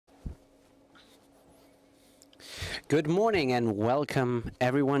Good morning and welcome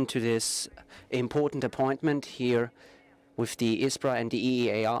everyone to this important appointment here with the ISPRA and the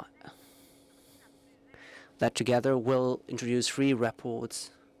EEAR that together will introduce 3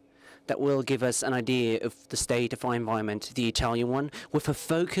 reports that will give us an idea of the state of our environment. The Italian one with a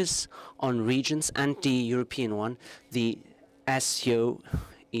focus on regions and the European one, the SOER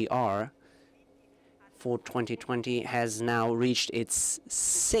for 2020 has now reached its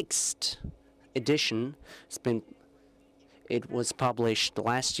 6th edition. It was published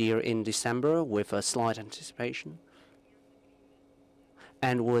last year in December with a slight anticipation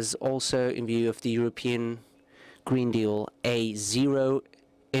and was also in view of the European Green Deal, a zero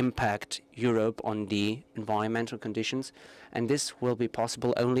impact Europe on the environmental conditions, and this will be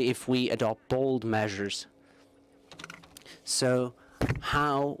possible only if we adopt bold measures. So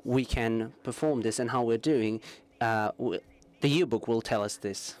how we can perform this and how we're doing, the Yearbook will tell us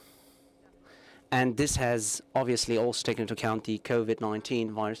this. And this has obviously also taken into account the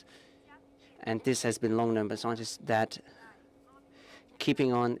COVID-19 virus. And this has been long known by scientists that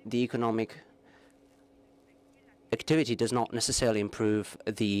keeping on the economic activity does not necessarily improve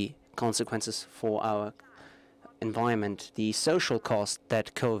the consequences for our environment. The social cost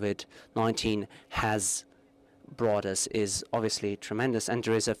that COVID-19 has brought us is obviously tremendous, and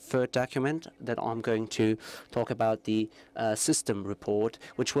there is a third document that I'm going to talk about, the system report,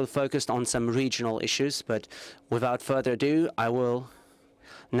 which will focus on some regional issues. But without further ado, I will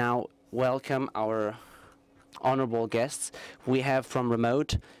now welcome our honorable guests. We have from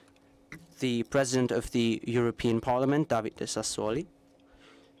remote the President of the European Parliament, David Sassoli.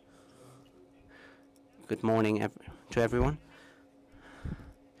 Good morning to everyone.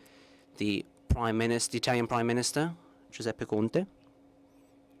 The Italian Prime Minister, Giuseppe Conte.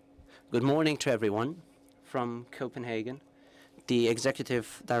 Good morning to everyone from Copenhagen. The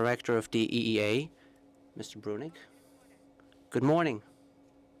Executive Director of the EEA, Mr. Brunig. Good morning.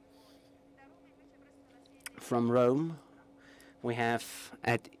 From Rome, we have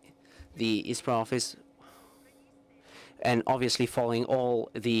at the ISPRA office, and obviously following all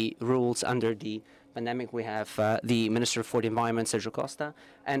the rules under the pandemic, we have the Minister for the Environment, Sergio Costa,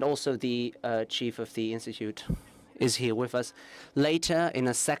 and also the Chief of the Institute is here with us. Later, in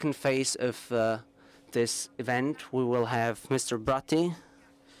a second phase of this event, we will have Mr. Bratti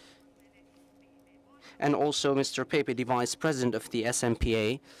and also Mr. Pepe, the Vice President of the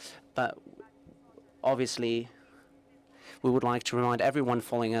SMPA. But obviously, we would like to remind everyone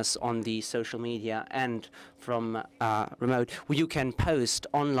following us on the social media and from remote, you can post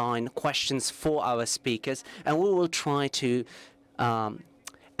online questions for our speakers, and we will try to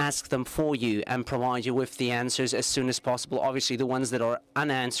ask them for you and provide you with the answers as soon as possible. Obviously, the ones that are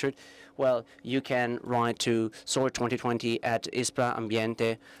unanswered, well, you can write to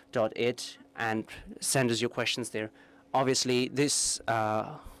soar2020@ispraambiente.it and send us your questions there. Obviously, this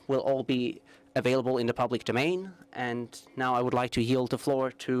will all be available in the public domain. And now I would like to yield the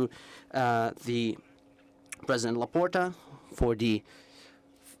floor to the President Laporta for the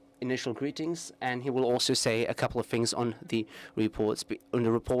initial greetings, and he will also say a couple of things on the reports,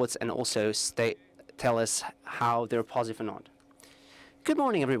 and also tell us how they're positive or not. Good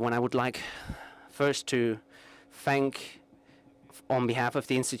morning, everyone. I would like first to thank, on behalf of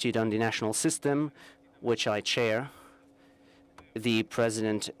the Institute on the National System, which I chair, the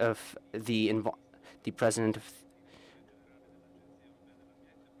President of the President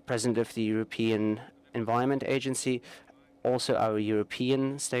of the European Environment Agency, also our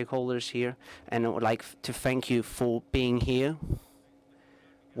European stakeholders here, and I would like to thank you for being here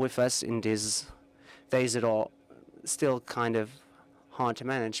with us in these days that are still kind of hard to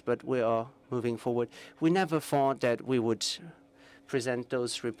manage, but we are moving forward. We never thought that we would present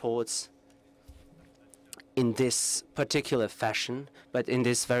those reports in this particular fashion, but in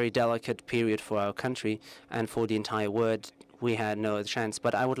this very delicate period for our country and for the entire world, we had no other chance.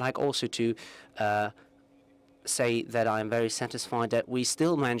 But I would like also to say that I'm very satisfied that we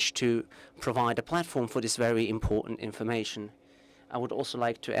still managed to provide a platform for this very important information. I would also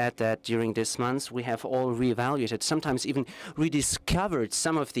like to add that during this month we have all reevaluated, sometimes even rediscovered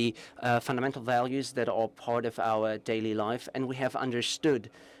some of the fundamental values that are part of our daily life, and we have understood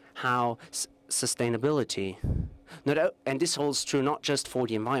how sustainability, and this holds true not just for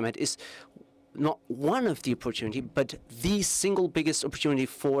the environment, is not one of the opportunity, but the single biggest opportunity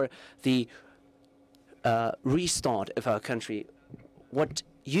for the restart of our country. What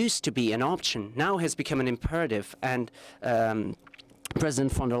used to be an option now has become an imperative, and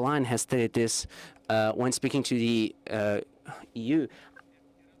President von der Leyen has stated this when speaking to the EU,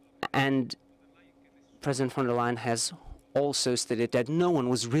 and President von der Leyen has also stated that no one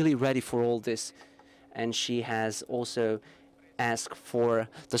was really ready for all this, and she has also asked for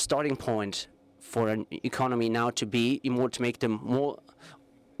the starting point for an economy now to be, in order to make them more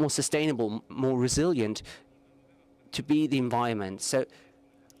sustainable, more resilient, to be the environment. So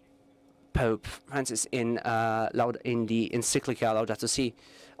Pope Francis in the encyclica Laudato Si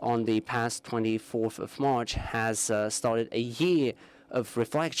on the past 24th of March has started a year of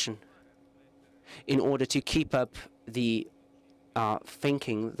reflection in order to keep up the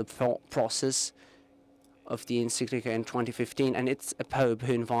thinking, the thought process of the encyclica in 2015, and it's a Pope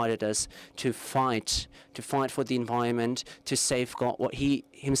who invited us to fight for the environment, to safeguard what he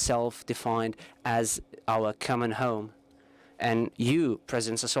himself defined as our common home. And you,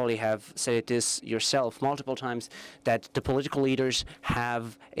 President Sassoli, have said this yourself multiple times, that the political leaders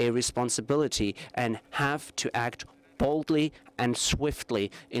have a responsibility and have to act boldly and swiftly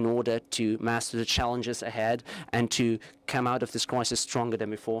in order to master the challenges ahead and to come out of this crisis stronger than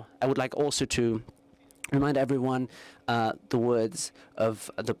before. I would like also to remind everyone the words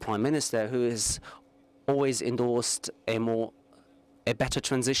of the Prime Minister, who has always endorsed a better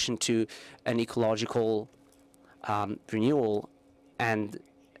transition to an ecological renewal, and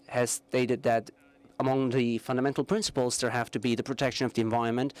has stated that among the fundamental principles there have to be the protection of the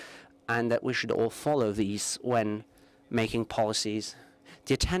environment, and that we should all follow these when making policies.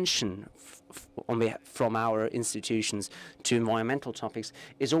 The attention from our institutions to environmental topics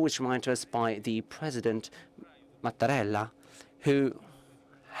is always reminded to us by the President Mattarella, who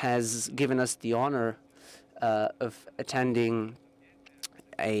has given us the honor of attending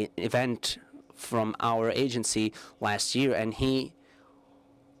an event from our agency last year, and he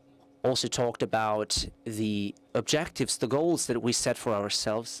also talked about the objectives, the goals that we set for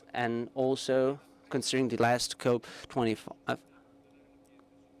ourselves, and also considering the last COP25,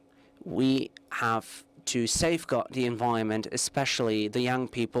 we have to safeguard the environment, especially the young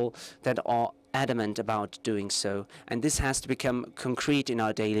people that are adamant about doing so. And this has to become concrete in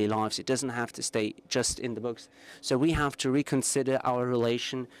our daily lives. It doesn't have to stay just in the books. So we have to reconsider our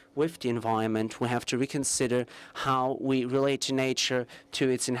relation with the environment. We have to reconsider how we relate to nature, to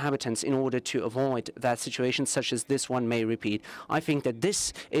its inhabitants, in order to avoid that situations such as this one may repeat. I think that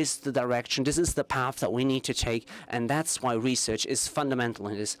this is the direction, this is the path that we need to take, and that's why research is fundamental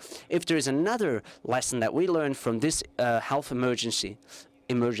in this. If there is another lesson that we learn from this health emergency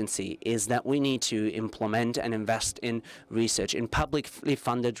is that we need to implement and invest in research, in publicly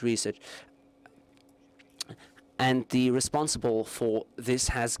funded research. And the responsible for this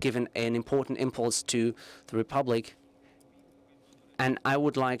has given an important impulse to the Republic. And I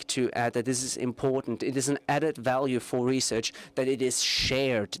would like to add that this is important. It is an added value for research, that it is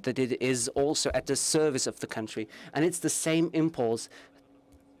shared, that it is also at the service of the country. And it's the same impulse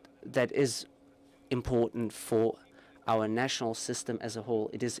that is important for our national system as a whole.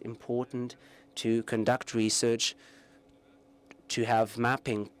 It is important to conduct research, to have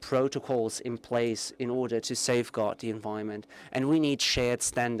mapping protocols in place in order to safeguard the environment. And we need shared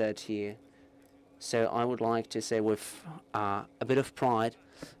standard here. So I would like to say with a bit of pride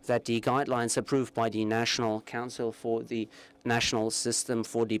that the guidelines approved by the National Council for the National System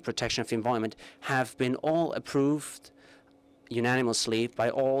for the Protection of the Environment have been all approved unanimously by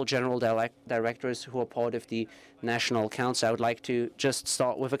all general directors who are part of the National Council. I would like to just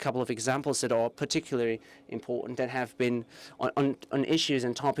start with a couple of examples that are particularly important, that have been on issues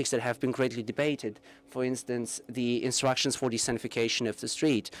and topics that have been greatly debated. For instance, the instructions for the sanification of the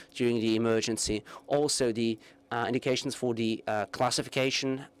street during the emergency, also the indications for the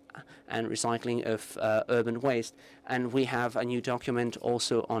classification and recycling of urban waste. And we have a new document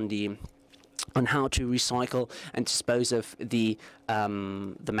also on how to recycle and dispose of the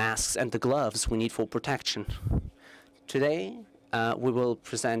masks and the gloves we need for protection. Today, we will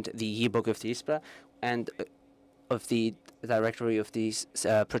present the Yearbook of the ISPRA and of the Directory of the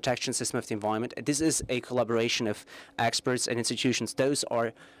Protection System of the Environment. This is a collaboration of experts and institutions. Those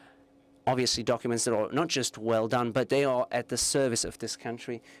are obviously documents that are not just well done, but they are at the service of this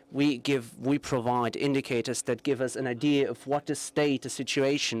country. We provide indicators that give us an idea of what the state, the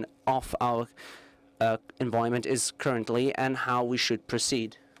situation of our environment is currently and how we should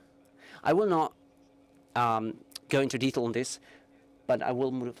proceed. I will not go into detail on this, but I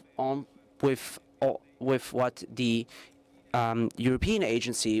will move on with what the European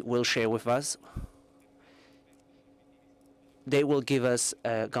agency will share with us. They will give us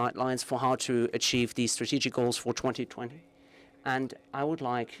guidelines for how to achieve these strategic goals for 2020. And I would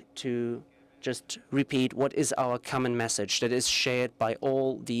like to just repeat what is our common message that is shared by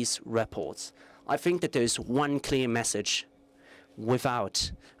all these reports. I think that there is one clear message.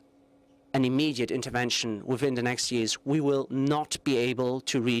 Without an immediate intervention within the next years, we will not be able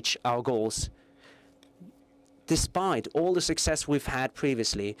to reach our goals. despite all the success we've had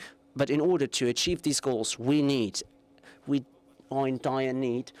previously, but in order to achieve these goals, we are in dire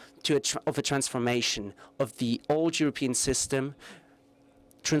need of a transformation of the old European system,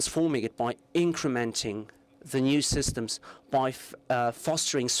 transforming it by incrementing the new systems, by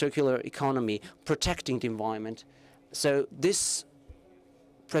fostering circular economy, protecting the environment. So this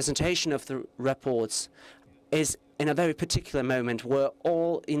presentation of the reports is in a very particular moment where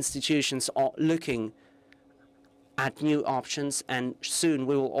all institutions are looking at new options, and soon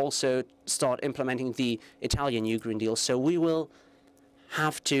we will also start implementing the Italian New Green Deal. So we will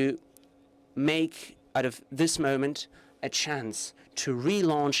have to make out of this moment a chance to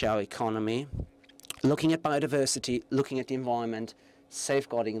relaunch our economy, looking at biodiversity, looking at the environment,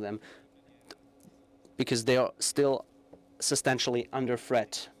 safeguarding them, because they are still substantially under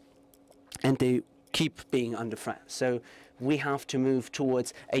threat, and they keep being under threat. So we have to move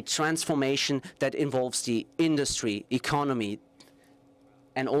towards a transformation that involves the industry, economy,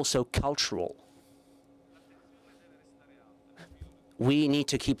 and also cultural. We need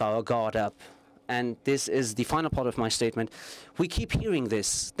to keep our guard up. And this is the final part of my statement. We keep hearing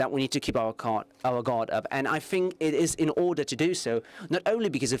this, that we need to keep our guard up. And I think it is in order to do so, not only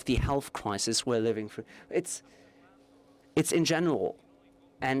because of the health crisis we're living through, it's in general.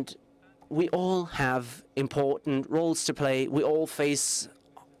 And we all have important roles to play. We all face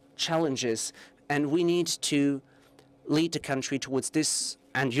challenges. And we need to lead the country towards this,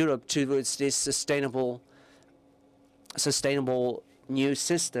 and Europe towards this sustainable new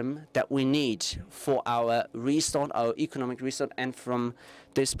system that we need for our restart, our economic restart. And from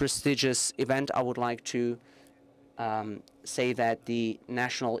this prestigious event, I would like to say that the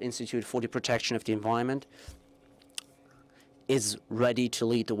National Institute for the Protection of the Environment is ready to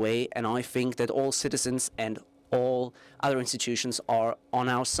lead the way, and I think that all citizens and all other institutions are on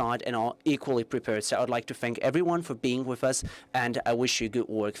our side and are equally prepared. So I'd like to thank everyone for being with us, and I wish you good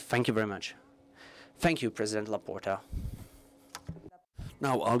work. Thank you very much. Thank you, President Laporta.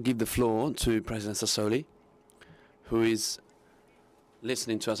 Now I'll give the floor to President Sassoli, who is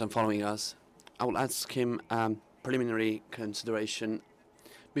listening to us and following us. I will ask him preliminary consideration.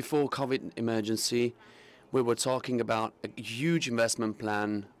 Before COVID emergency, we were talking about a huge investment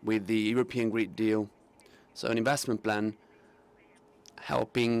plan with the European Green Deal. So an investment plan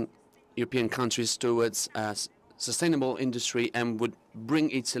helping European countries towards a sustainable industry and would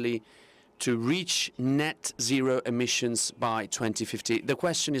bring Italy to reach net zero emissions by 2050. The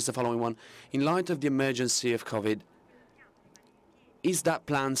question is the following one. In light of the emergency of COVID, is that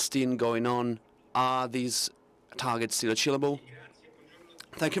plan still going on? Are these targets still achievable?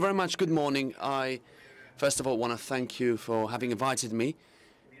 Thank you very much. Good morning. I first of all want to thank you for having invited me.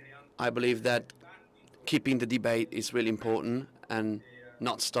 I believe that keeping the debate is really important and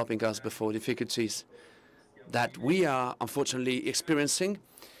not stopping us before difficulties that we are unfortunately experiencing.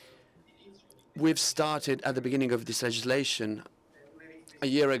 We've started at the beginning of this legislation a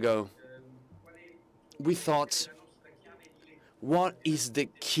year ago. We thought, what is the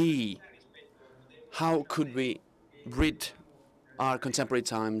key? How could we rid our contemporary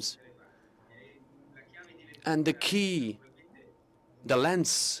times? And the key, the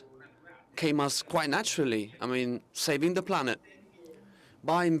lens, came us quite naturally. I mean, saving the planet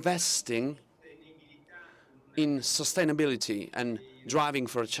by investing in sustainability and driving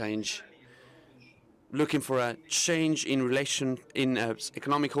for a change, looking for a change in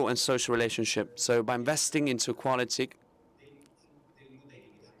economical and social relationship. So by investing into quality,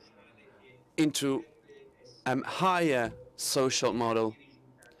 into a higher social model,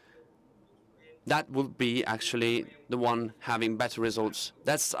 that will be actually the one having better results.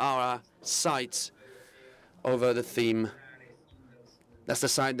 That's our sight over the theme. That's the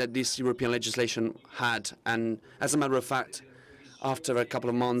side that this European legislation had. And as a matter of fact, after a couple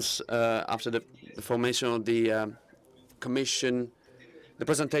of months, after the formation of the Commission, the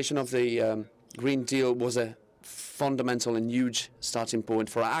presentation of the Green Deal was a fundamental and huge starting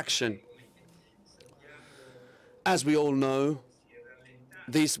point for action. As we all know,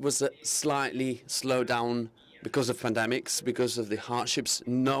 this was slightly slowed down because of pandemics, because of the hardships.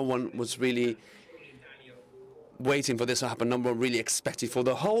 No one was really waiting for this to happen. No one really expected for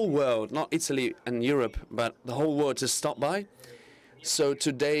the whole world, not Italy and Europe, but the whole world to stop by. So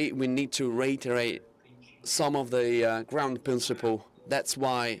today we need to reiterate some of the ground principle. That's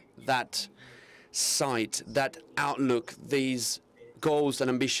why that sight, that outlook, these goals and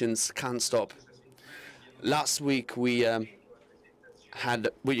ambitions can't stop. Last week we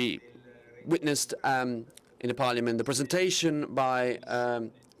witnessed in the Parliament the presentation by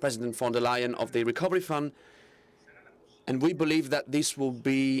President von der Leyen of the Recovery Fund, and we believe that this will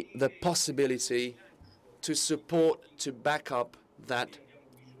be the possibility to support, to back up that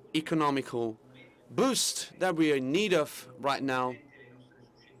economical boost that we are in need of right now,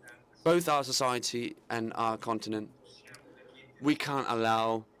 both our society and our continent. We can't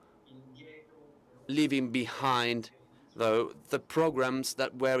allow leaving behind, though, the programs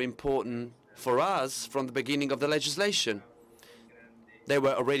that were important for us from the beginning of the legislation. They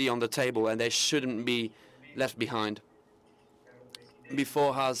were already on the table and they shouldn't be left behind.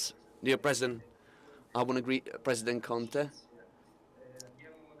 Before us, dear President, I want to greet President Conte.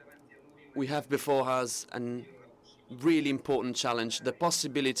 We have before us a really important challenge, the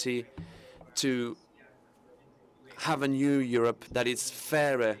possibility to have a new Europe that is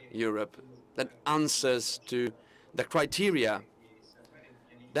fairer Europe, that answers to the criteria,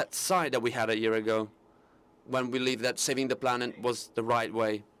 that side that we had a year ago, when we believed that saving the planet was the right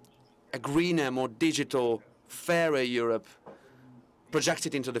way. A greener, more digital, fairer Europe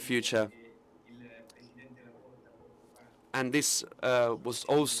projected into the future. And this was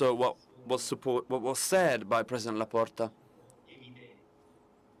also what was said by President Laporta,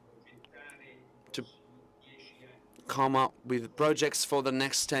 to come up with projects for the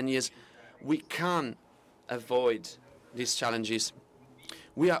next 10 years. We can't avoid these challenges.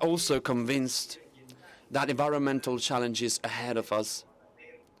 We are also convinced that environmental challenges ahead of us.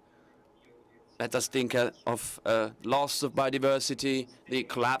 Let us think of loss of biodiversity, the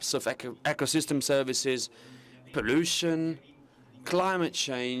collapse of ecosystem services, pollution, climate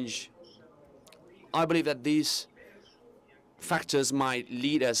change. I believe that these factors might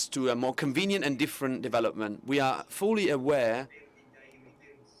lead us to a more convenient and different development. We are fully aware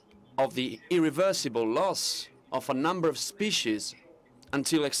of the irreversible loss of a number of species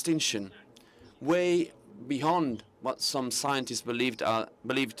until extinction, way beyond what some scientists believed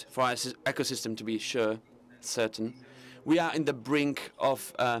for our ecosystem to be certain. We are in the brink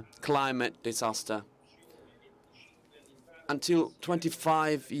of a climate disaster. Until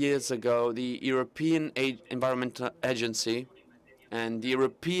 25 years ago, the European Environmental Agency and the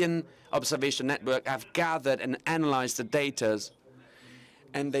European Observation Network have gathered and analyzed the data,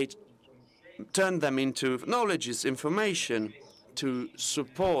 and they turned them into knowledge, information, to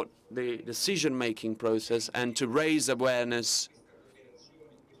support the decision-making process and to raise awareness.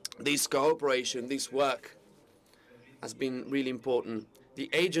 This cooperation, this work has been really important. The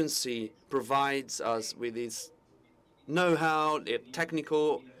agency provides us with its know-how,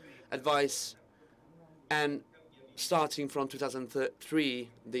 technical advice, and starting from 2003,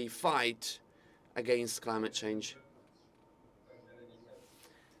 the fight against climate change.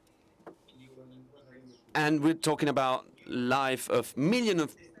 And we're talking about life of millions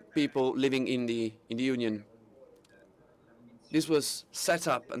of people living in the Union. This was set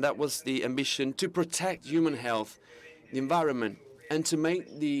up, and that was the ambition, to protect human health, the environment, and to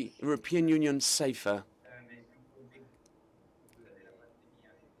make the European Union safer.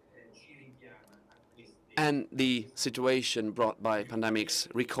 And the situation brought by pandemics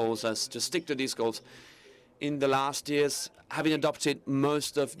recalls us to stick to these goals. In the last years, having adopted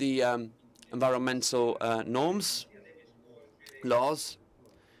most of the environmental norms, laws,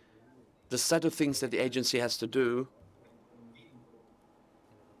 the set of things that the agency has to do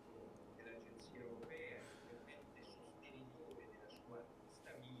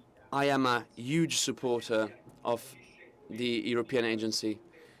I am a huge supporter of the European agency.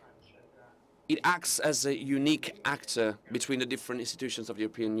 It acts as a unique actor between the different institutions of the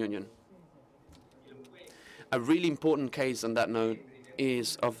European Union. A really important case on that note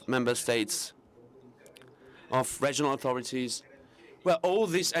is of member states, of regional authorities, where all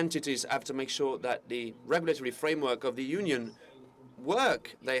these entities have to make sure that the regulatory framework of the Union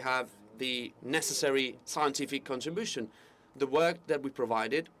work. They have the necessary scientific contribution. The work that we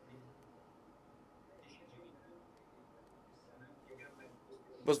provided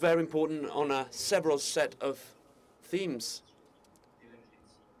was very important on a several set of themes.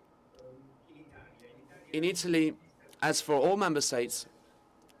 In Italy, as for all member states,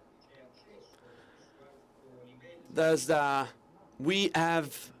 we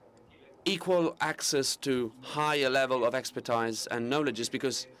have equal access to higher level of expertise and knowledge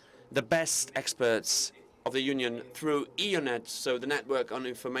because the best experts of the Union through EONET, so the Network on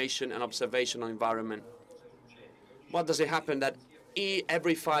Information and Observation on Environment. What does it happen that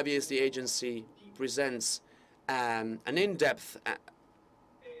every 5 years the agency presents an in-depth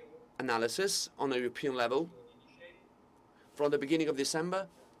analysis on a European level from the beginning of December.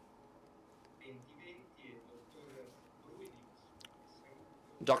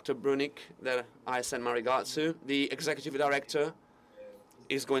 Dr. Brunik, that I send my regards to, the executive director,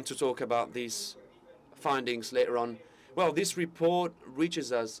 is going to talk about these findings later on. Well, this report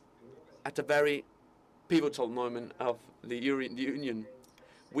reaches us at a very pivotal moment of the European Union.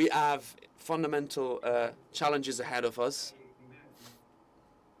 We have fundamental challenges ahead of us.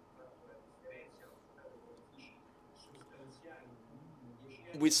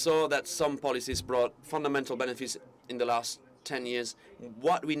 We saw that some policies brought fundamental benefits in the last 10 years.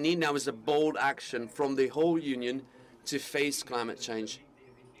 What we need now is a bold action from the whole Union to face climate change.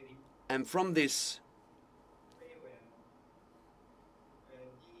 And from this,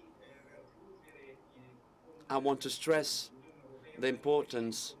 I want to stress the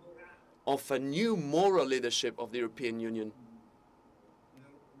importance of a new moral leadership of the European Union.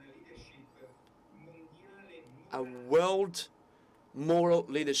 A world moral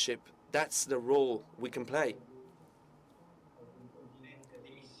leadership, that's the role we can play.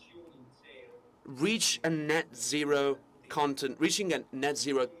 Reaching a net zero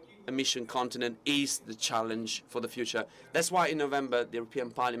emission continent is the challenge for the future. That's why in November the European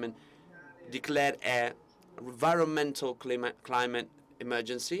Parliament declared an environmental climate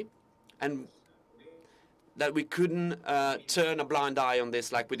emergency, and that we couldn't turn a blind eye on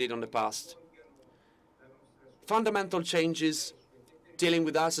this like we did in the past. Fundamental changes dealing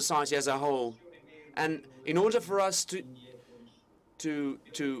with our society as a whole, and in order for us to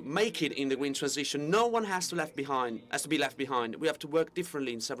make it in the green transition, no one has to be left behind. We have to work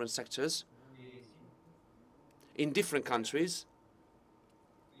differently in several sectors, in different countries.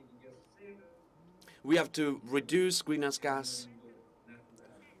 We have to reduce greenhouse gas.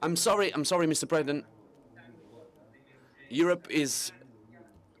 I'm sorry, Mr. President. Europe is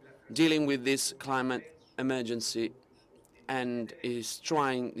dealing with this climate emergency and is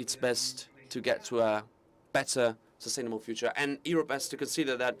trying its best to get to a better, sustainable future. And Europe has to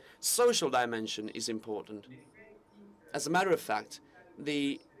consider that social dimension is important. As a matter of fact,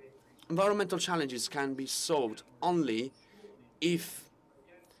 the environmental challenges can be solved only if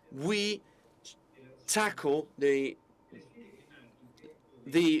we tackle the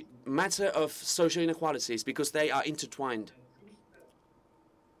matter of social inequalities, because they are intertwined.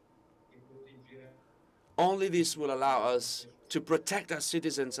 Only this will allow us to protect our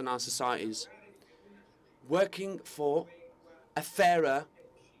citizens and our societies. Working for a fairer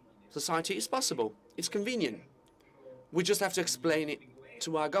society is possible. It's convenient. We just have to explain it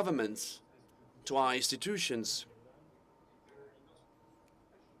to our governments, to our institutions,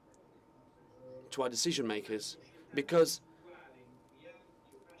 to our decision makers, because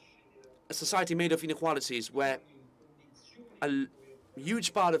a society made of inequalities where a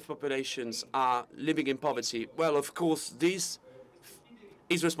huge part of populations are living in poverty, well, of course, this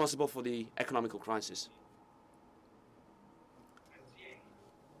is responsible for the economic crisis.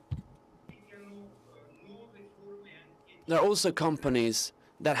 There are also companies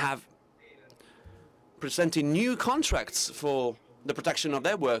that have presented new contracts for the protection of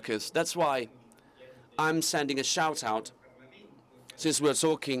their workers. That's why I'm sending a shout out, since we're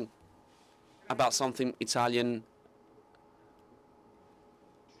talking about something Italian.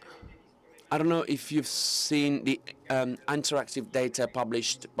 I don't know if you've seen the interactive data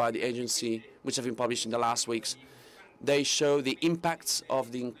published by the agency, which have been published in the last weeks. They show the impacts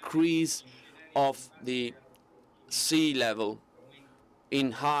of the increase of the sea level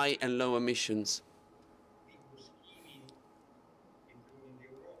in high and low emissions.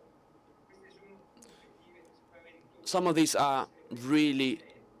 Some of these are really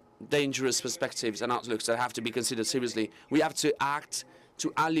dangerous perspectives and outlooks that have to be considered seriously. We have to act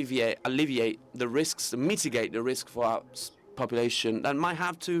to alleviate the risks, mitigate the risk for our population that might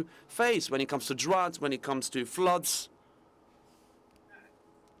have to face when it comes to droughts, when it comes to floods,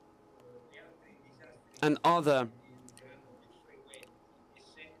 and other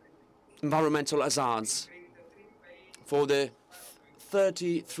environmental hazards. For the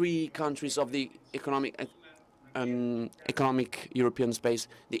 33 countries of the economic European space,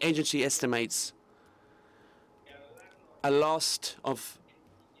 the agency estimates a loss of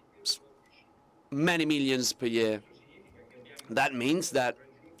many millions per year. That means that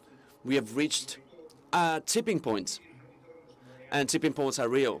we have reached a tipping point, and tipping points are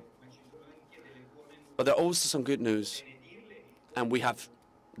real. But there are also some good news, and we have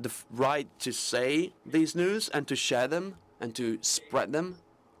the right to say these news and to share them and to spread them.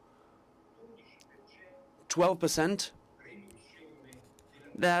 12%.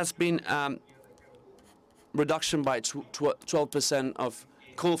 There has been reduction by 12% of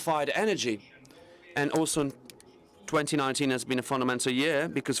coal-fired energy. And also 2019 has been a fundamental year,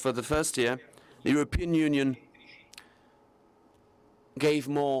 because for the first year, the European Union gave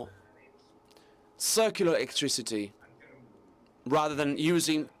more circular electricity rather than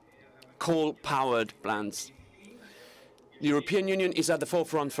using coal-powered plants. The European Union is at the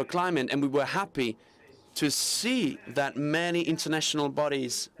forefront for climate, and we were happy to see that many international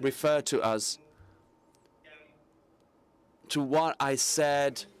bodies refer to us, to what I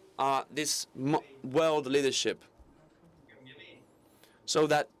said, this world leadership, so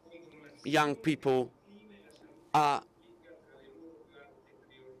that young people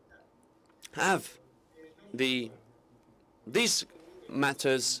have these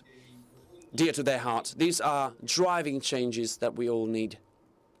matters dear to their heart. These are driving changes that we all need.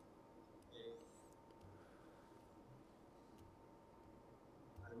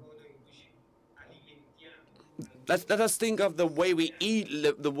 Let us think of the way we eat,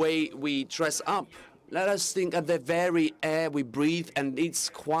 the way we dress up. Let us think of the very air we breathe and its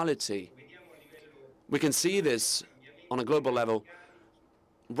quality. We can see this on a global level.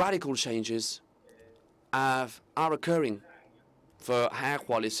 Radical changes are occurring for air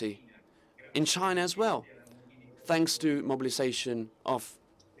quality in China as well, thanks to mobilization of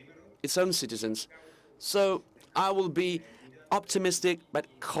its own citizens. So I will be optimistic, but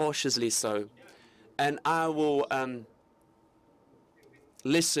cautiously so. And I will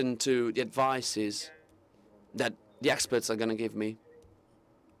listen to the advices that the experts are going to give me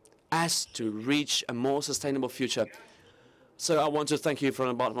as to reach a more sustainable future. So I want to thank you from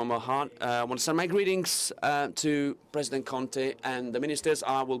the bottom of my heart. I want to send my greetings to President Conte and the ministers.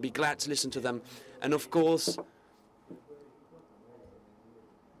 I will be glad to listen to them. And of course,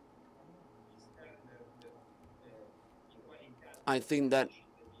 I think that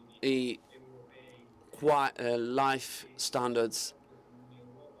life standards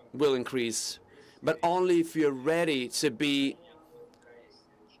will increase, but only if you're ready to be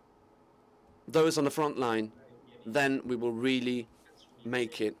those on the front line, then we will really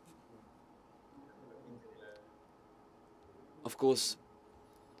make it. Of course,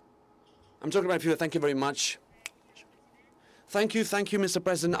 I'm talking about you. Thank you very much. Thank you, Mr.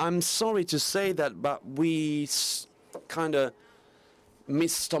 President. I'm sorry to say that, but we kind of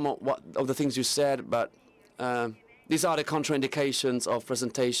missed some of the things you said, but these are the contraindications of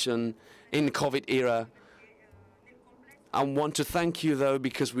presentation in the COVID era. I want to thank you, though,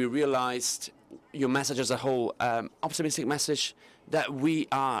 because we realized your message as a whole, optimistic message that we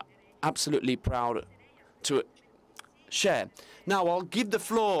are absolutely proud to share. Now, I'll give the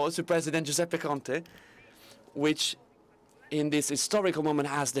floor to President Giuseppe Conte, which in this historical moment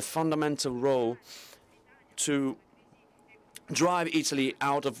has the fundamental role to drive Italy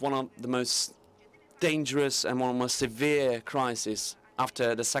out of one of the most dangerous and one of the most severe crises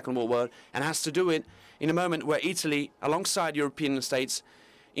after the Second World War, and has to do it in a moment where Italy, alongside European states,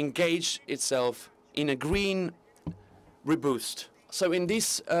 engaged itself in a green reboost. So in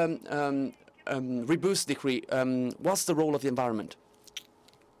this reboost decree, what's the role of the environment?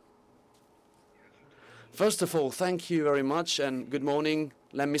 First of all, thank you very much and good morning.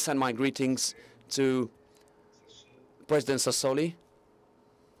 Let me send my greetings to President Sassoli.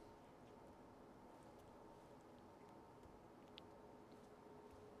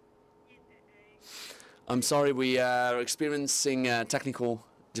 I'm sorry, we are experiencing technical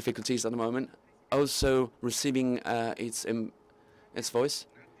difficulties at the moment. Also receiving its voice.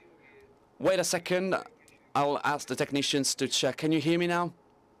 Wait a second, I'll ask the technicians to check. Can you hear me now?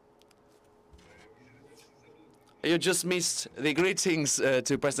 You just missed the greetings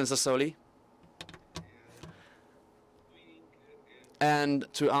to President Sassoli and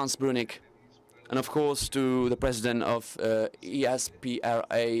to Hans Brunig, and of course to the president of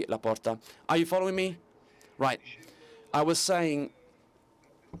ISPRA, Laporta. Are you following me? Right. I was saying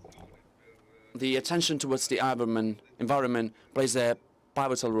the attention towards the environment plays a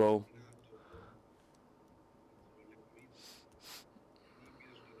pivotal role.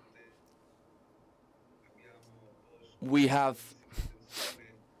 We have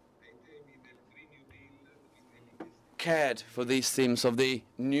cared for these themes of the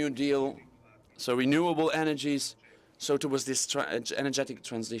New Deal, so renewable energies, so towards this energetic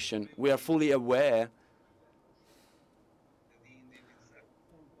transition. We are fully aware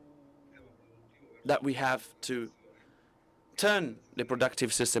that we have to turn the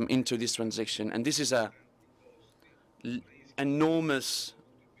productive system into this transition, and this is a enormous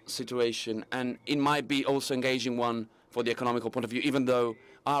situation, and it might be also engaging one for the economical point of view, even though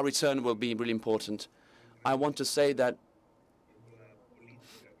our return will be really important. I want to say that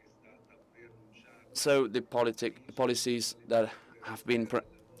so the policies that have been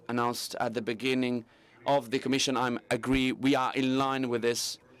announced at the beginning of the Commission, I agree, we are in line with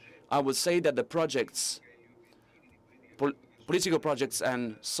this. I would say that the projects, political projects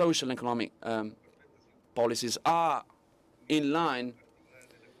and social and economic policies are in line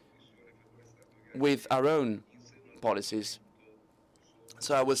with our own policies.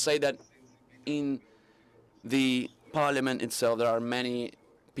 So I would say that in the parliament itself, there are many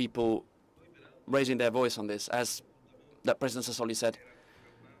people raising their voice on this, as that President Sassoli said.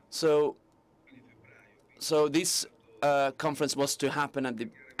 So this conference was to happen at the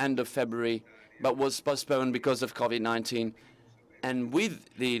end of February, but was postponed because of COVID-19. And with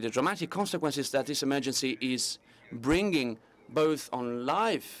the dramatic consequences that this emergency is bringing, both on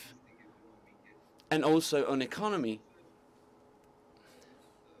life and also on economy.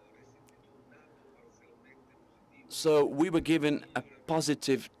 So we were given a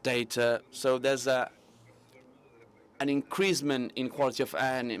positive data. So there's an increasement in quality of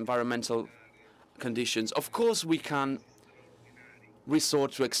air and environmental conditions. Of course, we can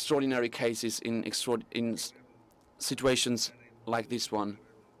resort to extraordinary cases in situations like this one.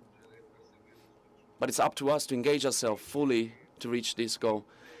 But it's up to us to engage ourselves fully to reach this goal.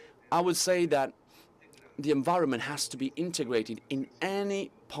 I would say that the environment has to be integrated in any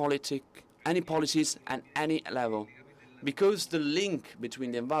policies at any level, because the link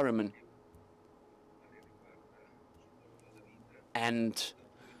between the environment and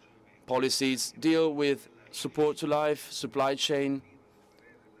policies deal with support to life, supply chain,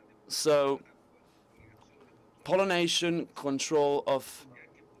 so pollination, control of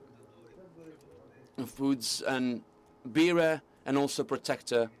foods and bearer, and also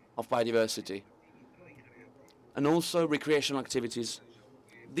protector of biodiversity, and also recreational activities.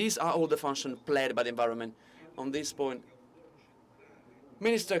 These are all the functions played by the environment. On this point,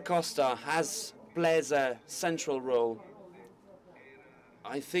 Minister Costa plays a central role.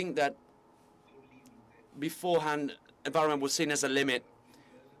 I think that beforehand, environment was seen as a limit,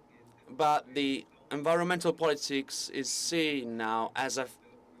 but the environmental politics is seen now as an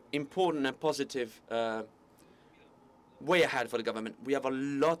important and positive way ahead for the government. We have a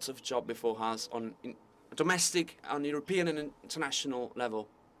lot of job before us on domestic, on European and international level.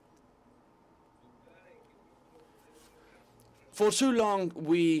 For too long,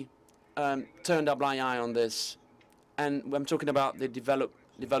 we turned a blind eye on this, and I'm talking about the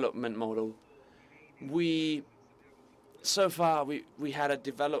development model. So far, we had a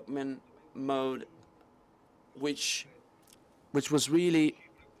development mode which was really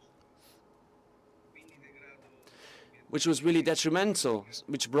detrimental,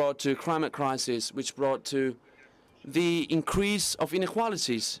 which brought to climate crisis, which brought to the increase of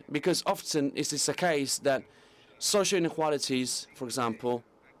inequalities, because often it is the case that social inequalities, for example,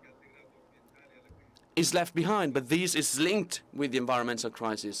 is left behind, but this is linked with the environmental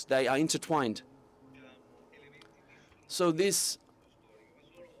crisis. They are intertwined. So these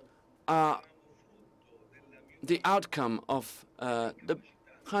are the outcome of the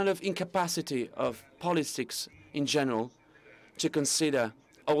kind of incapacity of politics in general to consider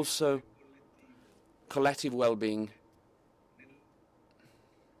also collective well-being.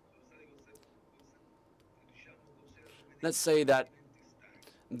 Let's say that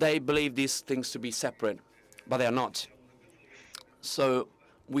they believe these things to be separate, but they are not. So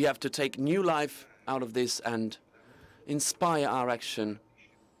we have to take new life out of this and inspire our action.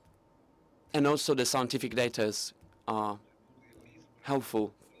 And also the scientific data are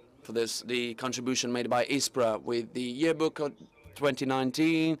helpful for this. The contribution made by ISPRA with the Yearbook of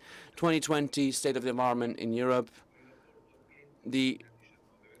 2019, 2020 State of the Environment in Europe, the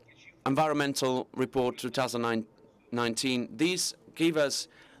Environmental Report 2019. These give us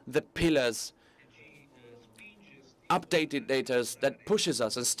the pillars, updated data that pushes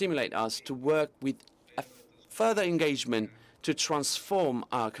us and stimulate us to work with a further engagement to transform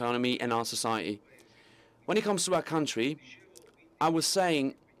our economy and our society. When it comes to our country, I was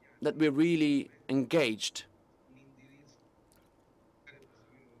saying that we're really engaged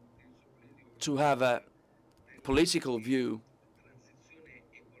to have a political view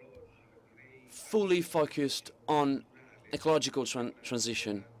fully focused on ecological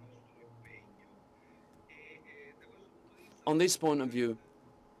transition. On this point of view,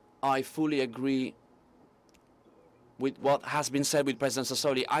 I fully agree with what has been said with President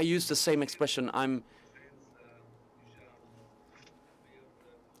Sassoli. I use the same expression. I'm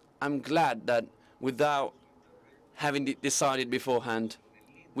glad that without having decided beforehand,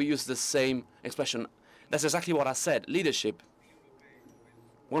 we use the same expression. That's exactly what I said, leadership.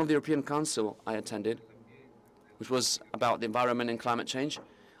 One of the European Council I attended, which was about the environment and climate change,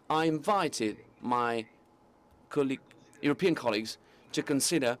 I invited my European colleagues to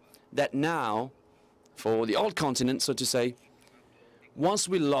consider that now, for the old continent, so to say, once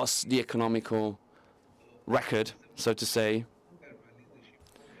we lost the economical record, so to say,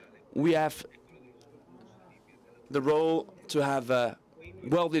 we have the role to have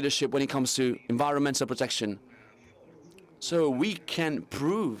world leadership when it comes to environmental protection. So we can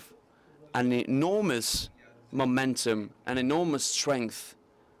prove an enormous momentum and enormous strength.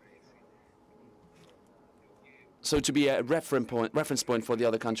 So to be a reference point for the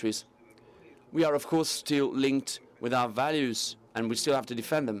other countries. We are, of course, still linked with our values, and we still have to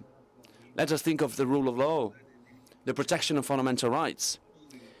defend them. Let us think of the rule of law, the protection of fundamental rights.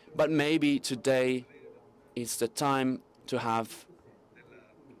 But maybe today is the time to have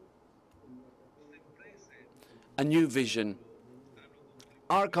a new vision.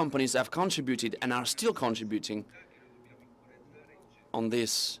 Our companies have contributed and are still contributing on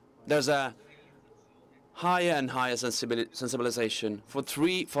this. There's a higher and higher sensibilization for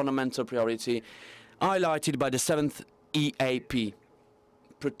three fundamental priorities highlighted by the 7th EAP.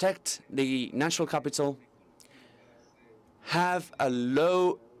 Protect the natural capital, have a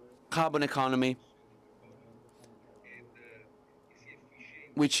low carbon economy,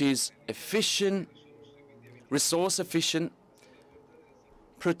 which is efficient, resource efficient,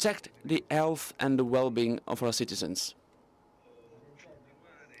 protect the health and the well-being of our citizens.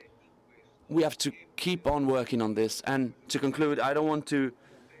 We have to keep on working on this. And to conclude, I don't want to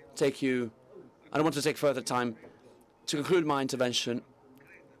take further time. To conclude my intervention,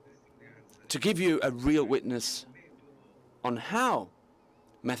 to give you a real witness on how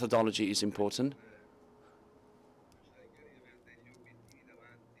methodology is important,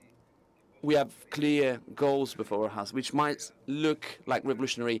 we have clear goals before us, which might look like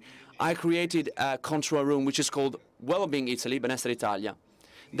revolutionary. I created a control room which is called Wellbeing Italy, Benessere Italia,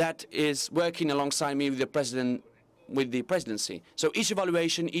 that is working alongside me with the presidency. So each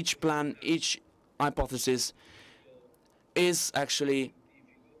evaluation, each plan, each hypothesis is actually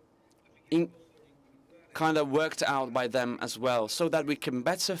kind of worked out by them as well, so that we can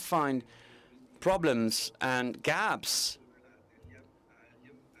better find problems and gaps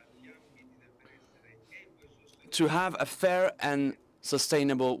to have a fair and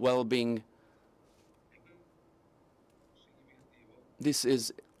sustainable well-being. This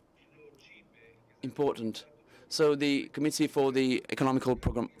is important. So the Committee for the Economical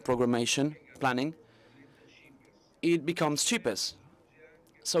Programmation, Planning, it becomes cheapest.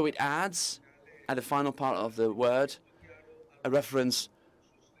 So it adds, at the final part of the word, a reference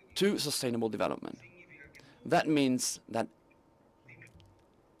to sustainable development. That means that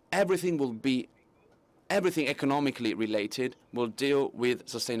everything economically related will deal with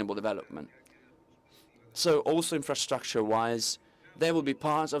sustainable development. So also infrastructure-wise, they will be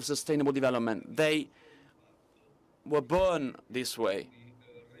part of sustainable development. They were born this way,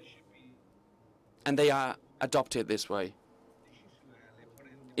 and they are adopted this way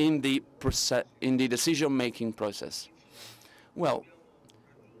in the decision-making process. Well,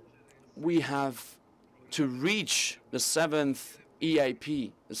 we have to reach the 7th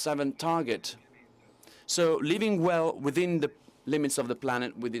EAP, the 7th target. So living well within the limits of the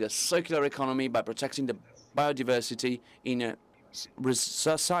planet, within a circular economy, by protecting the biodiversity in a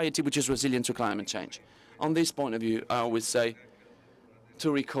society which is resilient to climate change. On this point of view, I always say,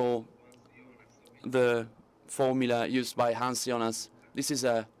 to recall the formula used by Hans Jonas, this is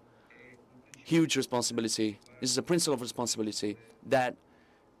a huge responsibility. This is a principle of responsibility that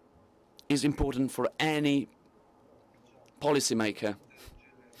is important for any policymaker.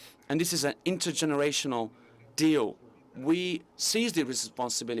 And this is an intergenerational deal. We seize the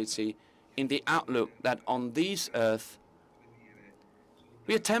responsibility in the outlook that on this earth,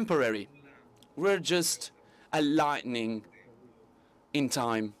 we are temporary. We're just a lightning in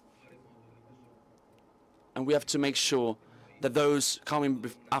time. And we have to make sure that those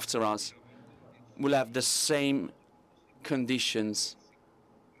coming after us will have the same conditions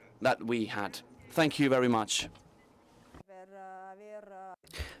that we had. Thank you very much.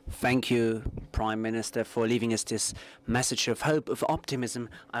 Thank you, Prime Minister, for leaving us this message of hope, of optimism.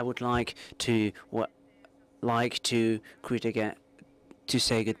 I would like to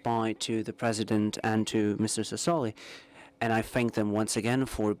say goodbye to the President and to Mr. Sassoli, and I thank them once again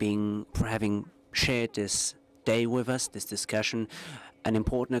for having shared this day with us, this discussion, an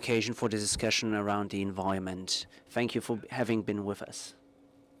important occasion for the discussion around the environment. Thank you for having been with us.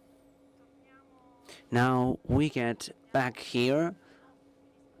 Now we get back here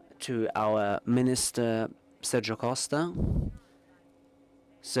to our Minister Sergio Costa.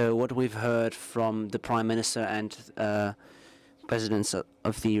 So what we've heard from the Prime Minister and Presidents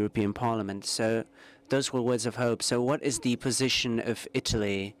of the European Parliament, so those were words of hope. So what is the position of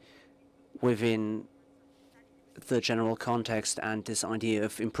Italy within the general context and this idea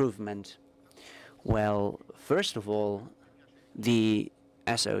of improvement? Well, first of all, the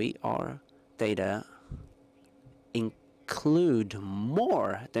SOER data include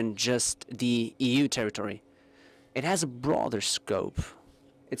more than just the EU territory. It has a broader scope.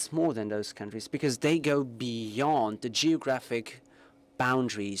 It's more than those countries because they go beyond the geographic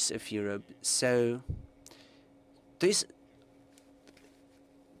boundaries of Europe. So these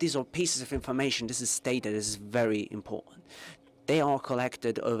are pieces of information. This is data. This is very important. They are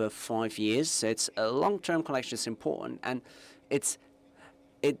collected over 5 years, so it's a long-term collection. It's important, and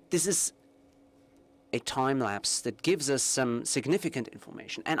this is a time lapse that gives us some significant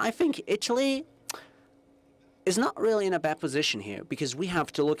information. And I think Italy is not really in a bad position here because we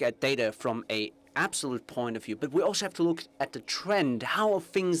have to look at data from a absolute point of view, but we also have to look at the trend. How are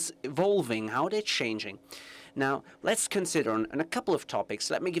things evolving? How are they changing? Now, let's consider on a couple of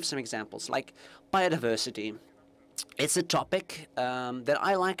topics. Let me give some examples, like biodiversity. It's a topic that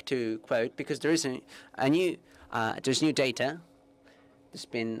I like to quote because there is there's new data. It's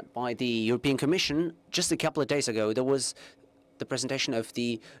been by the European Commission just a couple of days ago. There was the presentation of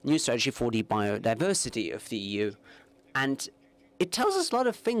the new strategy for the biodiversity of the EU, and it tells us a lot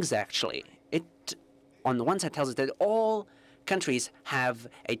of things. Actually, it on the one side tells us that all countries have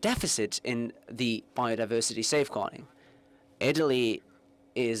a deficit in the biodiversity safeguarding. Italy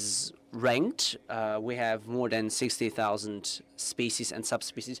is ranked. We have more than 60,000 species and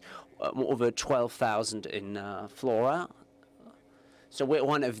subspecies, over 12,000 in flora. So we're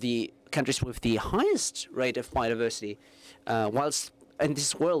one of the countries with the highest rate of biodiversity, and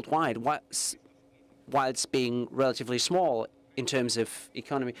this is worldwide, whilst being relatively small in terms of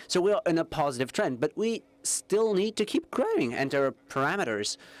economy. So we are in a positive trend, but we still need to keep growing, and there are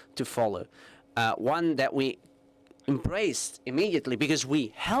parameters to follow. One that we embraced immediately because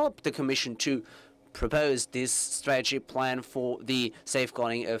we helped the Commission to propose this strategy plan for the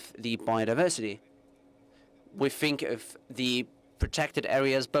safeguarding of the biodiversity. We think of the protected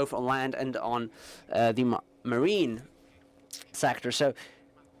areas both on land and on the marine sector. So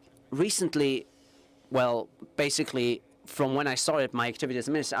recently, well, basically from when I started my activity as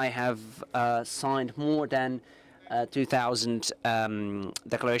minister, I have signed more than 2,000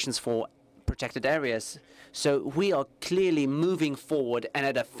 declarations for protected areas. So we are clearly moving forward and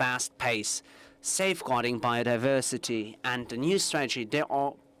at a fast pace, safeguarding biodiversity, and the new strategy, they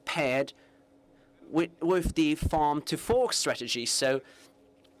are paired with the farm to fork strategy. So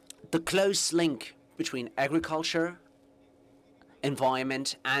the close link between agriculture,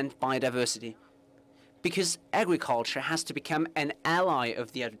 environment, and biodiversity. Because agriculture has to become an ally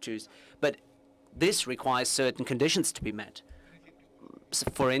of the other two, but this requires certain conditions to be met. So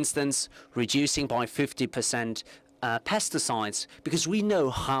for instance, reducing by 50% pesticides, because we know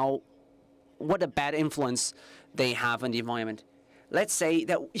what a bad influence they have on the environment. Let's say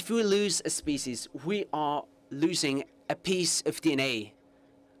that if we lose a species, we are losing a piece of DNA.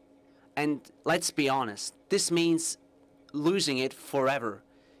 And let's be honest, this means losing it forever.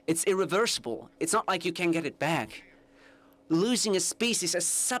 It's irreversible. It's not like you can get it back. Losing a species, a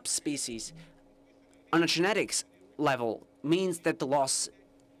subspecies, on a genetics level means that the loss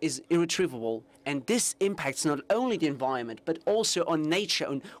is irretrievable. And this impacts not only the environment, but also on nature,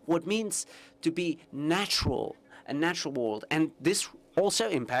 on what means to be natural, a natural world. And this also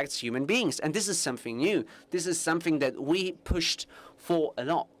impacts human beings. And this is something new. This is something that we pushed for a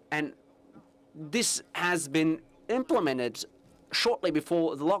lot. And this has been implemented shortly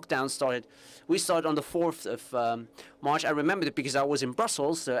before the lockdown started. We started on the 4th of March. I remember it because I was in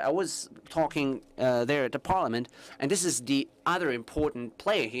Brussels. I was talking there at the Parliament, and this is the other important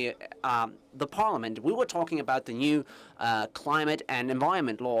player here, the Parliament. We were talking about the new climate and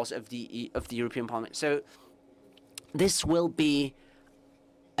environment laws of the European Parliament. So this will be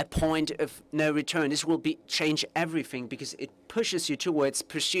a point of no return. This will change everything because it pushes you towards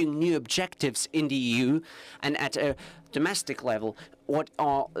pursuing new objectives in the EU and at a domestic level. What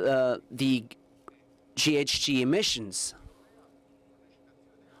are the GHG emissions?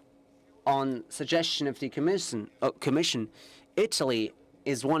 On suggestion of the Commission, Italy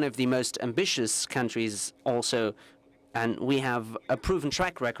is one of the most ambitious countries also, and we have a proven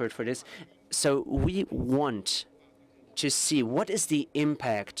track record for this. So we want to see what is the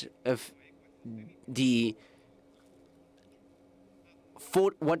impact of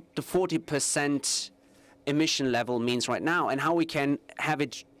what the 40% emission level means right now, and how we can have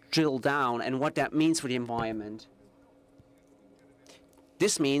it drilled down, and what that means for the environment.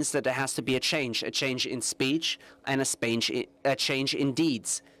 This means that there has to be a change in speech and a change in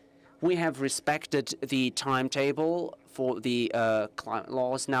deeds. We have respected the timetable for the climate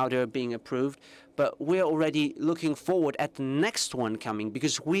laws. Now they're being approved, but we're already looking forward at the next one coming,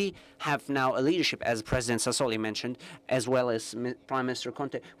 because we have now a leadership, as President Sassoli mentioned, as well as Prime Minister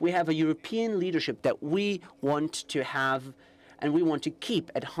Conte. We have a European leadership that we want to have, and we want to keep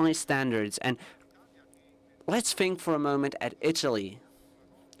at high standards. And let's think for a moment at Italy.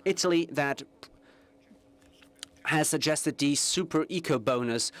 Italy that has suggested the super eco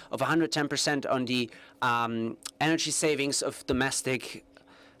bonus of 110% on the energy savings of domestic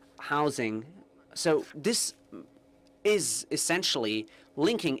housing. So this is essentially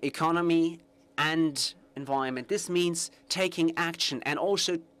linking economy and environment. This means taking action and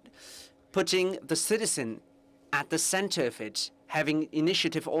also putting the citizen at the center of it, having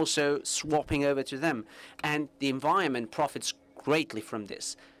initiative also swapping over to them. And the environment profits greatly from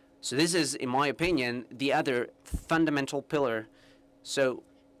this. So this is, in my opinion, the other fundamental pillar. So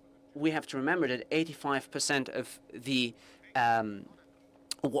we have to remember that 85% of the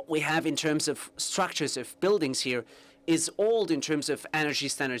what we have in terms of structures of buildings here is old in terms of energy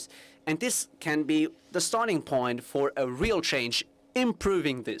standards. And this can be the starting point for a real change,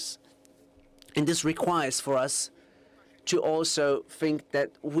 improving this. And this requires for us to also think that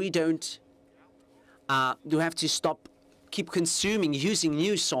we don't have to stop, keep consuming, using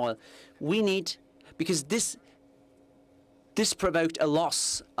new soil. We need, because this provoked a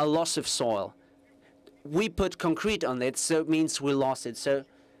loss of soil. We put concrete on it, so it means we lost it. So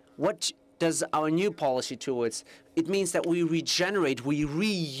what does our new policy towards? It means that we regenerate, we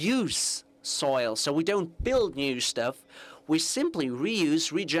reuse soil. So we don't build new stuff. We simply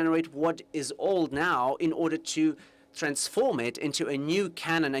reuse, regenerate what is old now in order to transform it into a new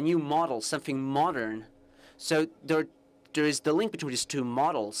canon, a new model, something modern. So there is the link between these two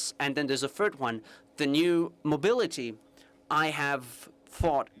models. And then there's a third one, the new mobility. I have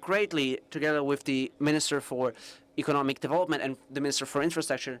fought greatly together with the Minister for Economic Development and the Minister for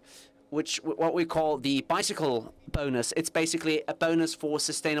Infrastructure, which what we call the bicycle bonus. It's basically a bonus for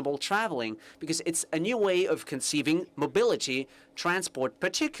sustainable traveling, because it's a new way of conceiving mobility, transport,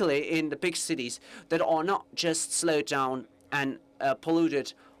 particularly in the big cities that are not just slowed down and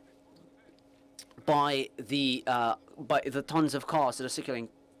polluted by the tons of cars that are circulating.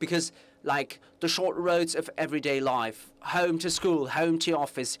 Because like the short roads of everyday life, home to school, home to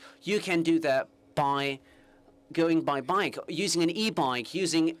office, you can do that by going by bike, using an e-bike,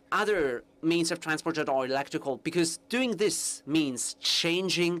 using other means of transport that are electrical, because doing this means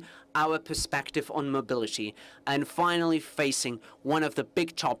changing our perspective on mobility and finally facing one of the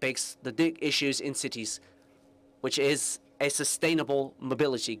big topics, the big issues in cities, which is a sustainable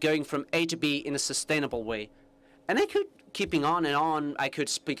mobility, going from A to B in a sustainable way. And I could keeping on and on. I could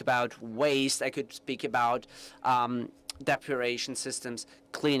speak about waste. I could speak about depuration systems,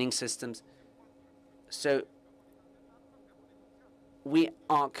 cleaning systems. So we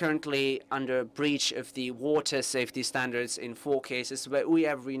are currently under breach of the water safety standards in 4 cases where we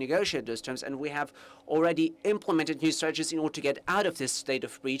have renegotiated those terms, and we have already implemented new strategies in order to get out of this state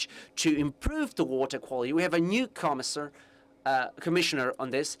of breach to improve the water quality. We have a new commissioner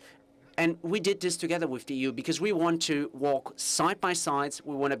on this, and we did this together with the EU because we want to walk side by side.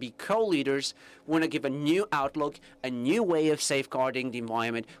 We want to be co-leaders. We want to give a new outlook, a new way of safeguarding the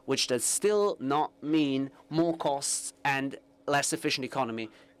environment, which does still not mean more costs and less efficient economy.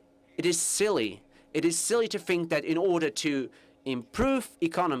 It is silly. It is silly to think that in order to improve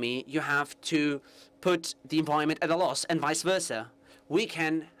economy, you have to put the environment at a loss, and vice versa. We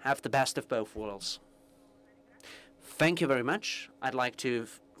can have the best of both worlds. Thank you very much. I'd like to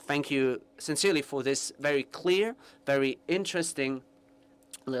thank you sincerely for this very clear, very interesting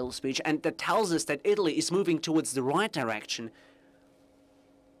little speech, and that tells us that Italy is moving towards the right direction.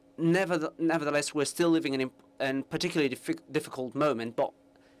 Nevertheless, we're still living in a particularly difficult moment. But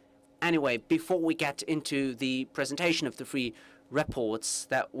anyway, before we get into the presentation of the 3 reports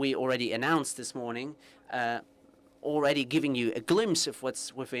that we already announced this morning, already giving you a glimpse of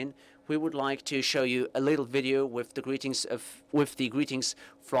what's within, we would like to show you a little video with the greetings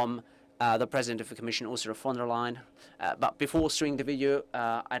from the President of the Commission, Ursula von der Leyen. But before showing the video,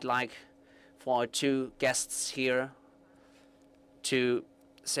 I'd like for our 2 guests here to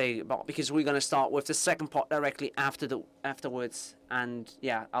say, because we're going to start with the second part directly afterwards, and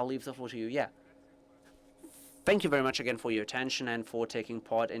yeah, I'll leave the floor to you. Yeah. Thank you very much again for your attention and for taking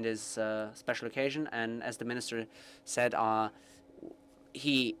part in this special occasion. And as the Minister said,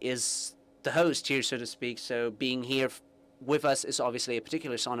 he is the host here, so to speak, so being here with us is obviously a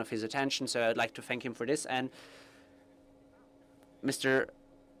particular sign of his attention, so I'd like to thank him for this. And Mr.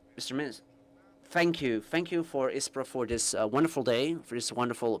 Minister, thank you for ISPRA for this wonderful day, for this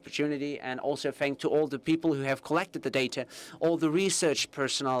wonderful opportunity, and also thank to all the people who have collected the data, all the research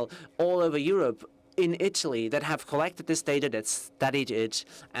personnel all over Europe, in Italy, that have collected this data, that studied it,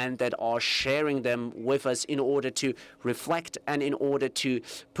 and that are sharing them with us in order to reflect and in order to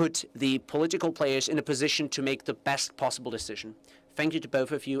put the political players in a position to make the best possible decision. Thank you to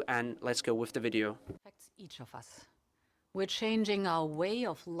both of you, and let's go with the video. Affects each of us. We're changing our way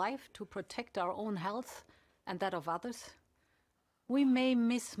of life to protect our own health and that of others. We may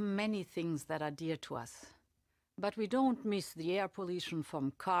miss many things that are dear to us, but we don't miss the air pollution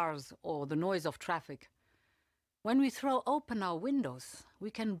from cars or the noise of traffic. When we throw open our windows,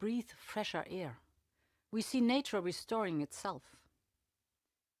 we can breathe fresher air. We see nature restoring itself.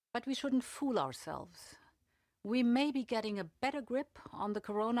 But we shouldn't fool ourselves. We may be getting a better grip on the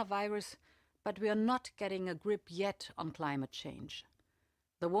coronavirus, but we are not getting a grip yet on climate change.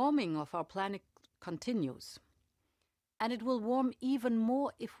 The warming of our planet continues, and it will warm even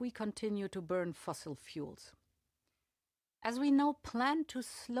more if we continue to burn fossil fuels. As we now plan to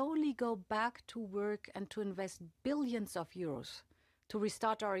slowly go back to work and to invest billions of euros to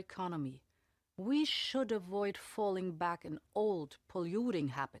restart our economy, we should avoid falling back in old, polluting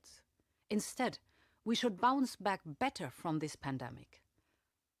habits. Instead, we should bounce back better from this pandemic.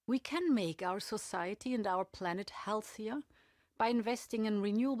 We can make our society and our planet healthier by investing in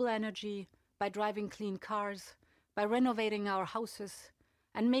renewable energy, by driving clean cars, by renovating our houses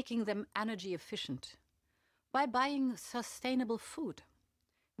and making them energy efficient, by buying sustainable food,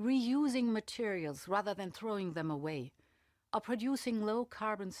 reusing materials rather than throwing them away, or producing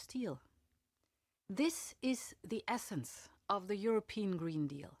low-carbon steel. This is the essence of the European Green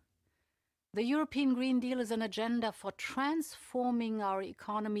Deal. The European Green Deal is an agenda for transforming our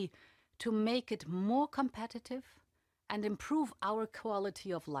economy to make it more competitive and improve our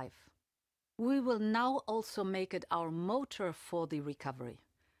quality of life. We will now also make it our motor for the recovery.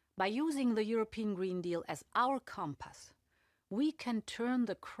 By using the European Green Deal as our compass, we can turn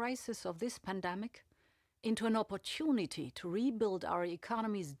the crisis of this pandemic into an opportunity to rebuild our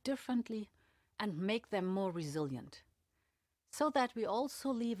economies differently and make them more resilient, so that we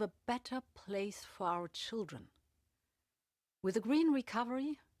also leave a better place for our children. With a green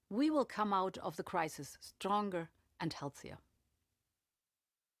recovery, we will come out of the crisis stronger and healthier.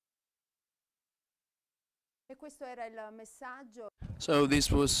 So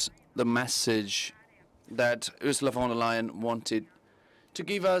this was the message that Ursula von der Leyen wanted to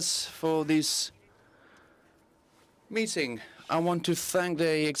give us for this meeting. I want to thank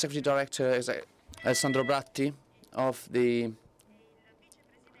the Executive Director, Sandro Bratti, of the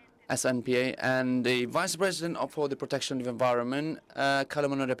SNPA, and the Vice President for the Protection of the Environment,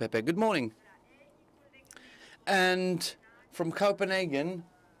 Carlo Pepe. Good morning. And from Copenhagen,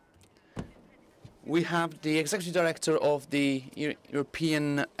 we have the Executive Director of the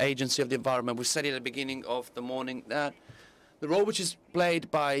European Agency of the Environment. We said it at the beginning of the morning that the role which is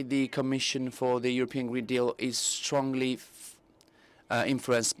played by the Commission for the European Green Deal is strongly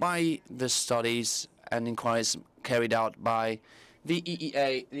influenced by the studies and inquiries carried out by the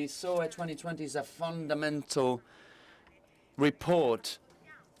EEA. The SOER 2020 is a fundamental report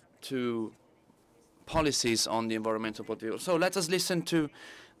to policies on the environmental portfolio. So let us listen to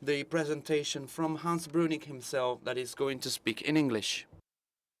the presentation from Hans Brunig himself that is going to speak in English.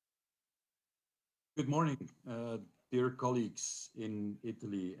 Good morning, dear colleagues in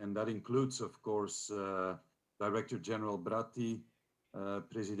Italy, and that includes, of course, Director General Bratti,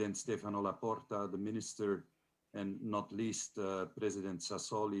 President Stefano Laporta, the Minister, and not least President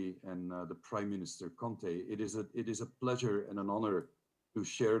Sassoli and the Prime Minister Conte. It is a pleasure and an honor to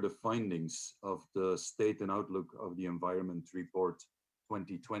share the findings of the State and Outlook of the Environment Report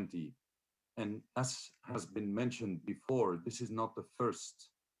 2020. And as has been mentioned before, this is not the first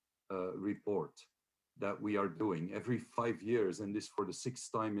report that we are doing. Every 5 years, and this for the 6th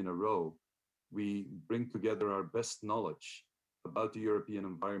time in a row, we bring together our best knowledge about the European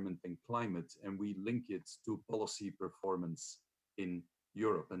environment and climate, and we link it to policy performance in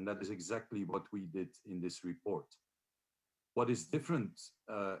Europe. And that is exactly what we did in this report. What is different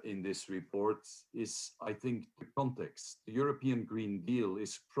in this report is, I think, the context. The European Green Deal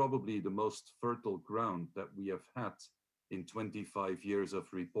is probably the most fertile ground that we have had in 25 years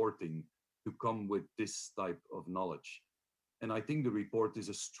of reporting to come with this type of knowledge. And I think the report is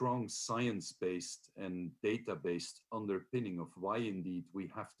a strong science-based and data-based underpinning of why indeed we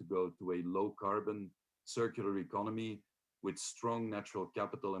have to go to a low-carbon circular economy with strong natural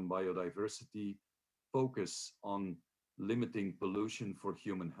capital and biodiversity, focus on limiting pollution for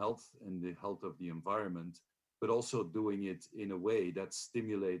human health and the health of the environment, but also doing it in a way that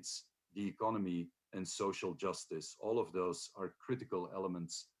stimulates the economy and social justice. All of those are critical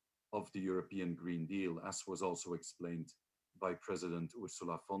elements of the European Green Deal, as was also explained by President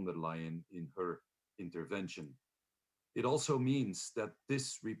Ursula von der Leyen in her intervention. It also means that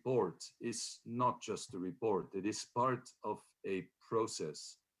this report is not just a report, it is part of a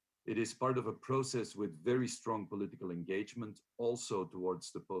process. It is part of a process with very strong political engagement, also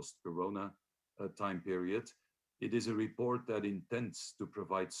towards the post-corona time period. It is a report that intends to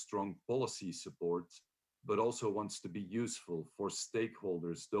provide strong policy support, but also wants to be useful for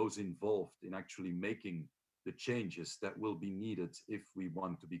stakeholders, those involved in actually making the changes that will be needed if we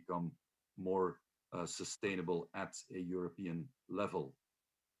want to become more sustainable at a European level.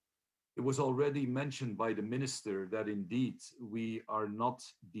 It was already mentioned by the minister that indeed we are not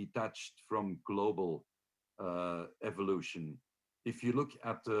detached from global evolution. If you look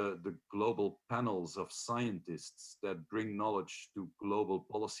at the global panels of scientists that bring knowledge to global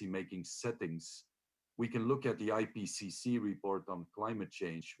policy-making settings, we can look at the IPCC report on climate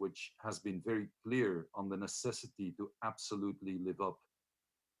change, which has been very clear on the necessity to absolutely live up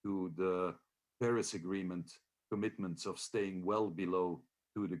to the Paris Agreement commitments of staying well below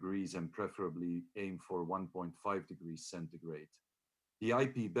 2 degrees and preferably aim for 1.5 degrees centigrade. The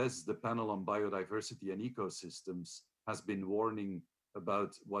IPBES, the panel on biodiversity and ecosystems, has been warning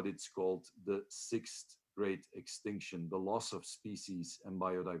about what it's called the sixth great extinction, the loss of species and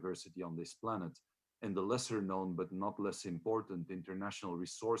biodiversity on this planet. And the lesser known but not less important International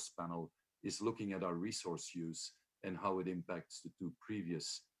Resource Panel is looking at our resource use and how it impacts the two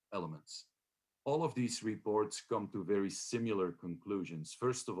previous elements. All of these reports come to very similar conclusions.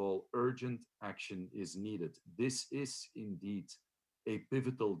 First of all, urgent action is needed. This is indeed a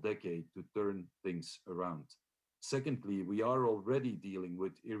pivotal decade to turn things around. Secondly, we are already dealing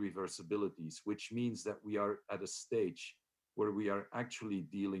with irreversibilities, which means that we are at a stage where we are actually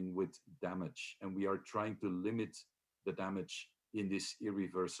dealing with damage, and we are trying to limit the damage in this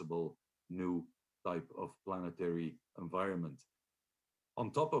irreversible new type of planetary environment.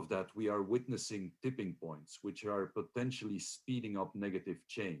 On top of that, we are witnessing tipping points, which are potentially speeding up negative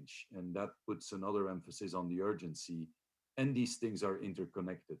change, and that puts another emphasis on the urgency. And these things are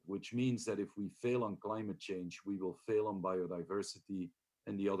interconnected, which means that if we fail on climate change, we will fail on biodiversity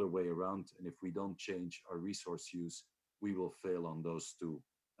and the other way around. And if we don't change our resource use, we will fail on those two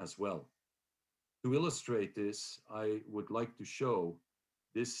as well. To illustrate this, I would like to show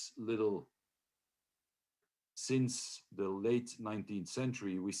this little. Since the late 19th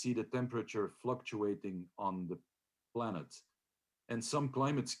century, we see the temperature fluctuating on the planet. And some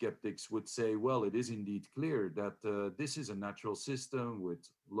climate skeptics would say, well, it is indeed clear that this is a natural system with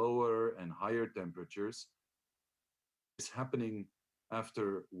lower and higher temperatures. It's happening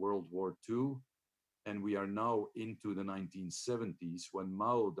after World War II, and we are now into the 1970s when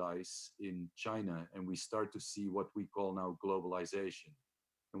Mao dies in China, and we start to see what we call now globalization.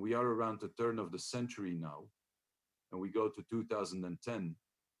 And we are around the turn of the century now, and we go to 2010,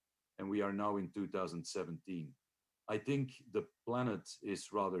 and we are now in 2017. I think the planet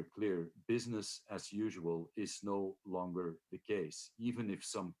is rather clear. Business as usual is no longer the case, even if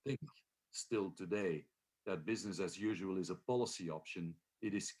some think still today that business as usual is a policy option.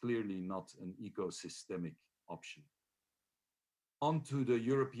 It is clearly not an ecosystemic option. On to the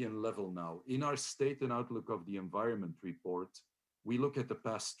European level now. In our State and Outlook of the Environment report, we look at the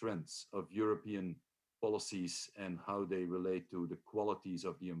past trends of European policies and how they relate to the qualities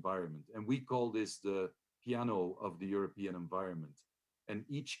of the environment. And we call this the piano of the European environment. And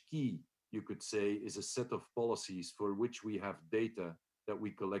each key, you could say, is a set of policies for which we have data that we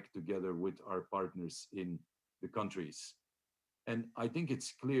collect together with our partners in the countries. And I think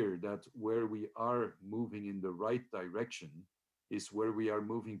it's clear that where we are moving in the right direction is where we are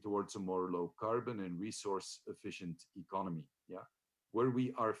moving towards a more low carbon and resource efficient economy. Yeah. Where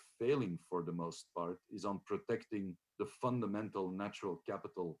we are failing for the most part is on protecting the fundamental natural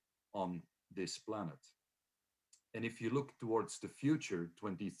capital on this planet. And if you look towards the future,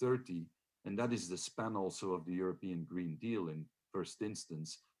 2030, and that is the span also of the European Green Deal in first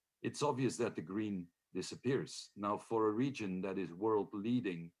instance, it's obvious that the green disappears. Now, for a region that is world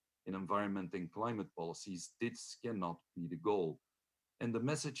leading in environment and climate policies, this cannot be the goal. And the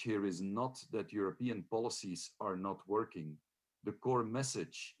message here is not that European policies are not working. The core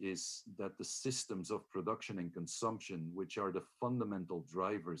message is that the systems of production and consumption, which are the fundamental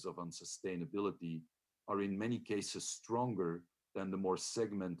drivers of unsustainability, are in many cases stronger than the more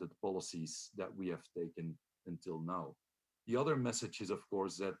segmented policies that we have taken until now. The other message is, of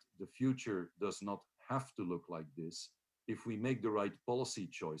course, that the future does not have to look like this. If we make the right policy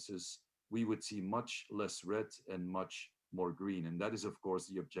choices, we would see much less red and much more green. And that is, of course,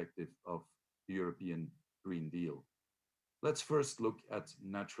 the objective of the European Green Deal. Let's first look at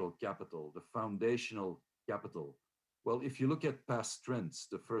natural capital, the foundational capital. Well, if you look at past trends,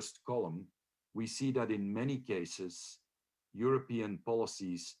 the first column, we see that in many cases, European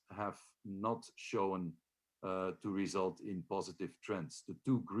policies have not shown to result in positive trends. The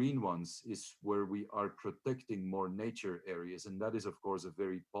two green ones is where we are protecting more nature areas, and that is, of course, a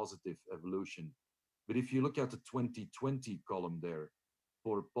very positive evolution. But if you look at the 2020 column there,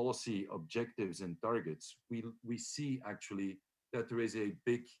 for policy objectives and targets, we see actually that there is a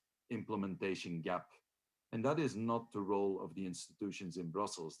big implementation gap. And that is not the role of the institutions in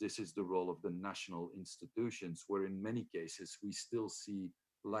Brussels. This is the role of the national institutions, where in many cases we still see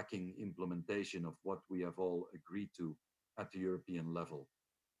lacking implementation of what we have all agreed to at the European level.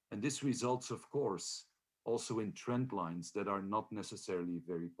 And this results, of course, also in trend lines that are not necessarily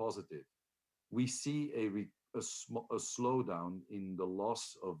very positive. We see a slowdown in the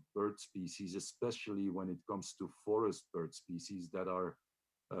loss of bird species, especially when it comes to forest bird species that are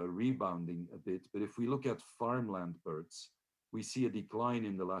rebounding a bit. But if we look at farmland birds, we see a decline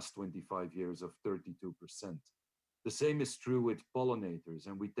in the last 25 years of 32%. The same is true with pollinators,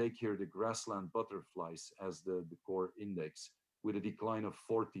 and we take here the grassland butterflies as the core index, with a decline of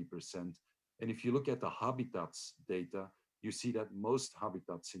 40%. And if you look at the habitats data, you see that most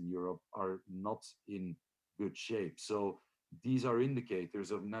habitats in Europe are not in good shape. So these are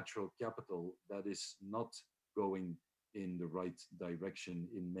indicators of natural capital that is not going in the right direction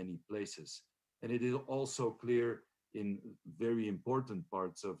in many places. And it is also clear in very important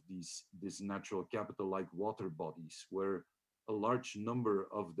parts of this natural capital, like water bodies, where a large number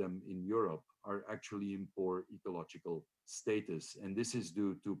of them in Europe are actually in poor ecological status. And this is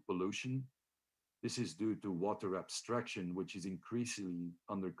due to pollution. This is due to water abstraction, which is increasingly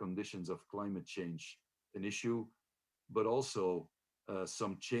under conditions of climate change an issue, but also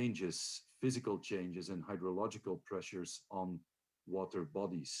some changes, physical changes and hydrological pressures on water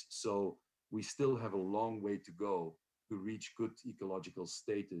bodies. So we still have a long way to go to reach good ecological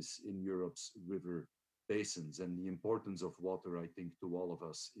status in Europe's river basins. And the importance of water, I think, to all of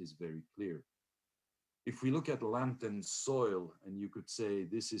us is very clear. If we look at land and soil, and you could say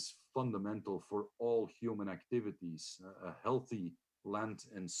this is fundamental for all human activities, a healthy land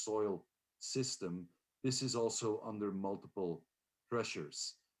and soil system, this is also under multiple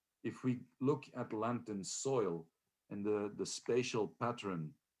pressures. If we look at land and soil and the spatial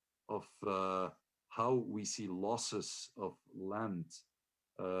pattern of how we see losses of land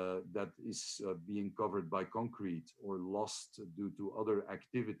that is being covered by concrete or lost due to other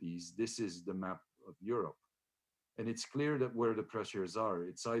activities, this is the map of Europe. And it's clear that where the pressures are,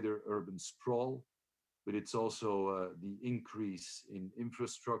 it's either urban sprawl, but it's also the increase in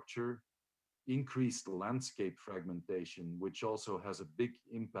infrastructure, increased landscape fragmentation, which also has a big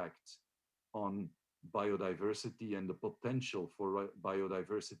impact on biodiversity and the potential for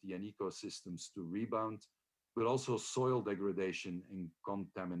biodiversity and ecosystems to rebound, but also soil degradation and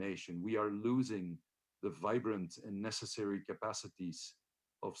contamination. We are losing the vibrant and necessary capacities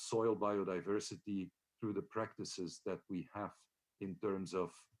of soil biodiversity through the practices that we have in terms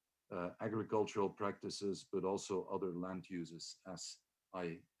of agricultural practices, but also other land uses, as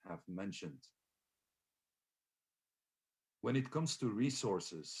I have mentioned. When it comes to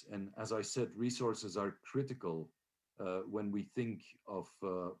resources, and as I said, resources are critical when we think of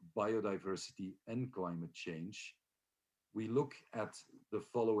biodiversity and climate change, we look at the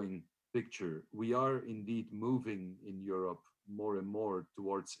following picture. We are indeed moving in Europe more and more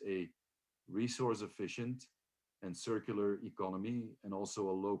towards a resource efficient and circular economy, and also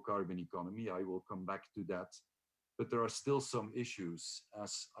a low carbon economy. I will come back to that. But there are still some issues,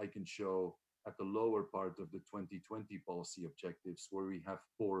 as I can show at the lower part of the 2020 policy objectives, where we have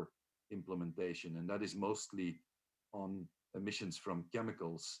poor implementation. And that is mostly on emissions from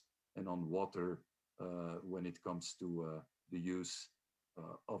chemicals and on water when it comes to the use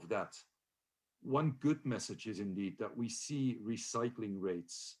of that. One good message is indeed that we see recycling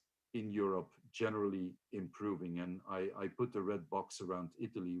rates in Europe generally improving. And I put a red box around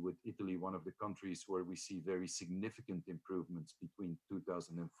Italy, with Italy one of the countries where we see very significant improvements between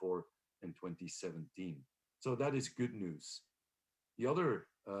 2004 and 2017. So that is good news. The other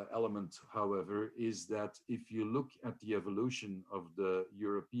element, however, is that if you look at the evolution of the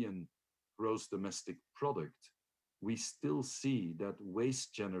European gross domestic product, we still see that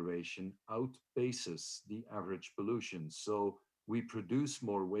waste generation outpaces the average pollution. So we produce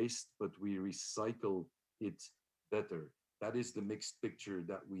more waste, but we recycle it better. That is the mixed picture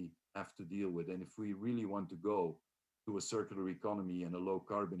that we have to deal with. And if we really want to go to a circular economy and a low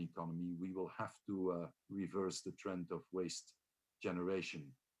carbon economy, we will have to reverse the trend of waste generation.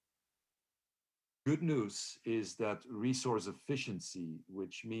 Good news is that resource efficiency,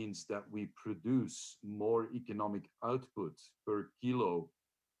 which means that we produce more economic output per kilo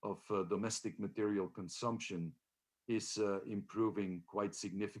of domestic material consumption, is improving quite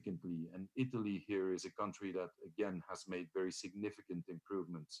significantly. And Italy here is a country that, again, has made very significant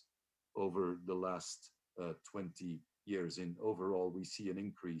improvements over the last 20 years. In overall, we see an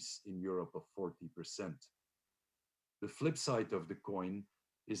increase in Europe of 40%. The flip side of the coin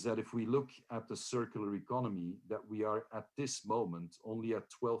is that if we look at the circular economy, that we are at this moment only at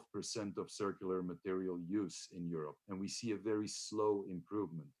 12% of circular material use in Europe, and we see a very slow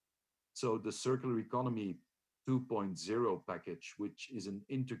improvement. So the circular economy 2.0 package, which is an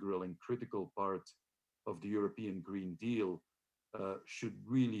integral and critical part of the European Green Deal, should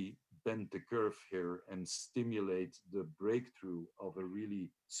really bend the curve here and stimulate the breakthrough of a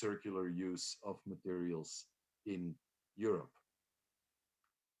really circular use of materials in Europe.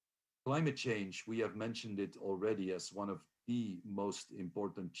 Climate change, we have mentioned it already as one of the most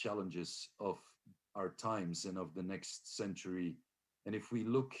important challenges of our times and of the next century. And if we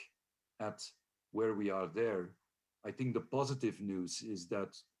look at where we are there, I think the positive news is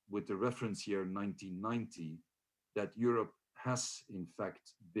that with the reference year 1990, that Europe has in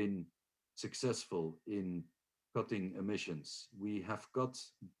fact been successful in cutting emissions. We have cut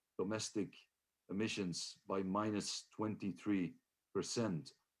domestic emissions by minus 23%,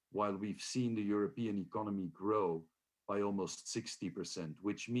 while we've seen the European economy grow by almost 60%,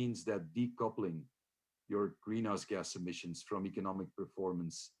 which means that decoupling your greenhouse gas emissions from economic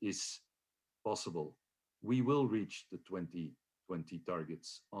performance is possible. We will reach the 2020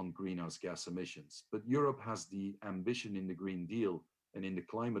 targets on greenhouse gas emissions, but Europe has the ambition in the Green Deal and in the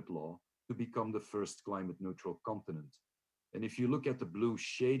climate law to become the first climate neutral continent. And if you look at the blue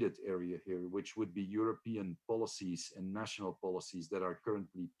shaded area here, which would be European policies and national policies that are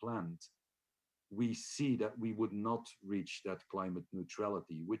currently planned, we see that we would not reach that climate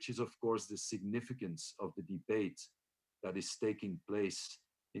neutrality, which is of course the significance of the debate that is taking place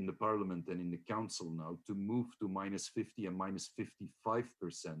in the Parliament and in the Council now to move to minus 50 and minus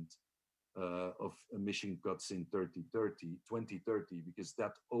 55% of emission cuts in 2030, because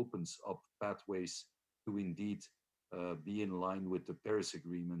that opens up pathways to indeed be in line with the Paris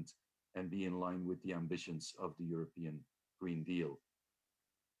Agreement and be in line with the ambitions of the European Green Deal.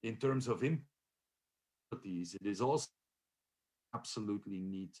 In terms of impacts, it is also absolutely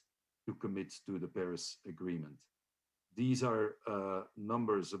need to commit to the Paris Agreement. These are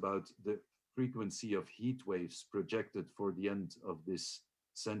numbers about the frequency of heat waves projected for the end of this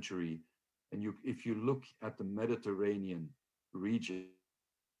century. And if you look at the Mediterranean region,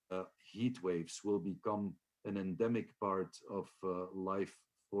 heat waves will become an endemic part of life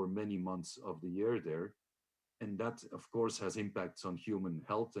for many months of the year there. And that, of course, has impacts on human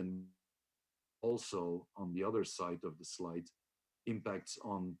health, and also on the other side of the slide, impacts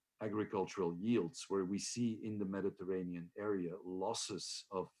on agricultural yields, where we see in the Mediterranean area losses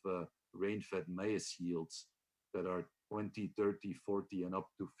of rain-fed maize yields that are 20, 30, 40, and up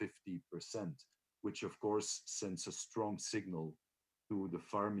to 50%, which of course sends a strong signal to the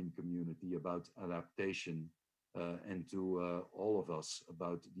farming community about adaptation and to all of us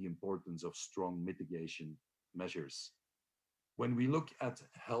about the importance of strong mitigation measures. When we look at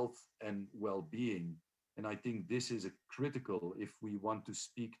health and well-being, and I think this is critical if we want to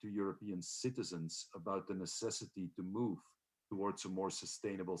speak to European citizens about the necessity to move towards a more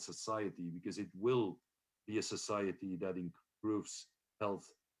sustainable society, because it will be a society that improves health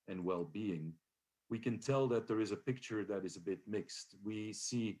and well-being. We can tell that there is a picture that is a bit mixed. We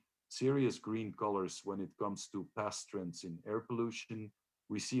see serious green colors when it comes to past trends in air pollution.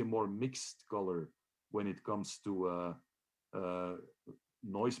 We see a more mixed color when it comes to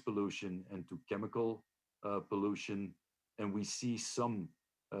noise pollution and to chemical pollution. And we see some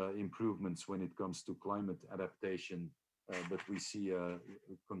improvements when it comes to climate adaptation, but we see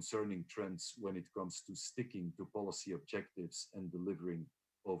concerning trends when it comes to sticking to policy objectives and delivering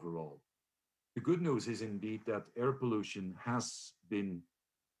overall. The good news is indeed that air pollution has been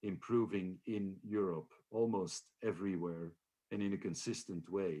improving in Europe almost everywhere and in a consistent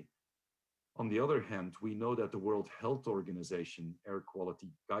way. On the other hand, we know that the World Health Organization air quality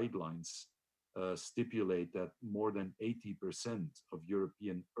guidelines stipulate that more than 80% of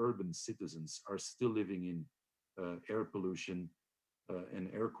European urban citizens are still living in air pollution and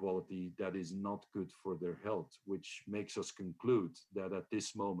air quality that is not good for their health, which makes us conclude that at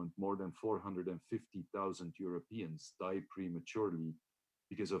this moment, more than 450,000 Europeans die prematurely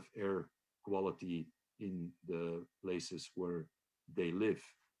because of air quality in the places where they live.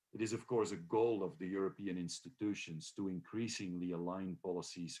 It is, of course, a goal of the European institutions to increasingly align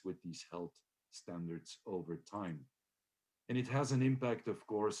policies with these health standards over time. And it has an impact, of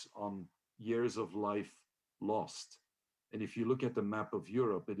course, on years of life lost. And if you look at the map of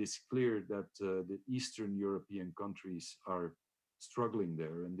Europe, it is clear that the Eastern European countries are struggling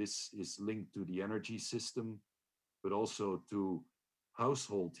there. And this is linked to the energy system, but also to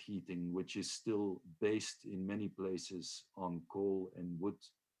household heating, which is still based in many places on coal and wood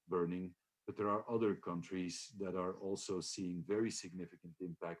burning, but there are other countries that are also seeing very significant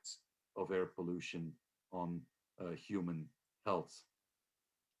impacts of air pollution on human health.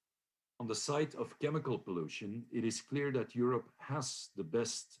 On the side of chemical pollution, it is clear that Europe has the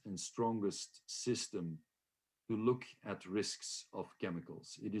best and strongest system to look at risks of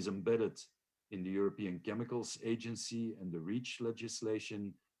chemicals. It is embedded in the European Chemicals Agency and the REACH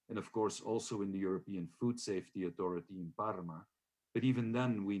legislation, and of course also in the European Food Safety Authority in Parma. But even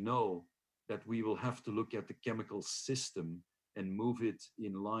then, we know that we will have to look at the chemical system and move it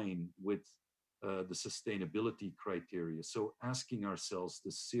in line with the sustainability criteria. So asking ourselves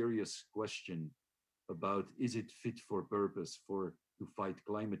the serious question about, is it fit for purpose to fight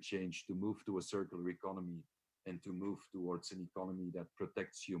climate change, to move to a circular economy, and to move towards an economy that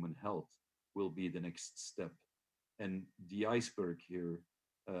protects human health, will be the next step. And the iceberg here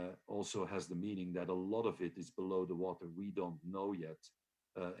also has the meaning that a lot of it is below the water. We don't know yet,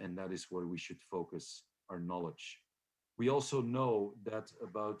 and that is where we should focus our knowledge. We also know that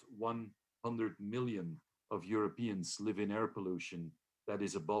about 100 million of Europeans live in air pollution that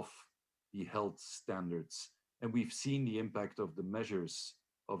is above the health standards. And we've seen the impact of the measures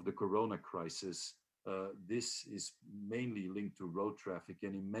of the corona crisis. This is mainly linked to road traffic,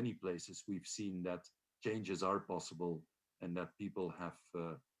 and in many places we've seen that changes are possible and that people have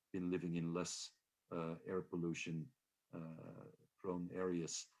been living in less air pollution prone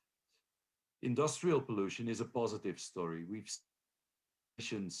areas. Industrial pollution is a positive story. We've seen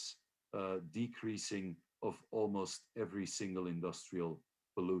emissions decreasing of almost every single industrial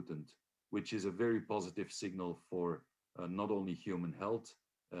pollutant, which is a very positive signal for not only human health,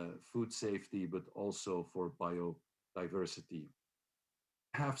 food safety, but also for biodiversity.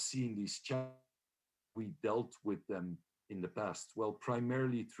 Have seen these challenges. We dealt with them in the past? Well,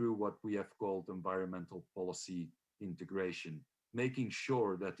 primarily through what we have called environmental policy integration, making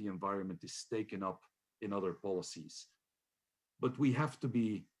sure that the environment is taken up in other policies. But we have to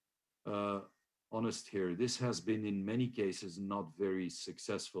be honest here. This has been in many cases not very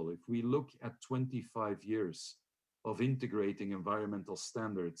successful. If we look at 25 years of integrating environmental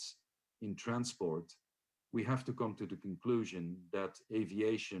standards in transport, we have to come to the conclusion that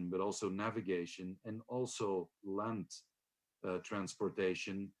aviation, but also navigation and also land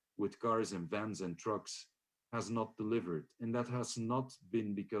transportation with cars and vans and trucks has not delivered. And that has not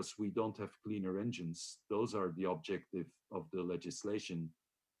been because we don't have cleaner engines. Those are the objective of the legislation,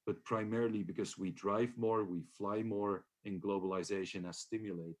 but primarily because we drive more, we fly more, and globalization has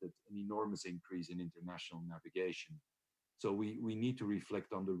stimulated an enormous increase in international navigation. So we need to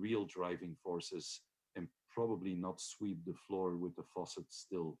reflect on the real driving forces and probably not sweep the floor with the faucet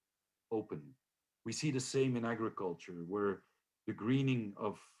still open. We see the same in agriculture, where the greening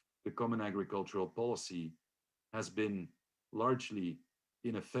of the common agricultural policy has been largely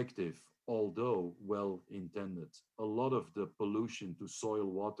ineffective, although well intended. A lot of the pollution to soil,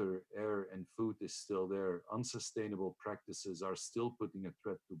 water, air, and food is still there. Unsustainable practices are still putting a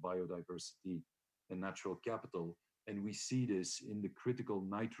threat to biodiversity and natural capital. And we see this in the critical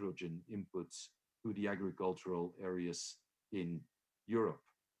nitrogen inputs to the agricultural areas in Europe.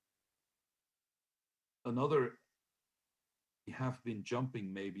 Another, we have been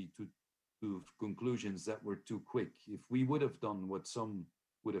jumping maybe to conclusions that were too quick. If we would have done what some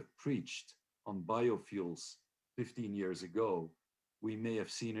would have preached on biofuels 15 years ago, we may have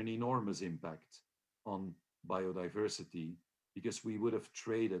seen an enormous impact on biodiversity, because we would have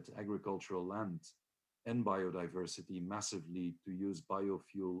traded agricultural land and biodiversity massively to use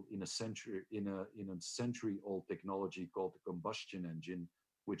biofuel in a century-old technology called the combustion engine,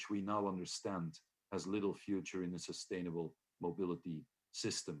 which we now understand has little future in a sustainable mobility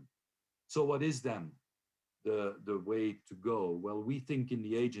system. So what is then the way to go? Well, we think in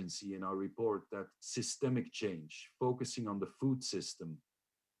the agency, in our report, that systemic change, focusing on the food system,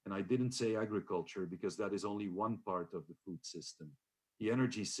 and I didn't say agriculture because that is only one part of the food system, the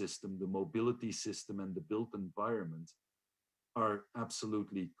energy system, the mobility system, and the built environment are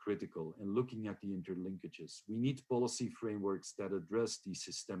absolutely critical. And looking at the interlinkages, we need policy frameworks that address these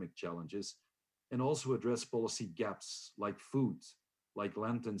systemic challenges and also address policy gaps like food, like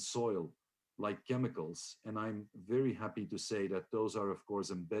land and soil, like chemicals. And I'm very happy to say that those are, of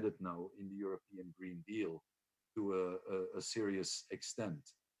course, embedded now in the European Green Deal to a serious extent.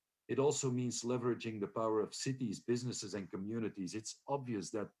 It also means leveraging the power of cities, businesses, and communities. It's obvious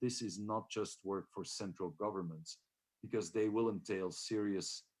that this is not just work for central governments, because they will entail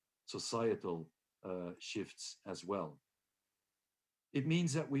serious societal shifts as well. It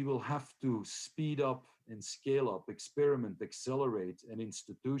means that we will have to speed up and scale up, experiment, accelerate, and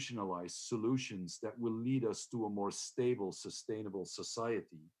institutionalize solutions that will lead us to a more stable, sustainable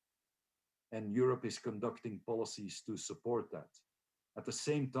society. And Europe is conducting policies to support that. At the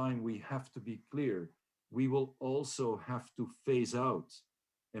same time, we have to be clear, we will also have to phase out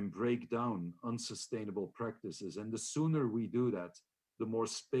and break down unsustainable practices. And the sooner we do that, the more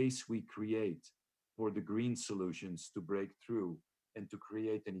space we create for the green solutions to break through and to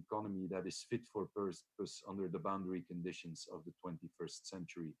create an economy that is fit for purpose under the boundary conditions of the 21st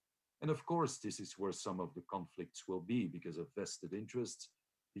century. And of course, this is where some of the conflicts will be because of vested interests,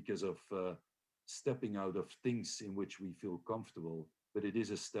 because of stepping out of things in which we feel comfortable, but it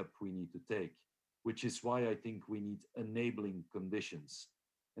is a step we need to take, which is why I think we need enabling conditions.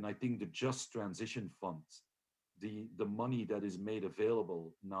 And I think the Just Transition Fund, the money that is made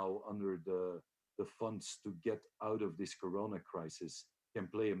available now under the funds to get out of this corona crisis can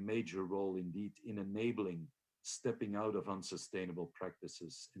play a major role indeed in enabling stepping out of unsustainable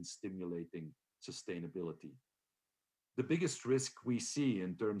practices and stimulating sustainability. The biggest risk we see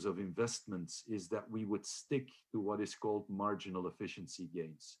in terms of investments is that we would stick to what is called marginal efficiency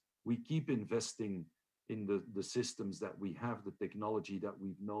gains. We keep investing in the systems that we have, the technology that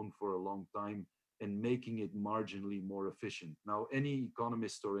we've known for a long time, and making it marginally more efficient. Now, any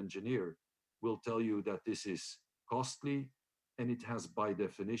economist or engineer will tell you that this is costly and it has by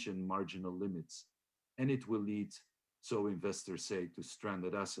definition marginal limits. And it will lead, so investors say, to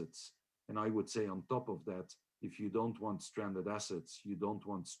stranded assets. And I would say on top of that, if you don't want stranded assets, you don't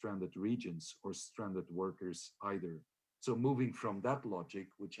want stranded regions or stranded workers either. So moving from that logic,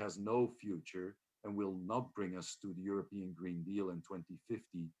 which has no future and will not bring us to the European Green Deal in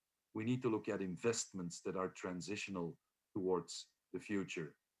 2050, we need to look at investments that are transitional towards the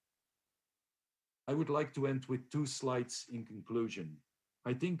future. I would like to end with 2 slides in conclusion.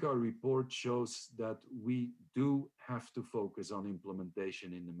 I think our report shows that we do have to focus on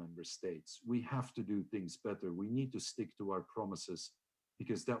implementation in the member states. We have to do things better. We need to stick to our promises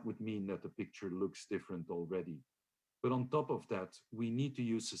because that would mean that the picture looks different already. But on top of that, we need to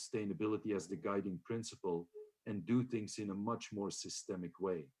use sustainability as the guiding principle and do things in a much more systemic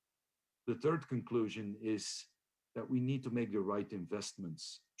way. The third conclusion is that we need to make the right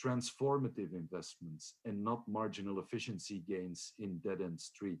investments, transformative investments, and not marginal efficiency gains in dead-end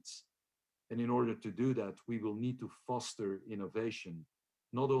streets. And in order to do that, we will need to foster innovation,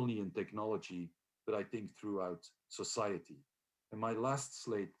 not only in technology, but I think throughout society. And my last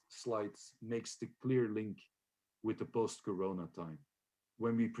slide makes the clear link with the post-corona time.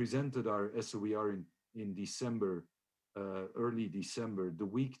 When we presented our SOER in December, early December, the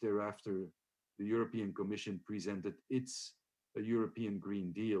week thereafter, the European Commission presented its European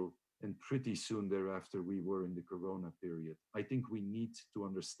Green Deal, and pretty soon thereafter we were in the corona period. I think we need to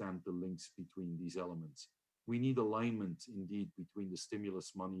understand the links between these elements. We need alignment indeed between the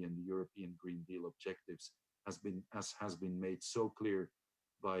stimulus money and the European Green Deal objectives, as has been made so clear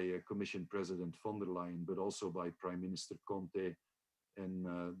by Commission President von der Leyen, but also by Prime Minister Conte and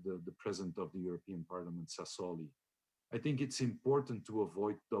the President of the European Parliament, Sassoli. I think it's important to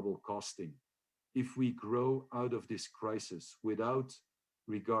avoid double costing. If we grow out of this crisis without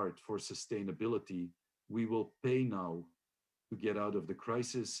regard for sustainability, we will pay now to get out of the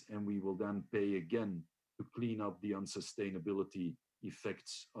crisis, and we will then pay again to clean up the unsustainability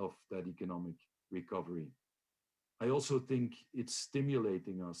effects of that economic recovery. I also think it's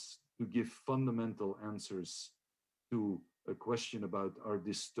stimulating us to give fundamental answers to a question about our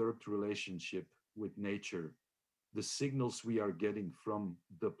disturbed relationship with nature. The signals we are getting from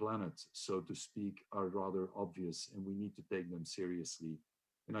the planet, so to speak, are rather obvious, and we need to take them seriously.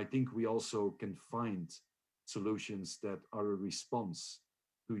 And I think we also can find solutions that are a response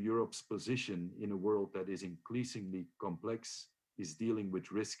to Europe's position in a world that is increasingly complex, is dealing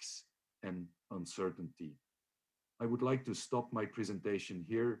with risks and uncertainty. I would like to stop my presentation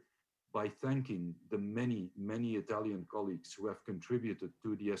here by thanking the many Italian colleagues who have contributed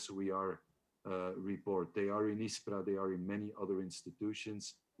to the SOER report. They are in ISPRA, they are in many other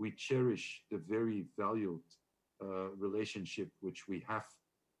institutions. We cherish the very valued relationship which we have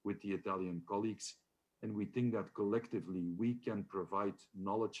with the Italian colleagues, and we think that collectively we can provide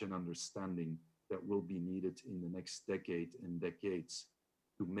knowledge and understanding that will be needed in the next decade and decades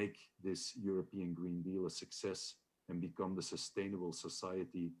to make this European Green Deal a success and become the sustainable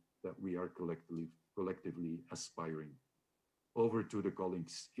society that we are collectively aspiring. Over to the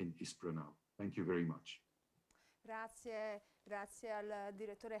colleagues in ISPRA now. Thank you very much. Grazie al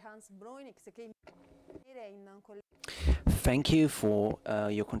direttore Hans Bruynix che Thank you for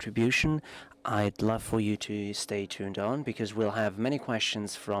your contribution. I'd love for you to stay tuned on because we'll have many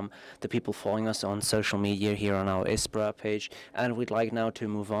questions from the people following us on social media here on our ISPRA page. And we'd like now to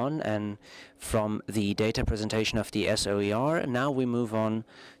move on, and from the data presentation of the SOER, now we move on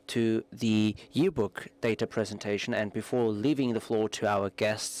to the Yearbook data presentation. And before leaving the floor to our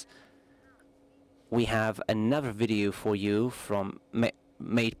guests, we have another video for you from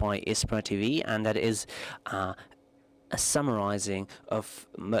made by ISPRA TV, and that is a summarizing of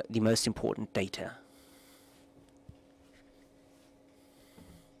the most important data.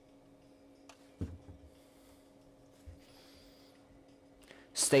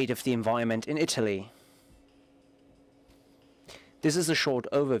 State of the environment in Italy. This is a short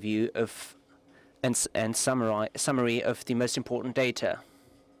overview of and summary of the most important data.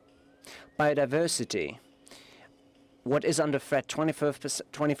 Biodiversity. What is under threat?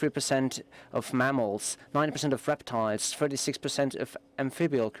 23% of mammals, 90% of reptiles, 36% of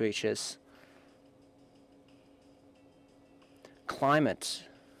amphibial creatures. Climate.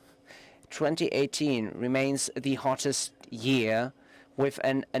 2018 remains the hottest year with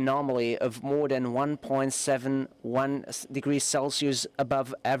an anomaly of more than 1.71 degrees Celsius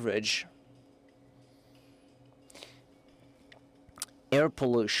above average. Air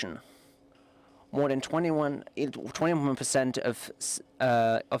pollution. More than 21% of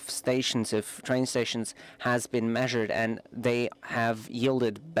train stations has been measured, and they have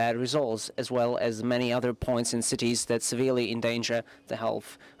yielded bad results, as well as many other points in cities that severely endanger the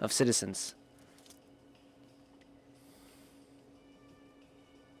health of citizens.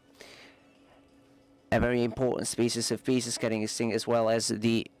 A very important species of bees is getting extinct, as well as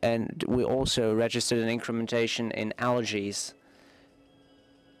and we also registered an incrementation in allergies.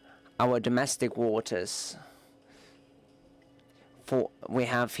 Our domestic waters. We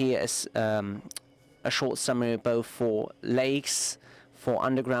have here a short summary both for lakes, for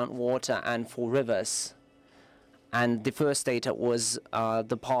underground water, and for rivers. And the first data was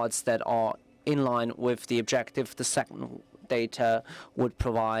the parts that are in line with the objective. The second data would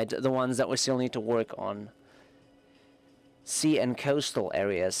provide the ones that we still need to work on. Sea and coastal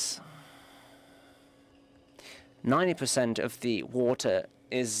areas. 90% of the water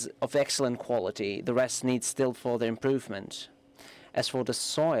is of excellent quality. The rest needs still further improvement. As for the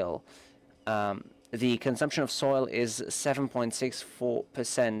soil, the consumption of soil is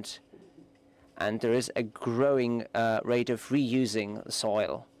 7.64%, and there is a growing rate of reusing the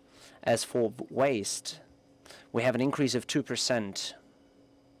soil. As for waste, we have an increase of 2%,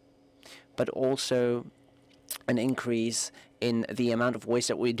 but also an increase in the amount of waste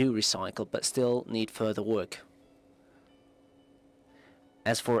that we do recycle, but still need further work.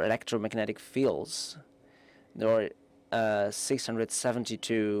 As for electromagnetic fields, there are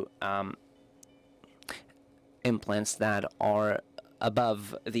 672 implants that are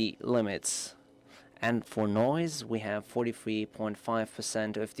above the limits. And for noise, we have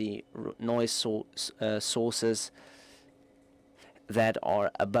 43.5% of the noise sources that are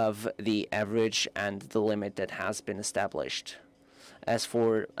above the average and the limit that has been established. As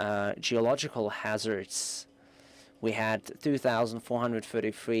for geological hazards, we had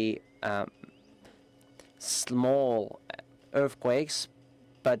 2,433 small earthquakes,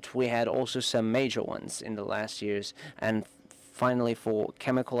 but we had also some major ones in the last years. And finally, for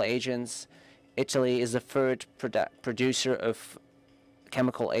chemical agents, Italy is the third producer of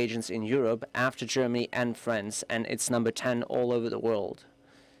chemical agents in Europe after Germany and France, and it's number 10 all over the world.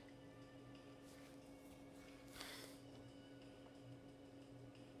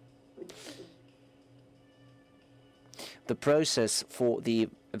 The process for the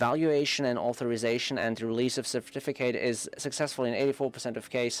evaluation and authorization and the release of certificate is successful in 84% of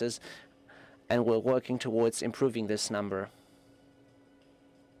cases, and we're working towards improving this number.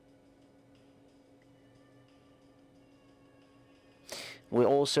 We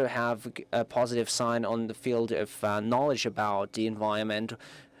also have a positive sign on the field of knowledge about the environment,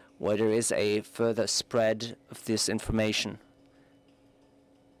 where there is a further spread of this information.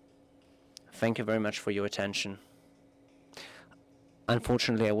 Thank you very much for your attention.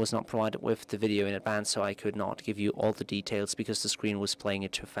 Unfortunately, I was not provided with the video in advance, so I could not give you all the details because the screen was playing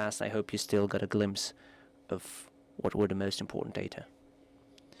it too fast. I hope you still got a glimpse of what were the most important data.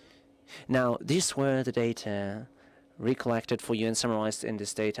 Now, these were the data recollected for you and summarized in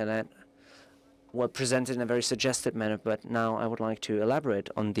this data that were presented in a very suggested manner, but now I would like to elaborate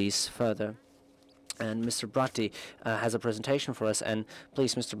on these further. And Mr. Bratti has a presentation for us. And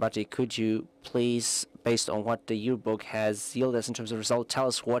please, Mr. Bratti, could you please, based on what the yearbook has yielded us in terms of result, tell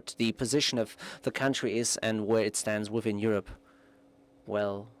us what the position of the country is and where it stands within Europe?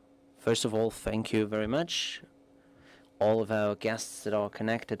 Well, first of all, thank you very much. all of our guests that are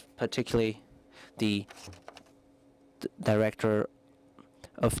connected, particularly the director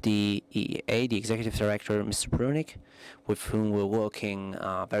of the EEA, the executive director, Mr. Brunig, with whom we're working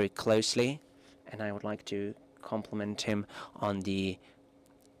very closely. And I would like to compliment him on the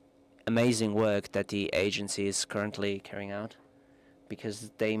amazing work that the agency is currently carrying out,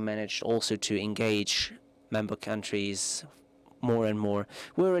 because they managed also to engage member countries more and more.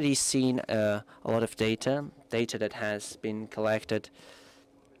 We've already seen a lot of data that has been collected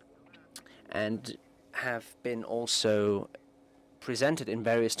and have been also presented in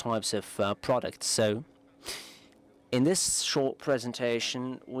various types of products. So in this short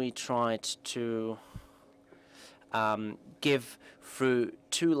presentation, we tried to give through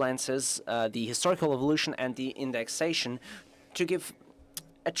two lenses, the historical evolution and the indexation, to give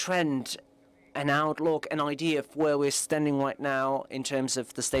a trend, an outlook, an idea of where we're standing right now in terms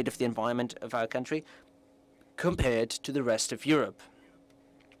of the state of the environment of our country compared to the rest of Europe.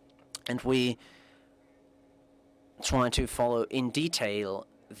 And we try to follow in detail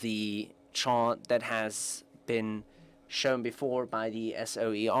the chart that has been shown before by the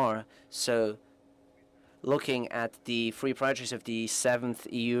SOER. So looking at the three priorities of the 7th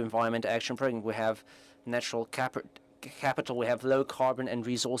EU Environment Action Programme, we have natural capital, we have low carbon and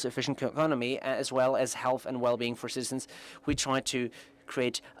resource efficient economy, as well as health and well-being for citizens. We try to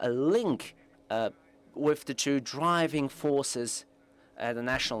create a link with the two driving forces at the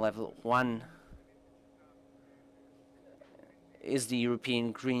national level. One is the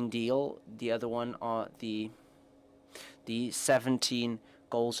European Green Deal, the other one are the 17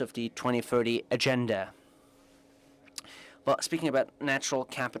 goals of the 2030 agenda. But speaking about natural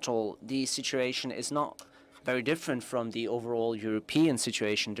capital, the situation is not very different from the overall European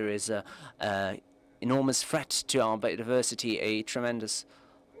situation. There is a enormous threat to our biodiversity, a tremendous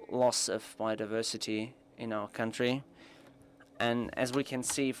loss of biodiversity in our country. And as we can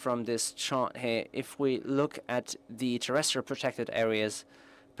see from this chart here, if we look at the terrestrial protected areas,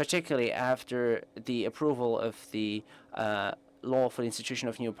 particularly after the approval of the law for the institution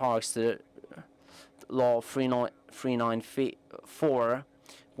of new parks, the law 3994,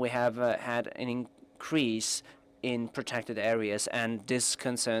 we have had an increase in protected areas, and this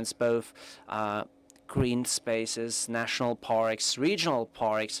concerns both green spaces, national parks, regional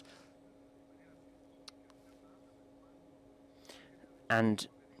parks, and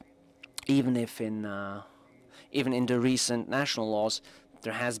even if even in the recent national laws,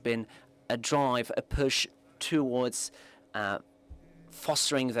 there has been a drive, a push towards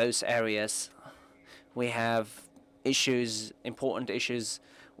fostering those areas. We have issues, important issues,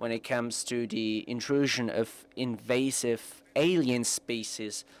 when it comes to the intrusion of invasive alien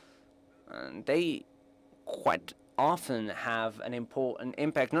species. And they quite often have an important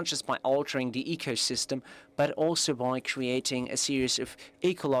impact, not just by altering the ecosystem, but also by creating a series of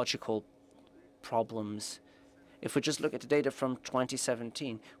ecological problems. If we just look at the data from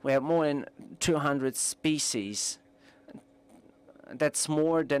 2017, we have more than 200 species. That's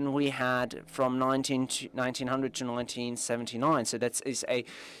more than we had from 1900 to 1979. So that is a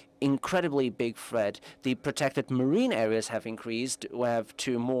incredibly big threat. The protected marine areas have increased. We have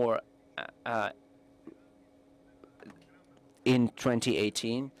two more in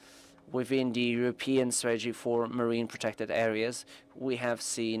 2018. Within the European strategy for marine protected areas, we have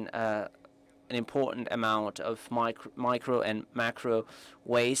seen an important amount of micro and macro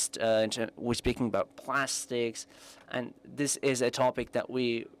waste. We're speaking about plastics, and this is a topic that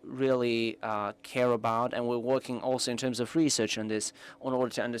we really care about, and we're working also in terms of research on this in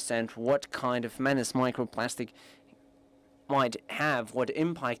order to understand what kind of menace microplastic might have, what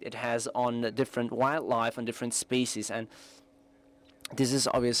impact it has on different wildlife, on different species. And this is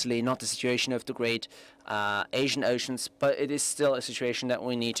obviously not the situation of the great Asian oceans, but it is still a situation that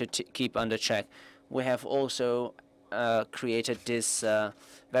we need to keep under check. We have also created this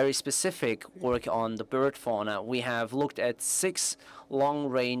very specific work on the bird fauna. We have looked at 6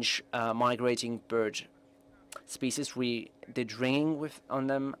 long-range migrating bird species. We did ringing on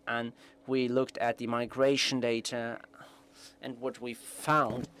them, and we looked at the migration data, and what we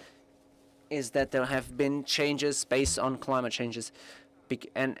found is that there have been changes based on climate changes.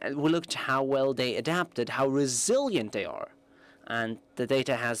 And we looked how well they adapted, how resilient they are. And the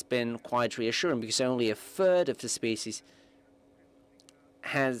data has been quite reassuring, because only a third of the species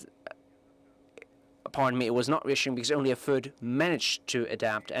has, pardon me, it was not reassuring because only a third managed to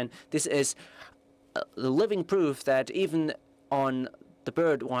adapt. And this is the living proof that even on the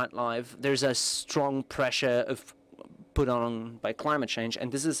bird wildlife, there's a strong pressure put on by climate change.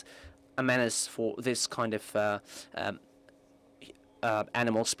 And this is a menace for this kind of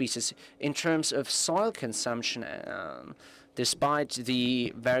animal species. In terms of soil consumption, despite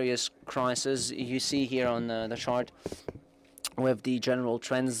the various crises you see here on the chart, with the general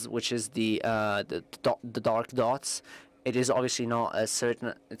trends, which is the dark dots, it is obviously not a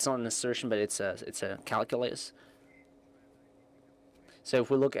certain. It's not an assertion, but it's a calculus. So if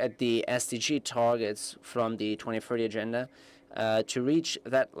we look at the SDG targets from the 2030 agenda, to reach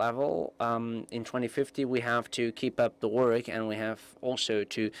that level in 2050, we have to keep up the work, and we have also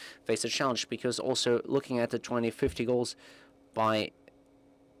to face a challenge, because also looking at the 2050 goals, by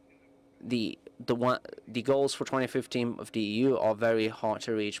the goals for 2015 of the EU are very hard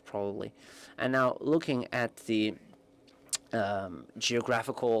to reach, probably. And now looking at the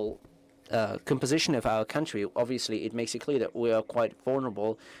geographical composition of our country, obviously it makes it clear that we are quite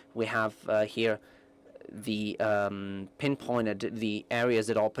vulnerable. We have here the pinpointed the areas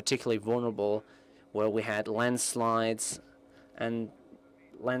that are particularly vulnerable, where we had landslides, and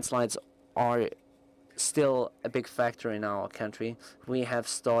landslides are still a big factor in our country. We have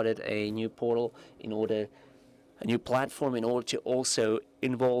started a new portal a new platform in order to also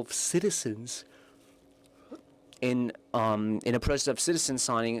involve citizens in a process of citizen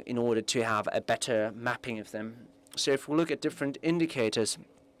signing, in order to have a better mapping of them. So if we look at different indicators,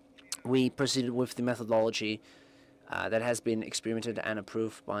 we proceeded with the methodology that has been experimented and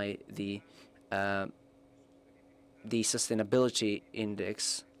approved by the sustainability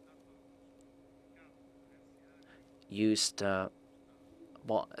index used,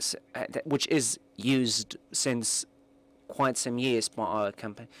 which is used since quite some years by our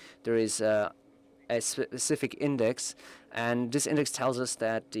company. There is a specific index, and this index tells us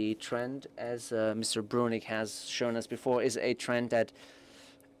that the trend, as Mr. Brunig has shown us before, is a trend that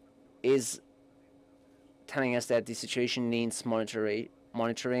is telling us that the situation needs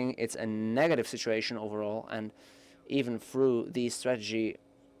monitoring. It's a negative situation overall, and even through the strategy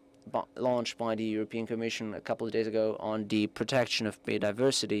launched by the European Commission a couple of days ago on the protection of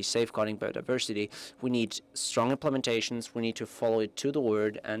biodiversity, safeguarding biodiversity, we need strong implementations. We need to follow it to the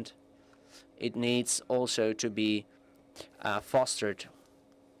word, and it needs also to be fostered.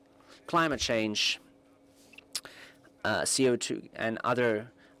 Climate change, CO2, and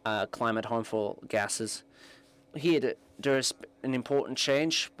other climate harmful gases. Here there's an important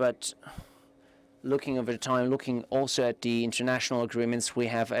change, but looking over time, looking also at the international agreements, we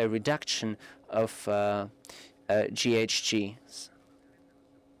have a reduction of GHG.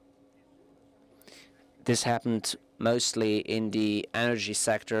 This happened mostly in the energy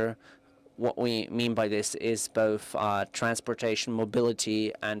sector. What we mean by this is both transportation,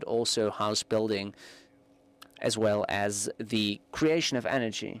 mobility, and also house building, as well as the creation of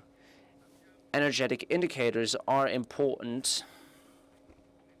energy. Energetic indicators are important.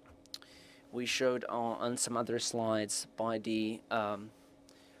 We showed on some other slides by the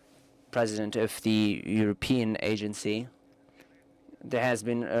president of the European agency. There has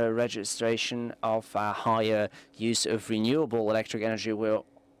been a registration of a higher use of renewable electric energy. We're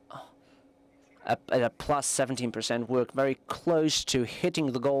at a plus 17%. We're very close to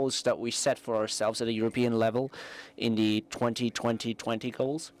hitting the goals that we set for ourselves at a European level in the 2020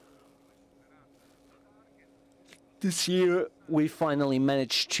 goals. This year, we finally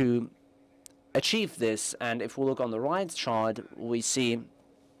managed to achieve this, and if we look on the right chart, we see,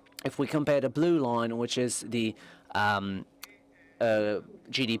 if we compare the blue line, which is the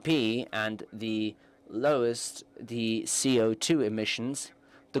GDP, and the lowest, the CO2 emissions,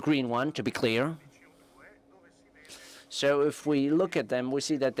 the green one, to be clear. So if we look at them, we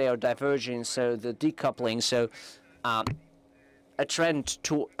see that they are diverging, so the decoupling, so a trend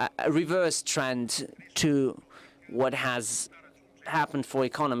to a reverse trend to what has happened for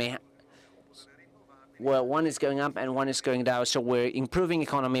economy, where one is going up and one is going down. So we're improving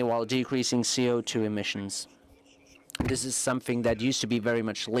economy while decreasing CO2 emissions. This is something that used to be very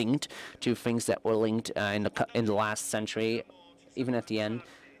much linked to things that were linked in the last century, even at the end.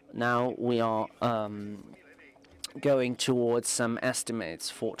 Now we are going towards some estimates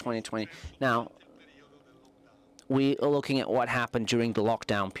for 2020. Now, we are looking at what happened during the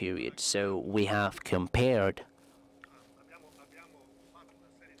lockdown period. So we have compared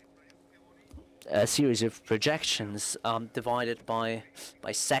a series of projections divided by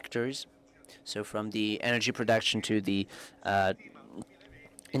sectors. So from the energy production to the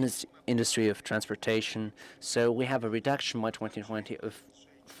industry of transportation. So we have a reduction by 2020 of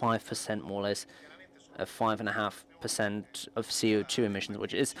 5% more or less, 5.5% of CO2 emissions,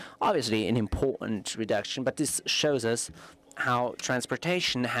 which is obviously an important reduction. But this shows us how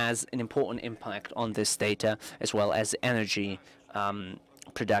transportation has an important impact on this data, as well as energy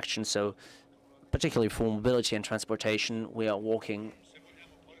production. So particularly for mobility and transportation, we are working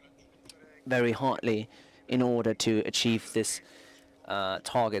very hardly in order to achieve this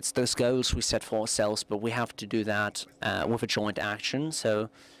targets, those goals we set for ourselves, but we have to do that with a joint action. So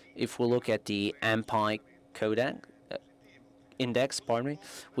if we look at the MPI Codex, index, pardon me,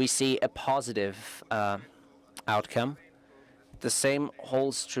 we see a positive outcome. The same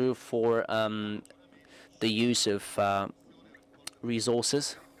holds true for the use of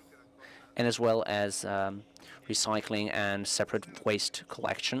resources, and as well as recycling and separate waste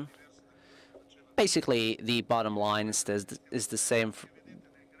collection. Basically, the bottom line is the same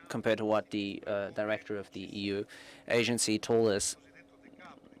compared to what the director of the EU agency told us.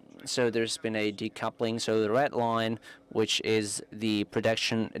 So there's been a decoupling. So the red line, which is the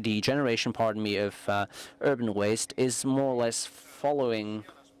generation, pardon me, of urban waste, is more or less following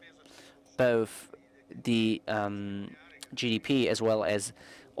both the GDP as well as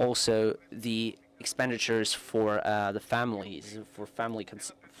also the expenditures for the families, for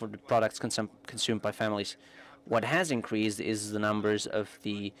the products consumed by families. What has increased is the numbers of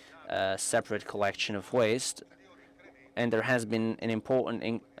the separate collection of waste, and there has been an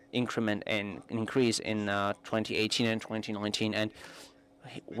important increment and increase in 2018 and 2019. And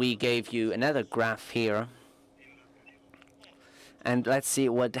we gave you another graph here, and let's see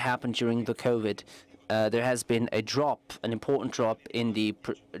what happened during the COVID. There has been a drop, an important drop in the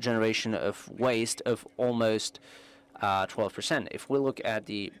generation of waste of almost 12%. If we look at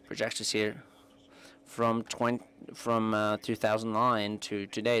the projections here from 2009 to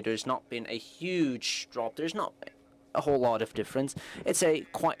today, there's not been a huge drop. There's not a whole lot of difference. It's a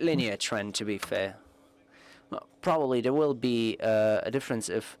quite linear trend, to be fair. Well, probably there will be a difference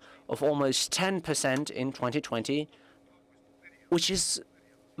of almost 10% in 2020, which is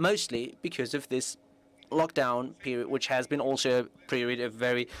mostly because of this lockdown period, which has been also a period of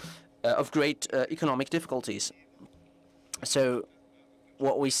great economic difficulties. So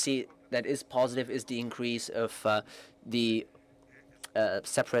what we see that is positive is the increase of the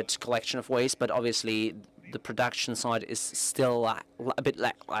separate collection of waste, but obviously the production side is still a bit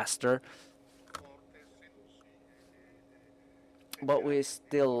lackluster. But we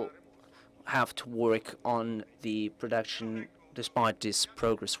still have to work on the production despite this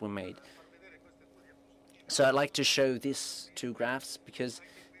progress we made. So I'd like to show these two graphs because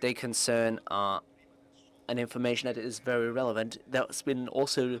they concern an information that is very relevant. That's been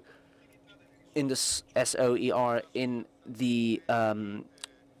also in the SOER in the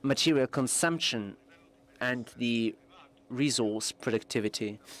material consumption and the resource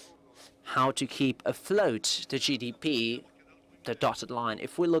productivity. How to keep afloat the GDP, the dotted line.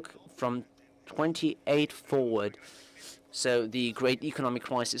 If we look from 28 forward, so the great economic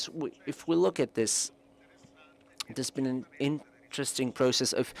crisis, if we look at this, there's been an interesting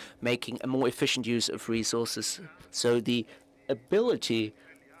process of making a more efficient use of resources. So the ability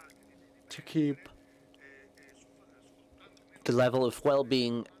to keep the level of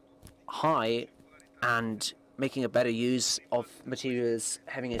well-being high and making a better use of materials,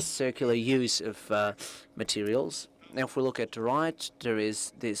 having a circular use of materials. Now, if we look at the right, there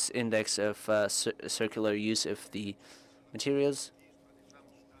is this index of circular use of the materials.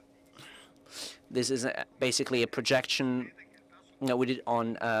 This is basically a projection that we did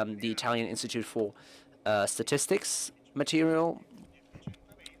on the Italian Institute for Statistics material,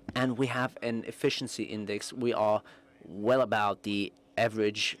 and we have an efficiency index. We are well about the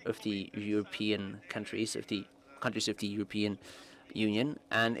average of the European countries, of the European Union.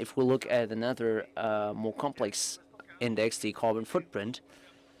 And if we look at another more complex index, the carbon footprint,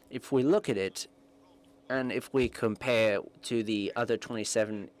 if we look at it, and if we compare to the other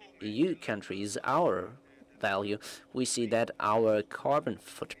 27 EU countries, our value, we see that our carbon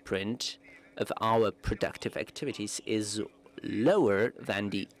footprint of our productive activities is lower than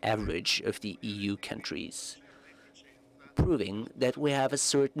the average of the EU countries, proving that we have a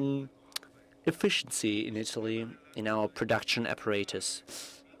certain efficiency in Italy in our production apparatus.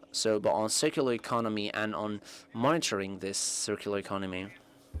 So, but on circular economy and on monitoring this circular economy,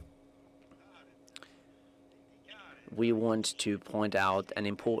 we want to point out an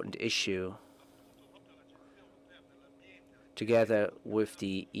important issue. Together with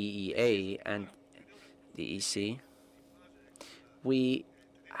the EEA and the EC, we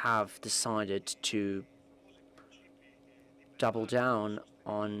have decided to double down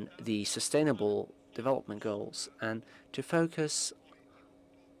on the Sustainable Development Goals and to focus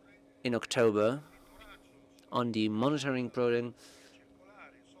in October on the monitoring program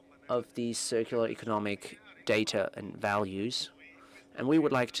of the circular economic data and values. And we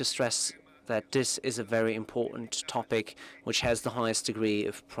would like to stress that this is a very important topic which has the highest degree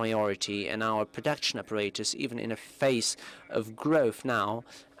of priority, and our production apparatus, even in a phase of growth now,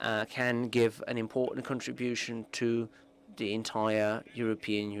 can give an important contribution to the entire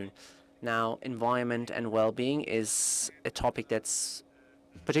European Union. Now, environment and well-being is a topic that's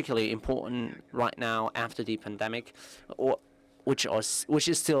particularly important right now after the pandemic, which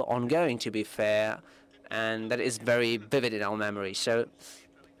is still ongoing, to be fair, and that is very vivid in our memory. So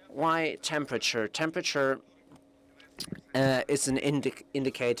why temperature? Temperature is an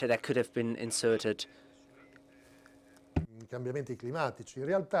indicator that could have been inserted cambiamenti climatici. In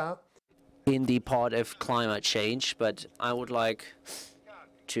realtà, in the part of climate change, but I would like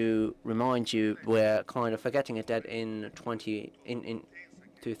to remind you we're kind of forgetting it, that in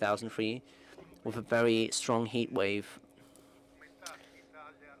 2003, with a very strong heat wave,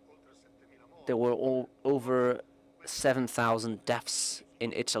 there were over 7,000 deaths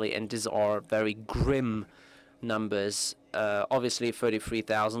in Italy, and these are very grim numbers. Obviously,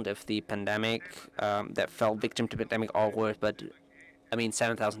 33,000 of the pandemic that fell victim to pandemic are worse, but I mean,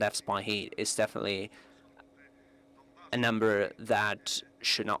 7,000 deaths by heat is definitely a number that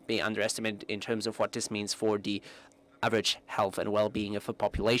should not be underestimated in terms of what this means for the average health and well-being of a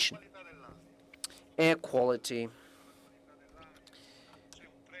population. Air quality.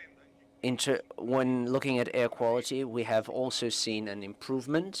 When looking at air quality, we have also seen an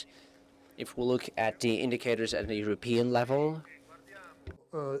improvement. If we look at the indicators at the European level,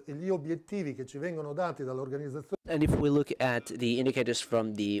 gli obiettivi che ci vengono dati dall'organizzazione, and if we look at the indicators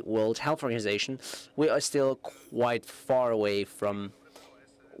from the World Health Organization, we are still quite far away from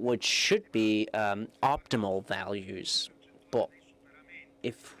what should be optimal values. But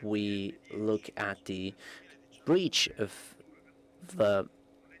if we look at the breach of the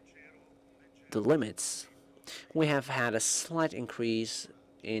limits, we have had a slight increase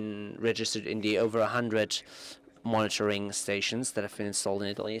registered in the over 100 monitoring stations that have been installed in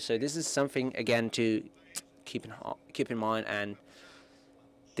Italy. So this is something, again, to keep in mind, and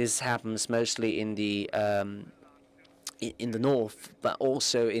this happens mostly in the north, but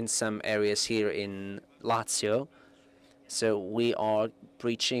also in some areas here in Lazio. So we are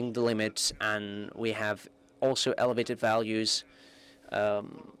breaching the limits, and we have also elevated values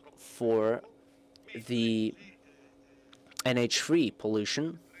for the NH3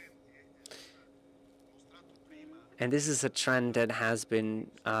 pollution. And this is a trend that has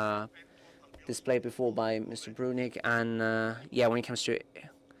been displayed before by Mr. Brunig. And yeah, when it comes to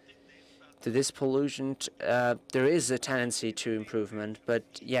this pollution, there is a tendency to improvement. But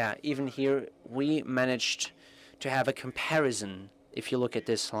yeah, even here, we managed to have a comparison, if you look at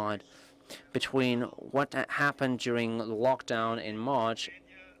this slide, between what happened during the lockdown in March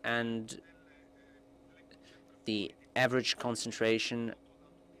and the average concentration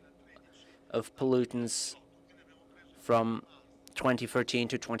of pollutants from 2013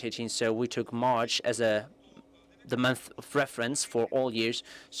 to 2018. So we took March as the month of reference for all years.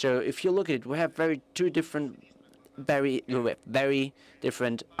 So if you look at it, we have very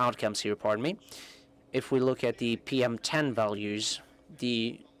different outcomes here, pardon me. If we look at the PM10 values,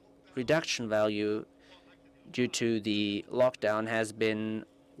 the reduction value due to the lockdown has been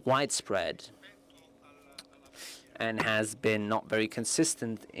widespread and has been not very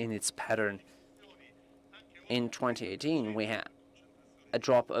consistent in its pattern. In 2018, we had a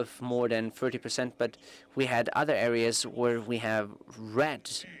drop of more than 30%, but we had other areas where we have red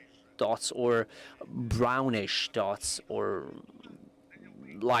dots or brownish dots or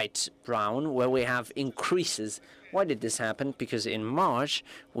light brown, where we have increases. Why did this happen? Because in March,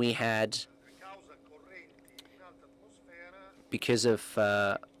 we had, because of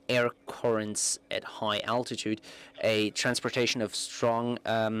air currents at high altitude, a transportation of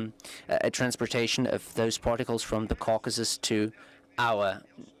those particles from the Caucasus to our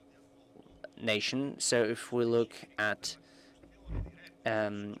nation. So if we look at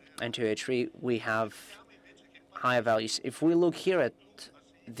N2H3, we have higher values. If we look here at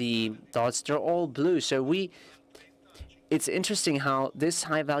the dots, they're all blue. So it's interesting how these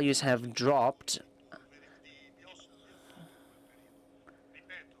high values have dropped.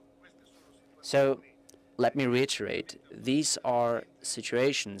 So let me reiterate, these are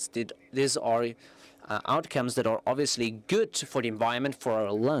situations, these are outcomes that are obviously good for the environment, for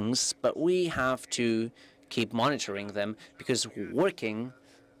our lungs, but we have to keep monitoring them, because working,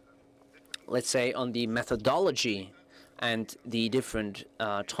 let's say, on the methodology and the different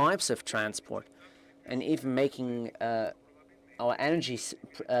types of transport, and even making our energy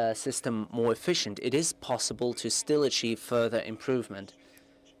system more efficient, it is possible to still achieve further improvement.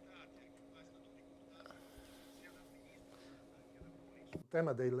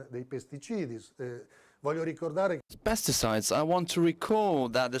 tema dei pesticidi. Voglio ricordare Pesticides, I want to recall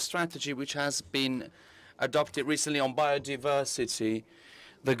that the strategy which has been adopted recently on biodiversity,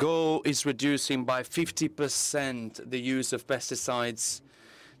 the goal is reducing by 50% the use of pesticides,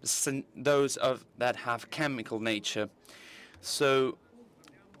 those that have chemical nature. So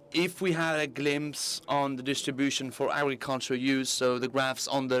if we had a glimpse on the distribution for agricultural use, so the graphs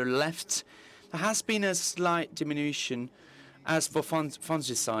on the left, there has been a slight diminution. As for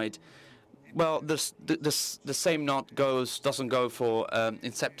fungicide, well, the same doesn't go for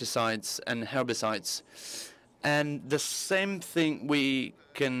insecticides and herbicides, and the same thing we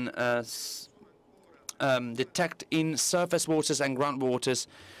can detect in surface waters and groundwaters.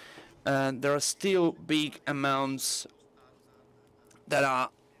 There are still big amounts that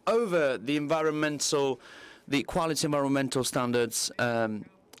are over the quality environmental standards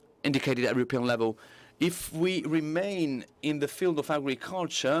indicated at European level. If we remain in the field of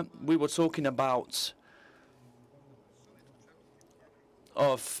agriculture, we were talking about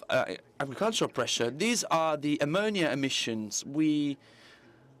agricultural pressure. These are the ammonia emissions.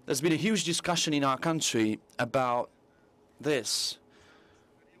 There's been a huge discussion in our country about this.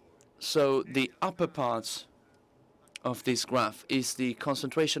 So the upper part of this graph is the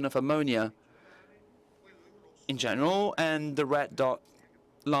concentration of ammonia in general, and the red dot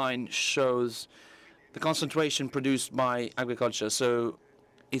line shows the concentration produced by agriculture. So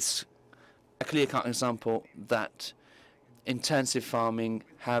it's a clear-cut example that intensive farming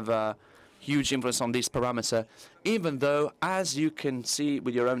have a huge influence on this parameter, even though, as you can see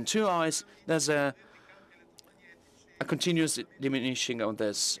with your own two eyes, there's a continuous diminishing of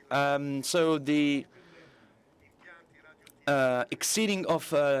this. So the exceeding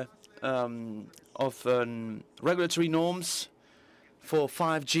of regulatory norms for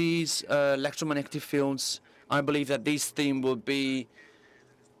 5G's electromagnetic fields, I believe that this theme will be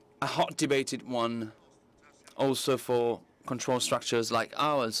a hot debated one also for control structures like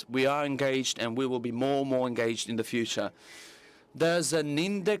ours. We are engaged and we will be more and more engaged in the future. There's an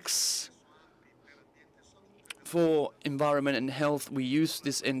index for environment and health. We use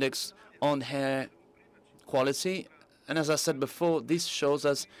this index on air quality, and as I said before, this shows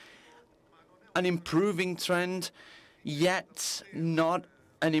us an improving trend, yet not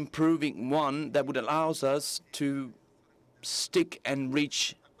an improving one that would allow us to stick and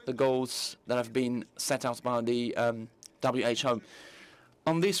reach the goals that have been set out by the WHO.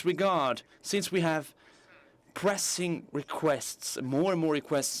 On this regard, since we have pressing requests, more and more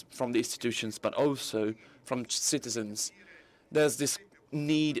requests from the institutions, but also from citizens, there's this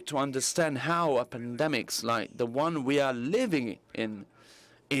need to understand how a pandemic like the one we are living in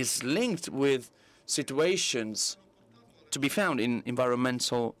is linked with situations to be found in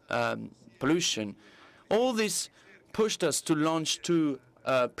environmental pollution. All this pushed us to launch two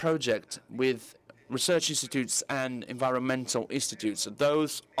projects with research institutes and environmental institutes,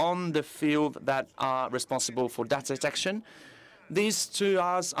 those on the field that are responsible for data detection. These to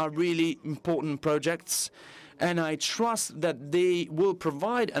us are really important projects, and I trust that they will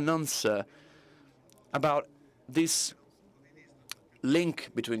provide an answer about this link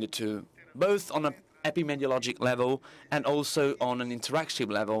between the two, both on an epidemiologic level and also on an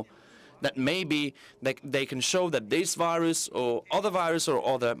interactive level, that maybe they can show that this virus or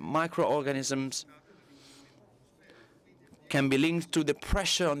other microorganisms can be linked to the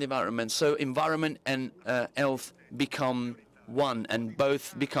pressure on the environment. So environment and health become one, and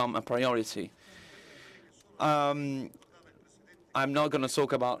both become a priority. I'm not going to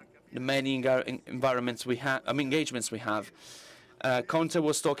talk about the many engagements we have. Conte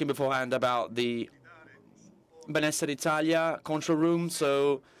was talking beforehand about the Benessere Italia control room,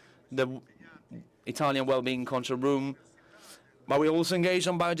 so the Italian well-being control room. But we also engaged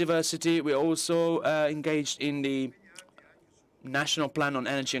on biodiversity. We also engaged in the National Plan on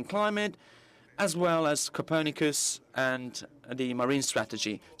Energy and Climate, as well as Copernicus and the Marine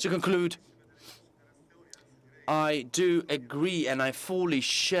Strategy. To conclude, I do agree and I fully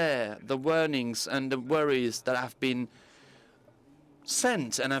share the warnings and the worries that have been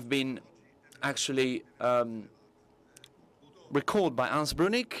sent and have been actually recalled by Hans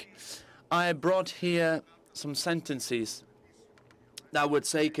Brunig. I brought here some sentences that were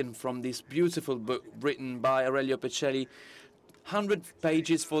taken from this beautiful book written by Aurelio Pecelli, 100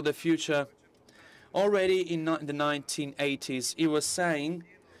 pages for the future. Already in the 1980s, he was saying,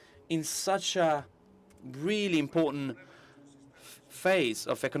 in such a really important phase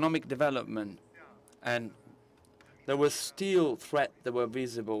of economic development, and there was still threats that were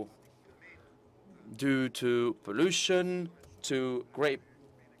visible due to pollution, to great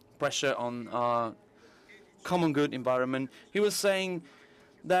pressure on our common good environment. He was saying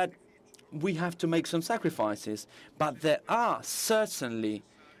that we have to make some sacrifices, but there are certainly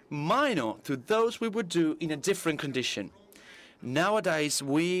minor to those we would do in a different condition. Nowadays,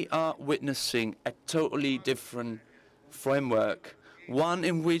 we are witnessing a totally different framework, one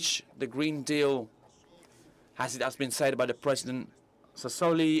in which the Green Deal, as it has been said by the President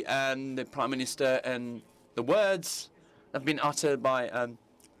Sassoli and the Prime Minister, and the words have been uttered by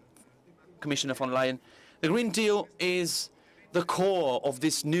Commissioner von Leyen, the Green Deal is the core of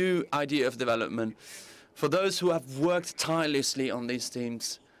this new idea of development for those who have worked tirelessly on these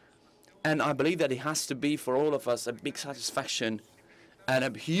themes. And I believe that it has to be for all of us a big satisfaction and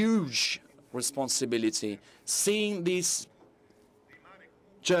a huge responsibility seeing this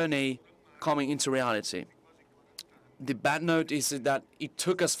journey coming into reality. The bad note is that it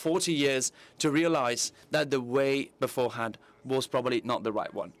took us 40 years to realize that the way beforehand was probably not the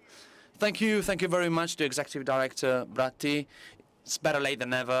right one. Thank you very much to Executive Director Bratti. It's better late than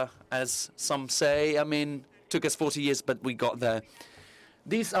never, as some say. I mean, took us 40 years, but we got there.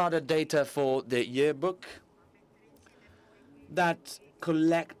 These are the data for the yearbook that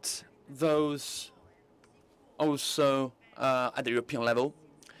collect those also at the European level,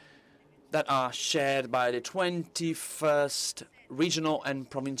 that are shared by the 21st regional and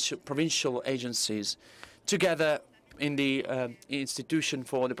provincial agencies together in the institution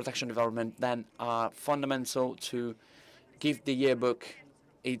for the protection of the environment, that are fundamental to give the yearbook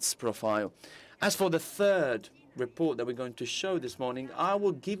its profile. As for the third report that we're going to show this morning, I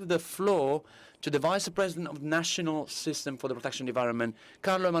will give the floor to the Vice President of the National System for the Protection of the Environment,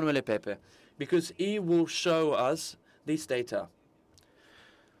 Carlo Emanuele Pepe, because he will show us this data.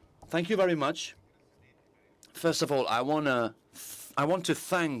 Thank you very much. First of all, I want to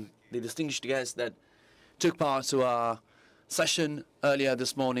thank the distinguished guests that took part to our session earlier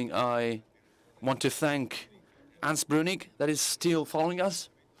this morning. I want to thank Hans Brunig, that is still following us.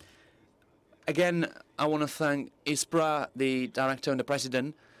 Again, I want to thank ISPRA, the director and the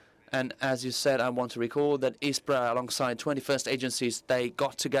president. And as you said, I want to recall that ISPRA, alongside 21st agencies, they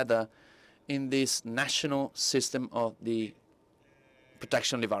got together in this national system of the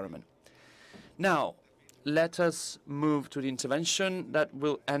protection of the environment. Now, let us move to the intervention that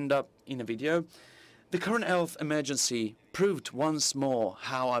will end up in a video. The current health emergency proved once more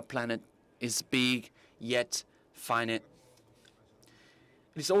how our planet is big yet finite.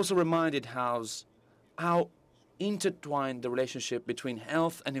 It is also reminded how intertwined the relationship between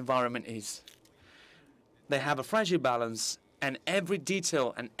health and environment is. They have a fragile balance, and every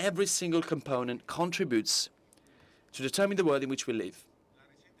detail and every single component contributes to determine the world in which we live.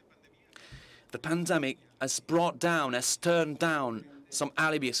 The pandemic has turned down some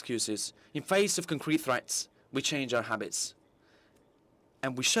alibi excuses. In face of concrete threats, we change our habits.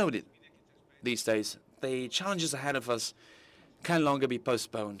 And we showed it these days. The challenges ahead of us can no longer be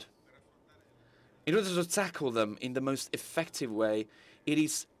postponed. In order to tackle them in the most effective way, it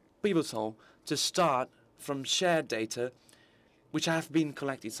is pivotal to start from shared data which have been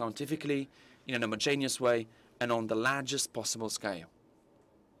collected scientifically in an homogeneous way and on the largest possible scale.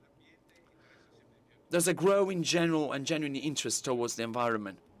 There's a growing general and genuine interest towards the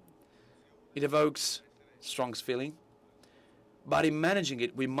environment. It evokes strong feeling, but in managing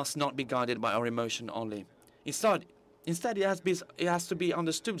it, we must not be guided by our emotion only. Instead, it has to be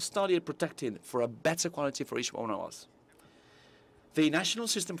understood, studied, protected for a better quality for each one of us. The National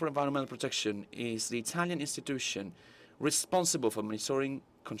System for Environmental Protection is the Italian institution responsible for monitoring,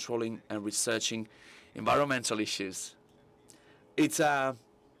 controlling, and researching environmental issues. It's a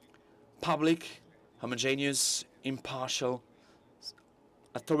public, homogeneous, impartial,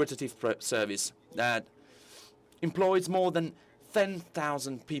 authoritative service that employs more than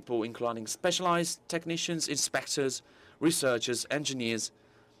 10,000 people, including specialized technicians, inspectors, researchers, engineers,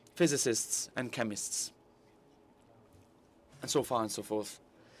 physicists, and chemists, and so far and so forth.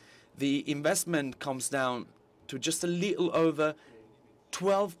 The investment comes down to just a little over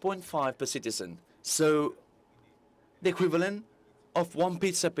 12.5 per citizen, so the equivalent of 1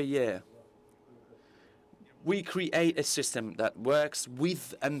 pizza per year. We create a system that works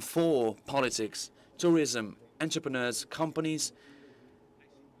with and for politics, tourism, entrepreneurs, companies,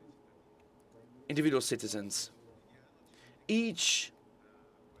 individual citizens. Each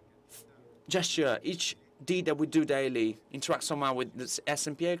gesture, each deed that we do daily interacts somehow with the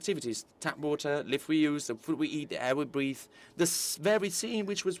S&P activities: tap water, lift we use, the food we eat, the air we breathe, the very sea in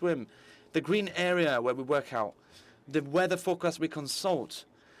which we swim, the green area where we work out, the weather forecast we consult,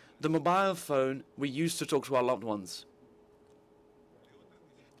 the mobile phone we use to talk to our loved ones.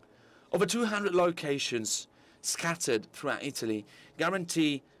 Over 200 locations scattered throughout Italy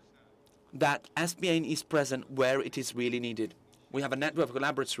guarantee that SBN is present where it is really needed. We have a network of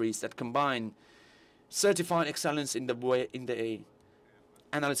laboratories that combine certified excellence in the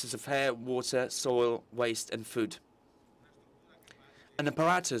analysis of air, water, soil, waste, and food. An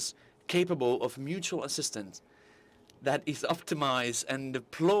apparatus capable of mutual assistance that is optimized and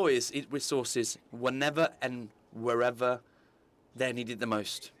deploys its resources whenever and wherever they're needed the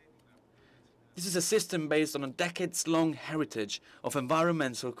most. This is a system based on a decades-long heritage of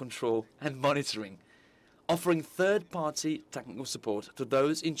environmental control and monitoring, offering third-party technical support to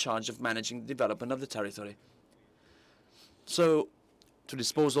those in charge of managing the development of the territory. So, to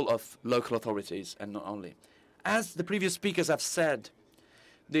disposal of local authorities and not only. As the previous speakers have said,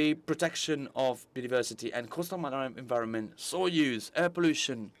 the protection of biodiversity and coastal maritime environment, soil use, air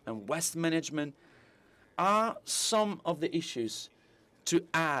pollution, and waste management are some of the issues to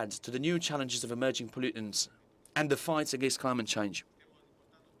add to the new challenges of emerging pollutants and the fights against climate change.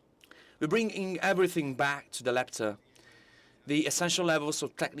 We're bringing everything back to the lepta, the essential levels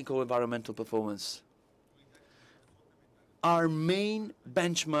of technical environmental performance, our main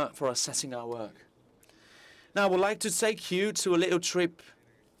benchmark for assessing our work. Now, I would like to take you to a little trip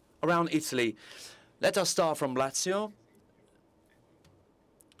around Italy. Let us start from Lazio.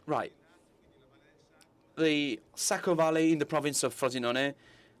 Right. The Sacco Valley in the province of Frosinone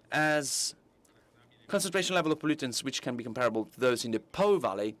has concentration level of pollutants which can be comparable to those in the Po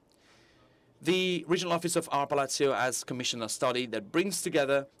Valley. The regional office of ARPA Lazio has commissioned a study that brings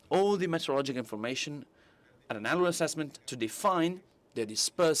together all the meteorological information and an annual assessment to define the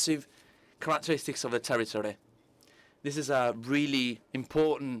dispersive characteristics of the territory. This is a really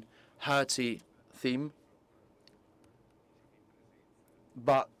important, hearty theme,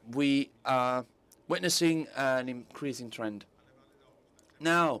 but we are witnessing an increasing trend.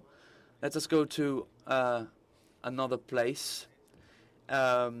 Now, let us go to another place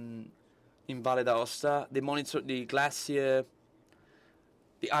in Valle d'Aosta. They monitor the glacier.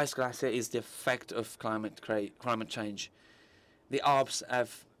 The ice glacier is the effect of climate change. The Alps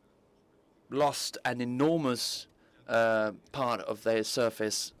have lost an enormous part of their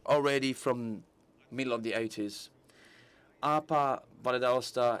surface already from middle of the 80s. ARPA Valle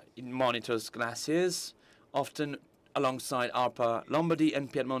d'Aosta monitors glaciers, often alongside ARPA Lombardy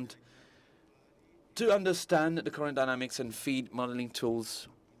and Piedmont, to understand the current dynamics and feed modeling tools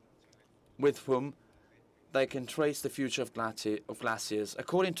with whom they can trace the future of glaciers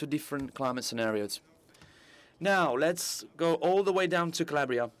according to different climate scenarios. Now, let's go all the way down to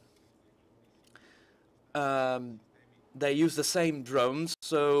Calabria. They use the same drones,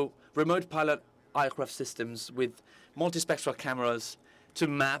 so remote pilot aircraft systems with multispectral cameras to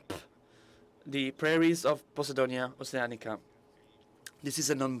map the prairies of Posidonia oceanica. This is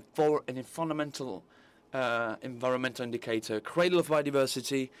a fundamental environmental indicator, cradle of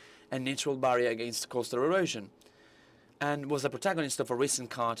biodiversity and natural barrier against coastal erosion, and was the protagonist of a recent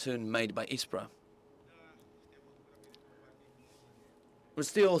cartoon made by ISPRA. We're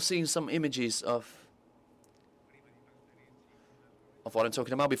still seeing some images of what I'm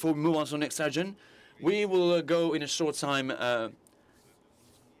talking about. Before we move on to the next section, we will go in a short time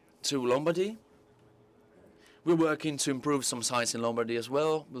to Lombardy. We're working to improve some sites in Lombardy as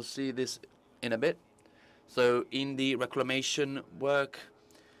well. We'll see this in a bit. So in the reclamation work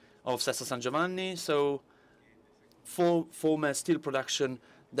of Sesto San Giovanni, so former steel production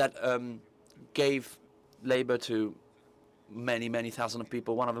that gave labor to many thousands of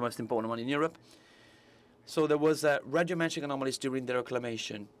people, one of the most important ones in Europe. So there was radiometric anomalies during the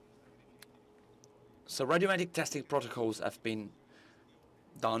reclamation. So radiometric testing protocols have been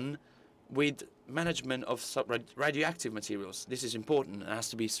done with management of radioactive materials. This is important and has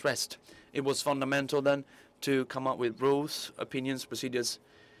to be stressed. It was fundamental then to come up with rules, opinions, procedures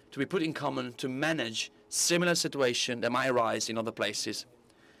to be put in common to manage similar situations that might arise in other places.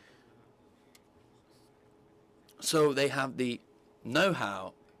 So they have the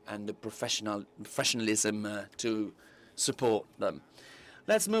know-how and the professionalism to support them.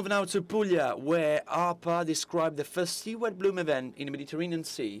 Let's move now to Puglia, where ARPA described the first seaward bloom event in the Mediterranean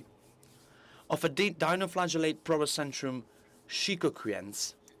Sea of a dinoflagellate Proboscentrum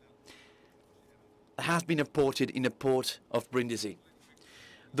chicoquiens that has been reported in the port of Brindisi.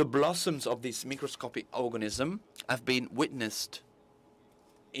 The blossoms of this microscopic organism have been witnessed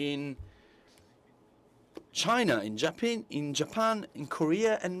in China, in Japan, in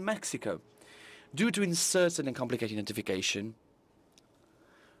Korea, and Mexico. Due to uncertain and complicated identification,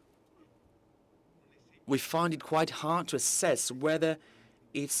 we find it quite hard to assess whether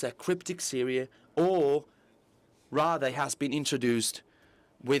it's a cryptic series or rather it has been introduced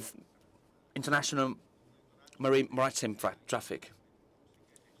with international maritime traffic.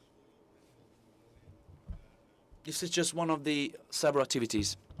 This is just one of the several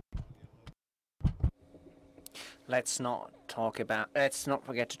activities. Let's not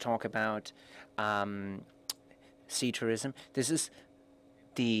forget to talk about sea tourism. This is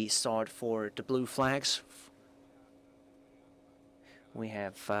the start for the blue flags. We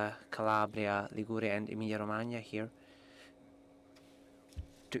have Calabria, Liguria, and Emilia-Romagna here.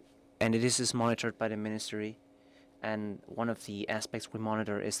 And this is monitored by the ministry. And one of the aspects we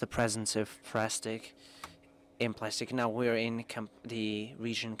monitor is the presence of plastic in plastic. Now we're in the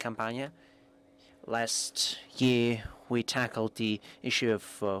region Campania. Last year we tackled the issue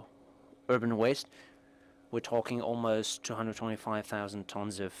of urban waste. We're talking almost 225,000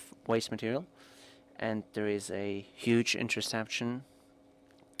 tons of waste material, and there is a huge interception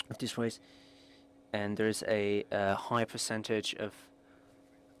of this waste, and there's a high percentage of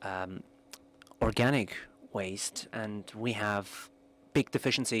organic waste, and we have big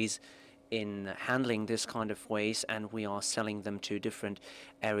deficiencies in handling this kind of waste, and we are selling them to different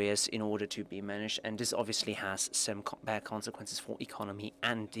areas in order to be managed, and this obviously has some bad consequences for economy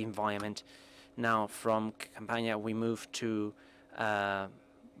and the environment. Now from Campania we move to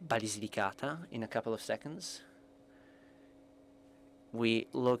Basilicata in a couple of seconds. We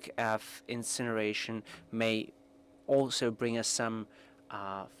look at incineration may also bring us some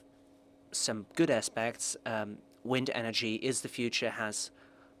good aspects. Wind energy is the future, has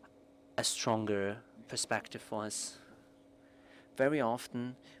a stronger perspective for us. Very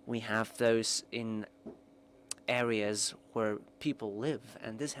often we have those in areas where people live,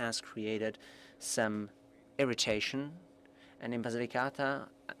 and this has created some irritation. And in Basilicata,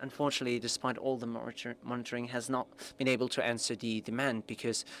 unfortunately, despite all the monitoring, has not been able to answer the demand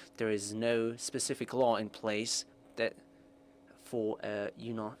because there is no specific law in place that for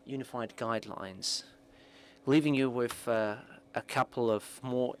unified guidelines. Leaving you with a couple of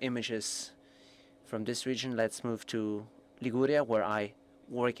more images from this region, let's move to Liguria, where I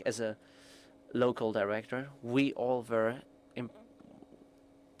work as a local director. We were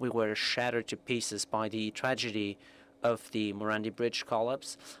shattered to pieces by the tragedy of the Morandi Bridge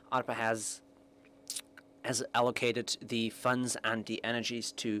collapse. ISPRA has allocated the funds and the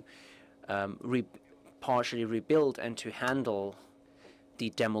energies to partially rebuild and to handle the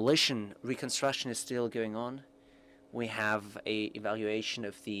demolition. Reconstruction is still going on. We have a evaluation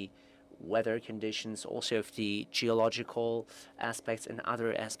of the weather conditions, also of the geological aspects and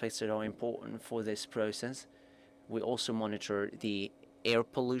other aspects that are important for this process. We also monitor the air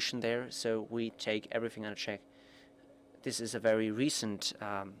pollution there, so we take everything under check. This is a very recent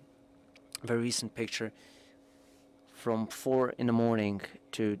picture. From 4 in the morning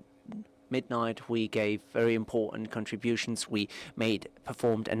to midnight, we gave very important contributions. We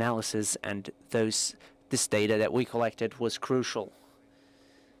performed analysis, and this data that we collected was crucial.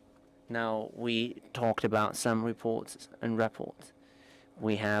 Now we talked about some reports.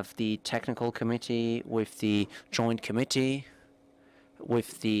 We have the technical committee with the joint committee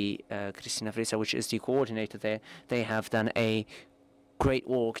with the Cristina Frisa, which is the coordinator there. They have done a great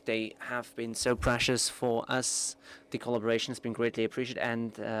work. They have been so precious for us. The collaboration has been greatly appreciated,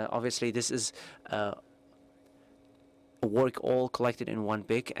 and obviously this is a work all collected in one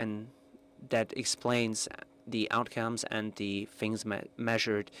big, and that explains the outcomes and the things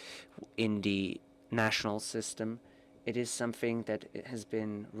measured in the national system. It is something that has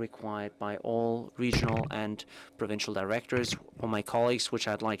been required by all regional and provincial directors, or my colleagues, which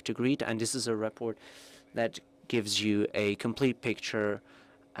I'd like to greet. And this is a report that gives you a complete picture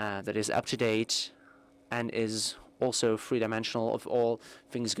that is up to date and is also three-dimensional of all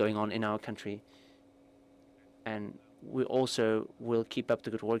things going on in our country. And we also will keep up the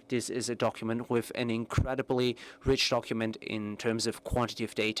good work. This is a document with an incredibly rich document in terms of quantity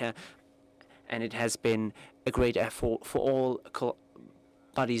of data, and it has been a great effort for all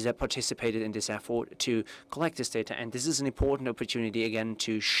bodies that participated in this effort to collect this data. And this is an important opportunity, again,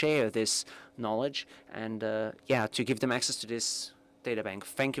 to share this knowledge and, to give them access to this data bank.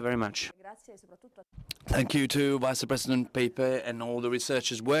 Thank you very much. Thank you to Vice President Pepe and all the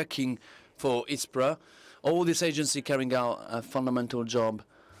researchers working for ISPRA, all this agency carrying out a fundamental job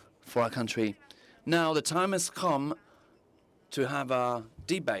for our country. Now the time has come to have a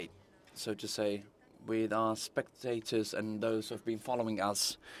debate, so to say, with our spectators and those who have been following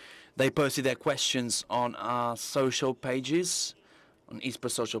us. They posted their questions on our social pages, on ISPRA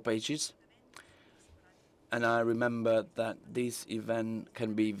social pages. And I remember that this event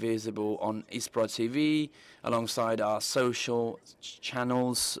can be visible on ISPRA TV alongside our social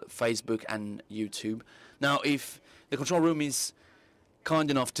channels, Facebook and YouTube. Now, if the control room is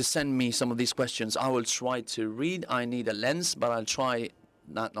kind enough to send me some of these questions, I will try to read. I need a lens, but I'll try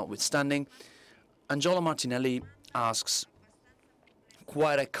that notwithstanding. Angelo Martinelli asks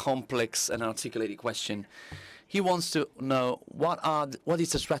quite a complex and articulated question. He wants to know what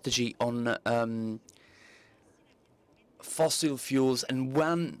is the strategy on fossil fuels and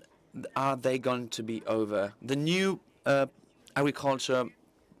when are they going to be over? The new agriculture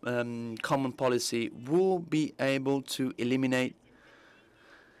common policy will be able to eliminate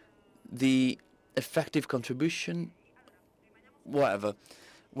the effective contribution, whatever.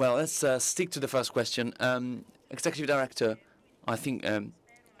 Well, let's stick to the first question. Executive Director, I think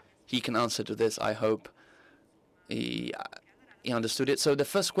he can answer to this. I hope he understood it. So the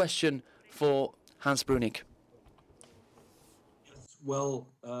first question for Hans Brunig. Well,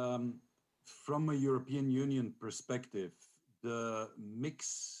 from a European Union perspective, the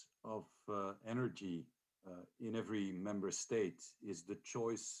mix of energy in every member state is the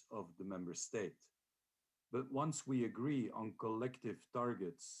choice of the member state. But once we agree on collective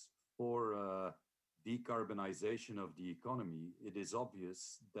targets for decarbonization of the economy, it is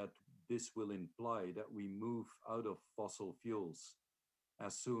obvious that this will imply that we move out of fossil fuels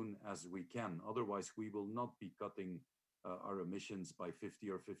as soon as we can. Otherwise, we will not be cutting our emissions by 50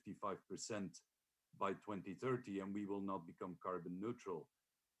 or 55% by 2030, and we will not become carbon neutral.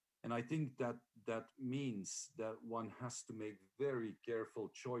 And I think that that means that one has to make very careful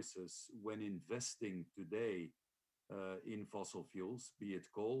choices when investing today in fossil fuels, be it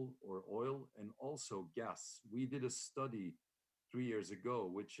coal or oil, and also gas. We did a study 3 years ago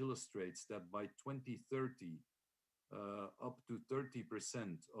which illustrates that by 2030, up to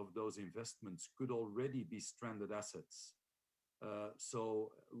 30% of those investments could already be stranded assets.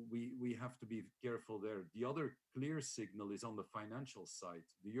 So we have to be careful there. The other clear signal is on the financial side.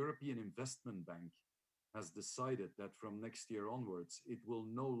 The European Investment Bank has decided that from next year onwards, it will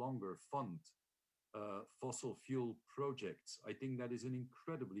no longer fund fossil fuel projects. I think that is an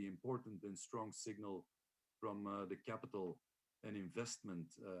incredibly important and strong signal from the capital and investment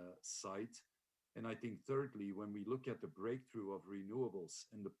side. And I think thirdly, when we look at the breakthrough of renewables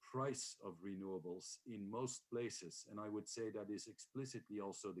and the price of renewables in most places, and I would say that is explicitly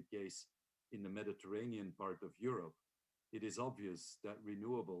also the case in the Mediterranean part of Europe, it is obvious that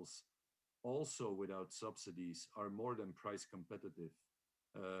renewables, also without subsidies, are more than price competitive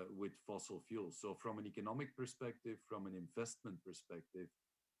with fossil fuels. So from an economic perspective, from an investment perspective,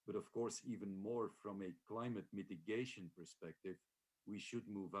 but of course even more from a climate mitigation perspective, we should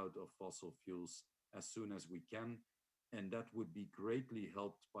move out of fossil fuels as soon as we can. And that would be greatly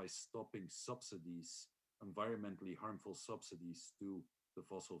helped by stopping subsidies, environmentally harmful subsidies to the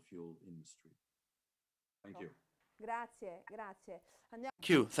fossil fuel industry. Thank you. Grazie, grazie.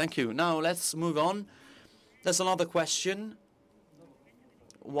 Thank you. Now let's move on. There's another question,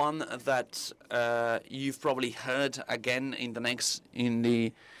 one that you've probably heard again in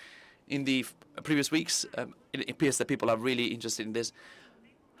the previous weeks. It appears that people are really interested in this.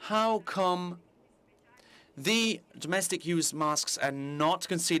 How come the domestic use masks are not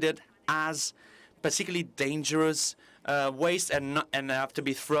considered as particularly dangerous waste and have to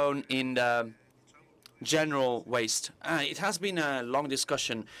be thrown in the general waste? It has been a long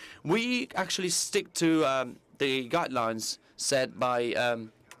discussion. We actually stick to the guidelines set by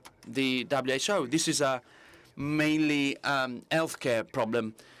the WHO. This is a mainly healthcare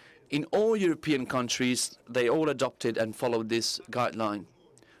problem. In all European countries, they all adopted and followed this guideline.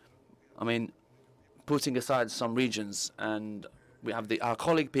 I mean, putting aside some regions, and we have our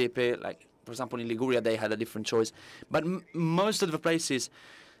colleague Pepe, like, for example, in Liguria, they had a different choice. But most of the places,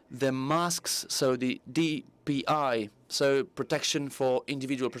 the masks, so the DPI, so protection for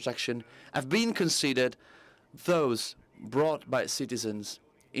individual protection, have been considered those brought by citizens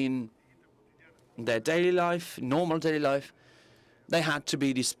in their daily life, normal daily life. They had to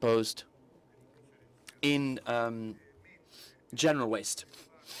be disposed in general waste.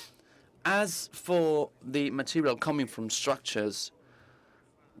 As for the material coming from structures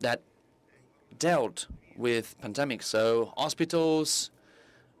that dealt with pandemics, so hospitals,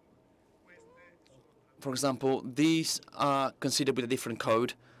 for example, these are considered with a different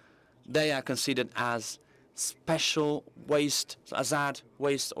code. They are considered as special waste, hazard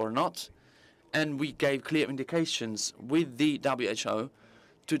waste or not. And we gave clear indications with the WHO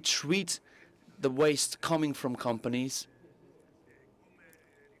to treat the waste coming from companies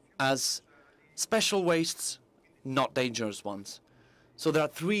as special wastes, not dangerous ones. So there are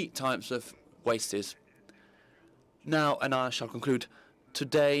 3 types of wastes. Now, and I shall conclude,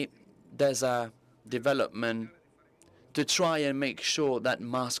 today there's a development to try and make sure that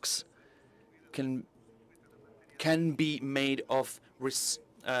masks can be made of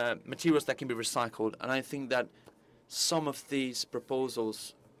materials that can be recycled. And I think that some of these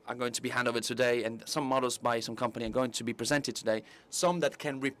proposals are going to be handed over today, and some models by some company are going to be presented today, some that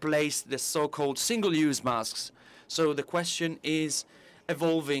can replace the so-called single-use masks. So the question is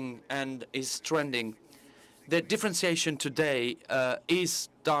evolving and is trending. The differentiation today is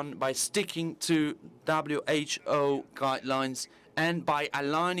done by sticking to WHO guidelines and by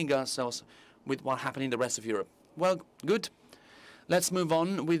aligning ourselves with what happened in the rest of Europe. Well, good. Let's move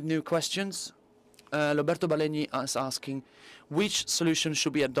on with new questions. Roberto Balegni is asking, which solution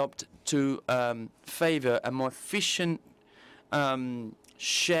should be adopted to favor a more efficient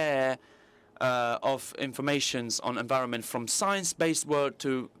share of informations on environment from science-based world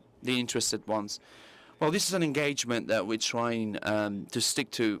to the interested ones? Well, this is an engagement that we're trying to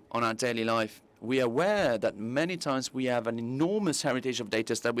stick to on our daily life. We are aware that many times we have an enormous heritage of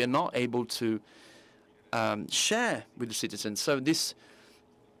data that we are not able to share with the citizens. So this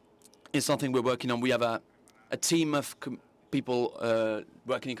is something we're working on. We have a team of people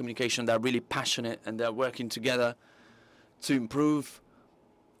working in communication that are really passionate, and they're working together to improve,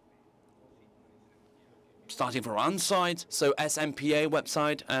 starting from one side, so SMPA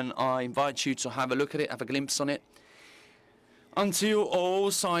website, and I invite you to have a look at it, have a glimpse on it, until all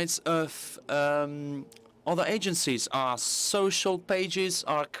sides of other agencies, our social pages,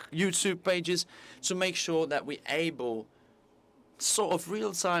 our YouTube pages, to make sure that we're able, sort of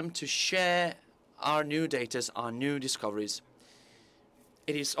real time, to share our new data, our new discoveries.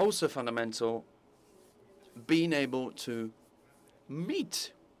 It is also fundamental being able to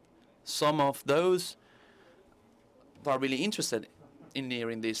meet some of those who are really interested in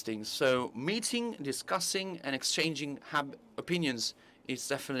hearing these things. So meeting, discussing, and exchanging opinions is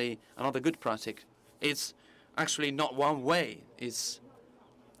definitely another good practice. It's actually not one way. It's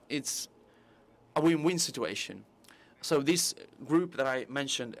a win-win situation. So this group that I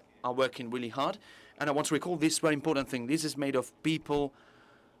mentioned are working really hard, and I want to recall this very important thing. This is made of people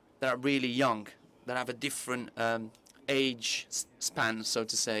that are really young, that have a different age span, so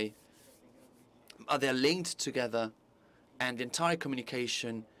to say. They're linked together, and the entire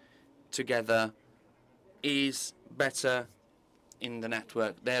communication together is better in the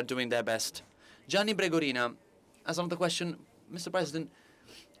network. They're doing their best. Gianni Bregorina has another question. Mr. President,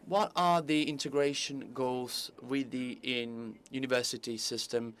 what are the integration goals with the university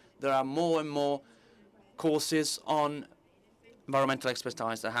system? There are more and more courses on environmental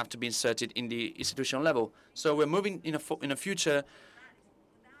expertise that have to be inserted in the institutional level. So we're moving in a future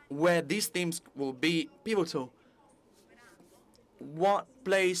where these themes will be pivotal. What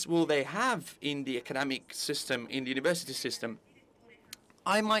place will they have in the academic system, in the university system?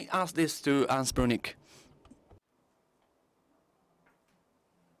 I might ask this to Hans Brunig.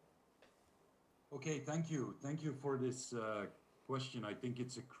 Okay, thank you. Thank you for this question. I think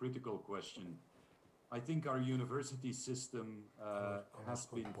it's a critical question. I think our university system has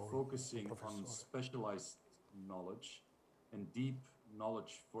been focusing on specialized knowledge and deep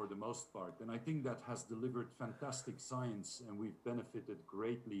knowledge for the most part. And I think that has delivered fantastic science, and we've benefited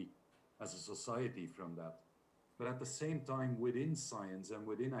greatly as a society from that. But at the same time, within science and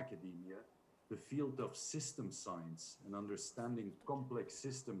within academia, the field of system science and understanding complex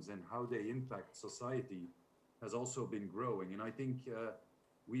systems and how they impact society has also been growing. And I think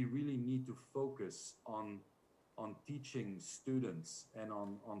we really need to focus on teaching students and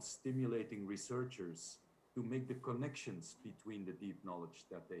on stimulating researchers to make the connections between the deep knowledge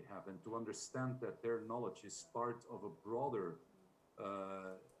that they have, and to understand that their knowledge is part of a broader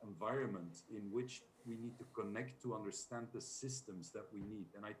environment in which we need to connect to understand the systems that we need.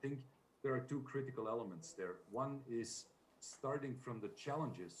 And I think there are two critical elements there. One is starting from the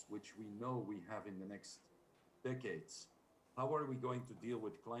challenges which we know we have in the next decades. How are we going to deal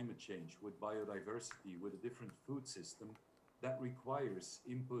with climate change, with biodiversity, with a different food system that requires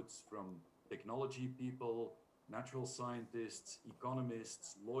inputs from technology people, natural scientists,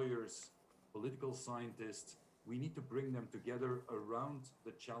 economists, lawyers, political scientists? We need to bring them together around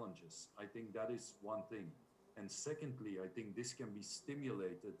the challenges. I think that is one thing. And secondly, I think this can be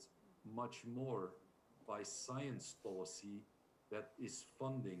stimulated much more by science policy that is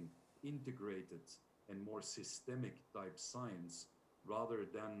funding integrated and more systemic type science, rather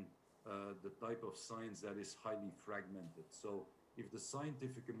than the type of science that is highly fragmented. So if the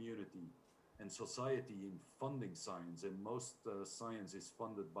scientific community and society in funding science, and most science is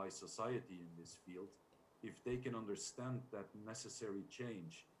funded by society in this field, if they can understand that necessary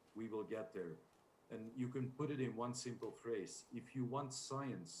change, we will get there. And you can put it in one simple phrase: if you want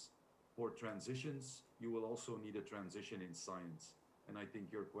science for transitions, you will also need a transition in science. And I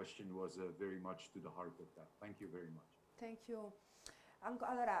think your question was very much to the heart of that. Thank you very much. Thank you.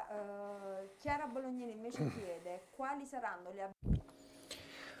 Allora, Chiara Bolognini invece chiede quali saranno le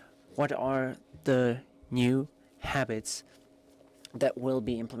What are the new habits that will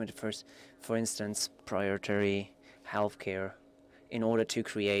be implemented first? For instance, priority healthcare, in order to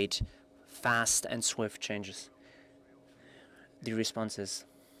create fast and swift changes. The responses.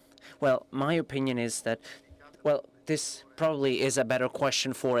 Well, my opinion is that, well, this probably is a better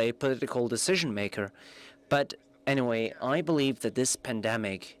question for a political decision maker. But anyway, I believe that this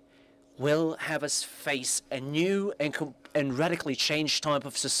pandemic will have us face a new and radically changed type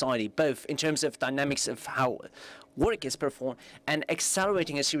of society, both in terms of dynamics of how work is performed and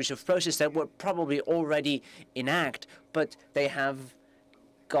accelerating a series of processes that were probably already in act, but they have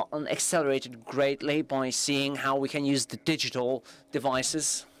gotten accelerated greatly by seeing how we can use the digital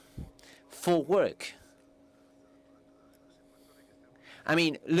devices for work. I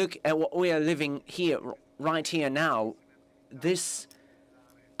mean, look at what we are living here, right here now. This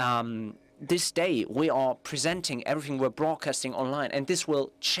day, we are presenting everything we're broadcasting online, and this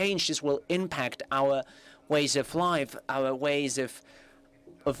will change, this will impact our ways of life, our ways of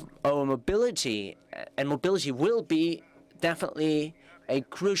our mobility, and mobility will be definitely a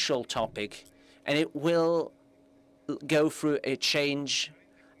crucial topic, and it will go through a change,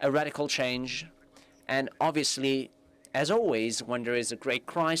 a radical change, and obviously, as always, when there is a great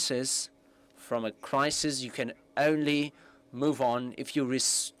crisis, from a crisis you can only move on if you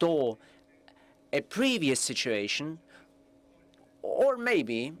restore a previous situation, or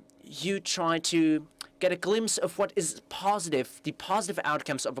maybe you try to get a glimpse of what is positive, the positive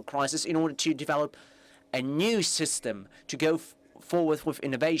outcomes of a crisis in order to develop a new system to go forward with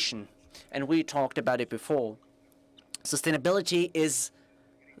innovation. And we talked about it before. Sustainability is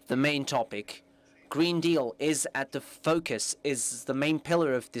the main topic. Green Deal is at the focus, is the main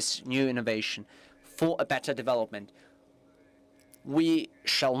pillar of this new innovation for a better development. We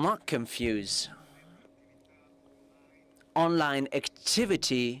shall not confuse online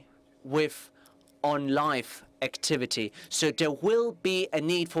activity with on-life activity. So there will be a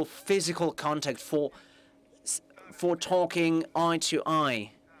need for physical contact, for talking eye to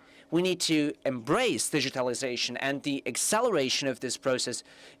eye. We need to embrace digitalization and the acceleration of this process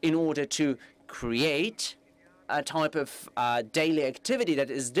in order to create a type of daily activity that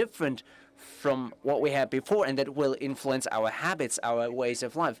is different from what we had before and that will influence our habits, our ways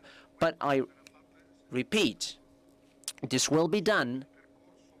of life. But I repeat, this will be done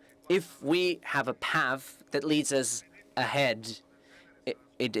if we have a path that leads us ahead.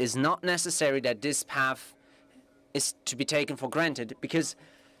 It is not necessary that this path is to be taken for granted, because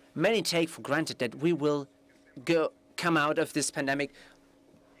many take for granted that we will come out of this pandemic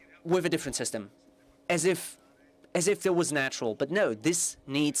with a different system, as if there was natural. But no, this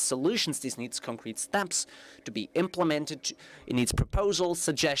needs solutions, this needs concrete steps to be implemented, it needs proposals,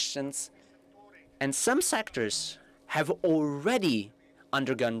 suggestions, and some sectors have already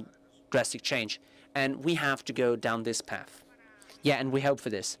undergone drastic change, and we have to go down this path. Yeah, and we hope for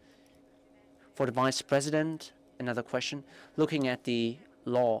this. For the Vice President, another question. Looking at the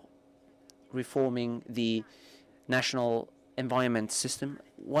law reforming the national environment system,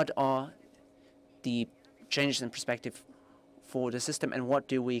 what are the changes in perspective for the system, and what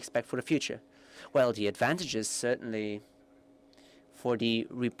do we expect for the future? Well, the advantages, certainly, for the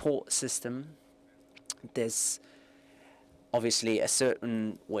report system, there's obviously a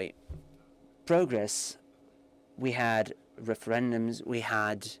certain way progress. We had referendums, we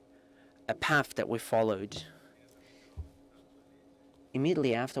had a path that we followed.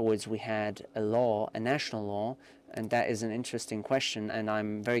 Immediately afterwards, we had a law, a national law, and that is an interesting question, and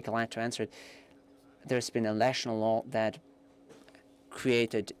I'm very glad to answer it. There's been a national law that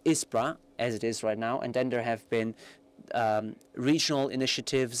created ISPRA, as it is right now, and then there have been regional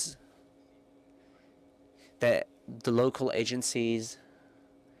initiatives that the local agencies,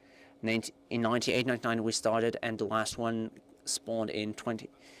 in 98, 99 we started, and the last one spawned in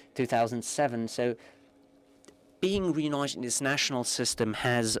 2007. So being reunited in this national system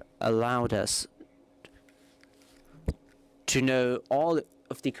has allowed us to know all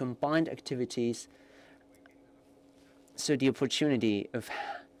of the combined activities. So the opportunity of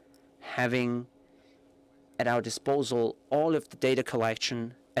having at our disposal all of the data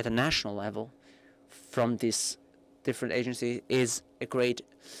collection at a national level from this different agencies is a great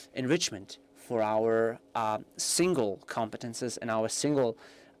enrichment for our single competences and our single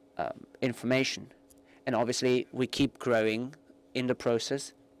information. And obviously, we keep growing in the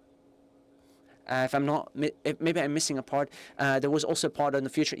process. If I'm not, maybe I'm missing a part. There was also a part on the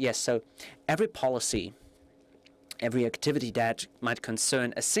future. Yes, so every policy, every activity that might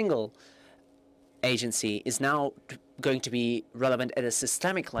concern a single agency is now going to be relevant at a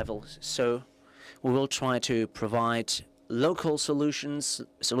systemic level. So we will try to provide local solutions,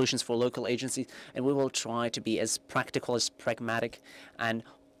 solutions for local agencies, and we will try to be as practical, as pragmatic, and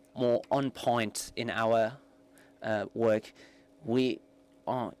more on point in our work. We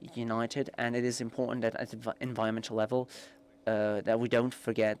are united, and it is important that at the environmental level that we don't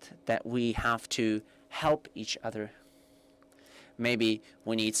forget that we have to help each other. Maybe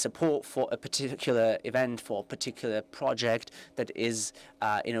we need support for a particular event, for a particular project that is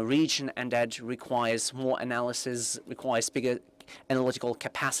in a region and that requires more analysis, requires bigger analytical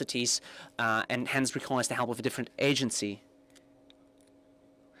capacities, and hence requires the help of a different agency.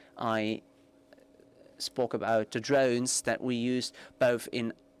 I spoke about the drones that we used both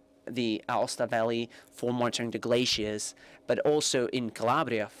in the Aosta Valley for monitoring the glaciers, but also in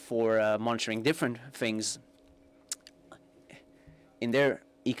Calabria for monitoring different things in their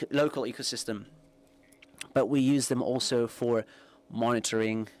local ecosystem. But we use them also for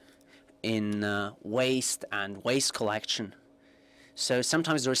monitoring in waste and waste collection. So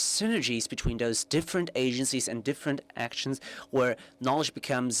sometimes there are synergies between those different agencies and different actions where knowledge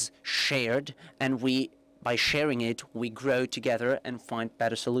becomes shared, and by sharing it, we grow together and find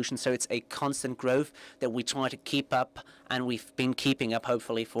better solutions. So it's a constant growth that we try to keep up, and we've been keeping up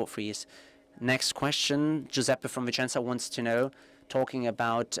hopefully for 3 years. Next question, Giuseppe from Vicenza wants to know, talking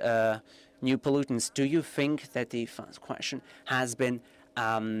about new pollutants. Do you think that the first question has been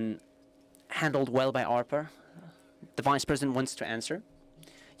handled well by ISPRA? The Vice President wants to answer.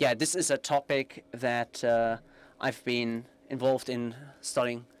 Yeah, this is a topic that I've been involved in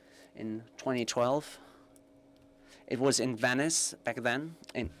studying in 2012. It was in Venice back then,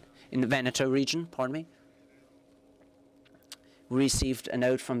 in the Veneto region, pardon me. We received a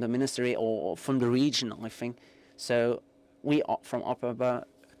note from the ministry or from the region, I think. So we from ISPRA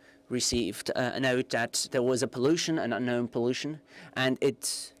received a note that there was a pollution, an unknown pollution, and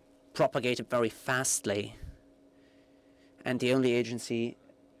it propagated very fastly. And the only agency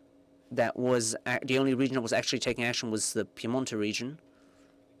that was, the only region that was actually taking action was the Piemonte region.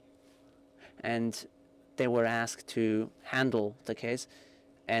 And they were asked to handle the case.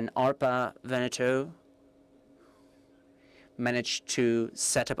 And ISPRA Veneto managed to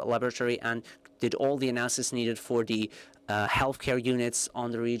set up a laboratory and did all the analysis needed for the healthcare units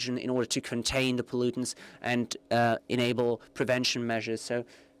on the region in order to contain the pollutants and enable prevention measures. So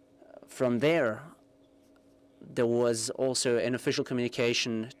from there was also an official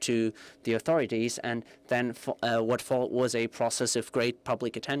communication to the authorities, and then what followed was a process of great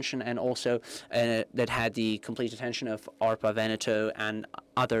public attention, and also that had the complete attention of ISPRA Veneto and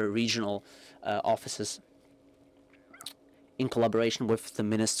other regional offices in collaboration with the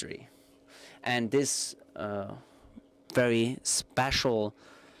ministry. And this very special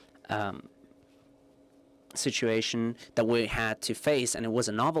situation that we had to face, and it was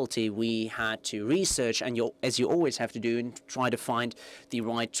a novelty, we had to research, and as you always have to do, and try to find the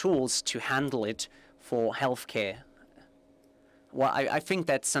right tools to handle it for healthcare. Well, I think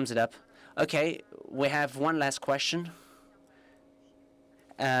that sums it up. Okay, we have one last question.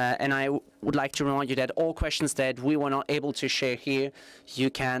 And I would like to remind you that all questions that we were not able to share here, you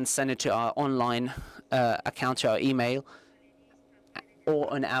can send it to our online account, to our email,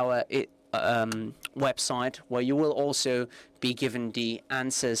 or on our website, where you will also be given the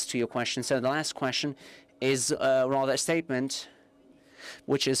answers to your questions. So the last question is rather a statement,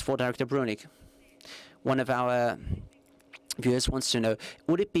 which is for Director Brunig. One of our viewers wants to know,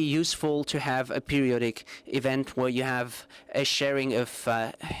 would it be useful to have a periodic event where you have a sharing of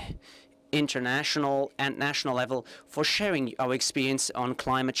international and national level for sharing our experience on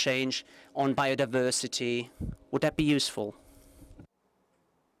climate change, on biodiversity? Would that be useful?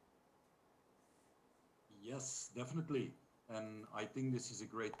 Yes, definitely. And I think this is a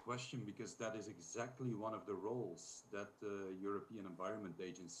great question, because that is exactly one of the roles that the European Environment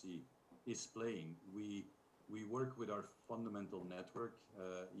Agency is playing. We work with our fundamental network,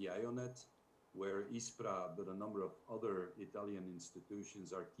 EIONet, where ISPRA, but a number of other Italian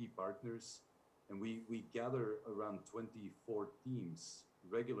institutions are key partners. And we gather around 24 teams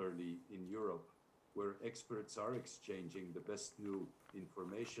regularly in Europe, where experts are exchanging the best new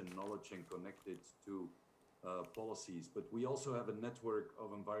information, knowledge, and connect it to policies. But we also have a network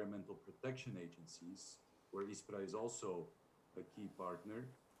of environmental protection agencies, where ISPRA is also a key partner,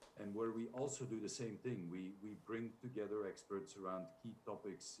 and where we also do the same thing. We bring together experts around key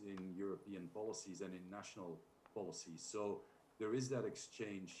topics in European policies and in national policies. So there is that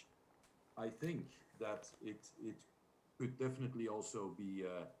exchange. I think that it could definitely also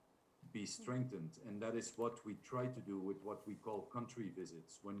be strengthened, and that is what we try to do with what we call country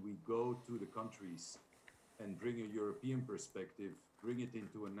visits. When we go to the countries and bring a European perspective, bring it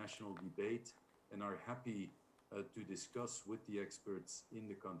into a national debate, and are happy to discuss with the experts in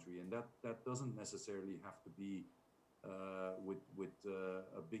the country. And that doesn't necessarily have to be with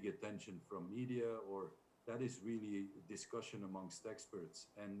a big attention from media, or that is really discussion amongst experts.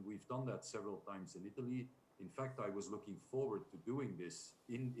 And we've done that several times in Italy. In fact, I was looking forward to doing this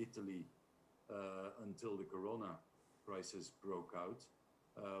in Italy until the Corona crisis broke out.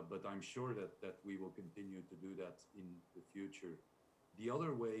 But I'm sure that we will continue to do that in the future. The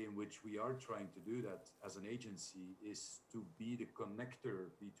other way in which we are trying to do that as an agency is to be the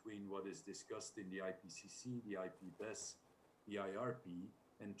connector between what is discussed in the IPCC, the IPBES, the IRP,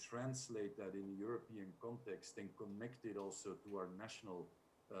 and translate that in a European context and connect it also to our national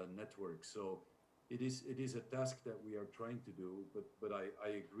network. So it is a task that we are trying to do, but I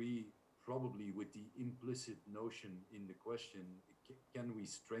agree probably with the implicit notion in the question. Can we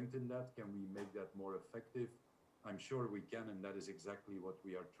strengthen that? Can we make that more effective? I'm sure we can, and that is exactly what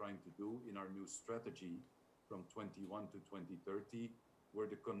we are trying to do in our new strategy from 21 to 2030, where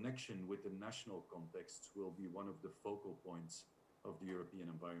the connection with the national contexts will be one of the focal points of the European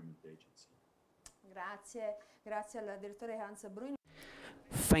Environment Agency. Grazie al direttore Hans Bruni.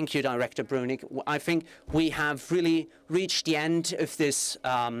 Thank you, Director Brunig. I think we have really reached the end of this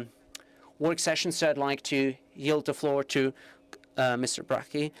work session, so I'd like to yield the floor to Mr.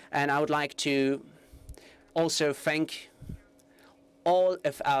 Bracchi, and I would like to also thank all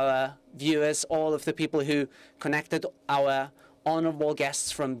of our viewers, all of the people who connected, our honorable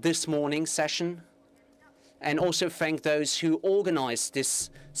guests from this morning's session, and also thank those who organized this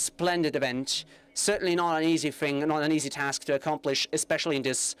splendid event. Certainly not an easy thing, not an easy task to accomplish, especially in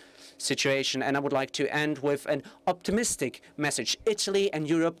this situation. And I would like to end with an optimistic message. Italy and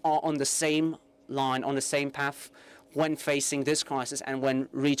Europe are on the same line, on the same path when facing this crisis and when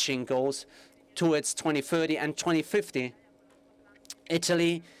reaching goals towards 2030 and 2050.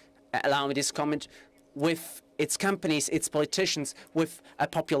 Italy, allow me this comment, with its companies, its politicians, with a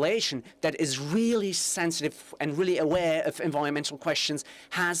population that is really sensitive and really aware of environmental questions,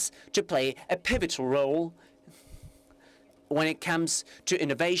 has to play a pivotal role when it comes to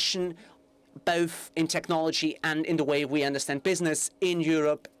innovation, both in technology and in the way we understand business in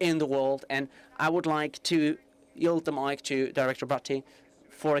Europe, in the world. And I would like to yield the mic to Director Bratti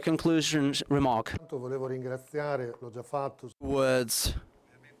for a conclusion remark. Words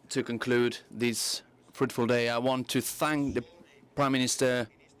to conclude this fruitful day. I want to thank the Prime Minister,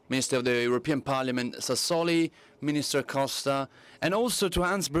 Minister of the European Parliament, Sassoli, Minister Costa, and also to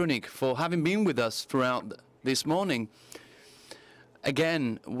Hans Brunig for having been with us throughout this morning.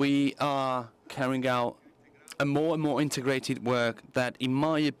 Again, we are carrying out a more and more integrated work that, in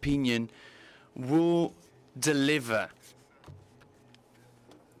my opinion, will deliver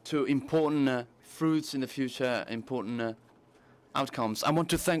to important fruits in the future, important outcomes. I want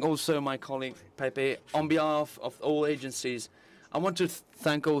to thank also my colleague Pepe on behalf of all agencies. I want to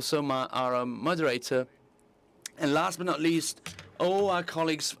thank also our moderator, and last but not least, all our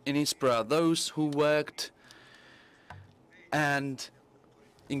colleagues in ISPRA, those who worked and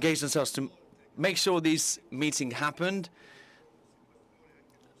engaged themselves to make sure this meeting happened,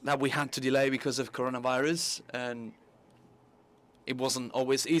 that we had to delay because of coronavirus, and it wasn't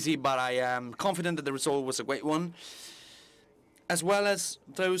always easy, but I am confident that the result was a great one, as well as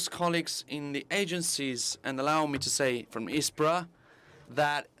those colleagues in the agencies, and allow me to say from ISPRA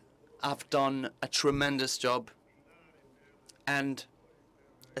that have done a tremendous job, and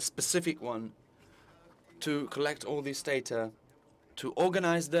a specific one, to collect all this data, to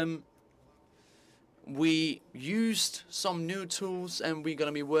organize them. We used some new tools, and we're going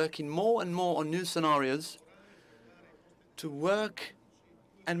to be working more and more on new scenarios to work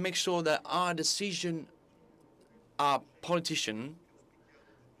and make sure that our decision, our politician,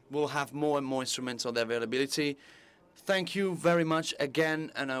 will have more and more instruments of their availability. Thank you very much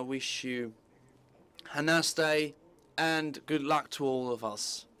again, and I wish you a nice day and good luck to all of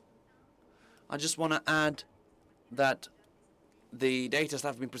us. I just want to add that the data that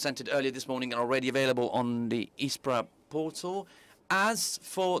have been presented earlier this morning are already available on the ISPRA portal. As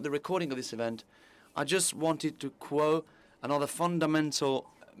for the recording of this event, I just wanted to quote another fundamental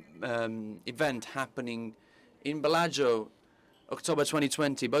event happening in Bellagio, October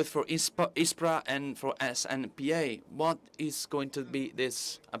 2020, both for ISPRA and for SNPA. What is going to be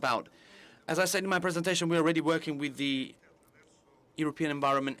this about? As I said in my presentation, we're already working with the European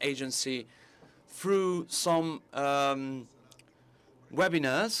Environment Agency through some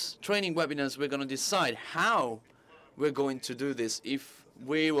webinars, training webinars. We're going to decide how we're going to do this, if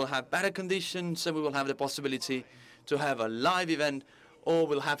we will have better conditions and we will have the possibility to have a live event, or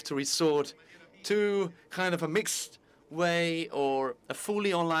we'll have to resort to kind of a mixed way or a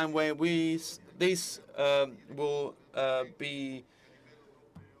fully online way. this will be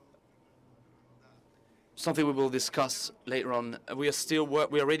something we will discuss later on. We are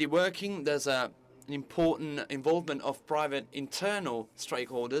already working. There's an important involvement of private internal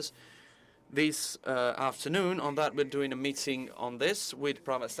stakeholders. This afternoon, on that, we're doing a meeting on this with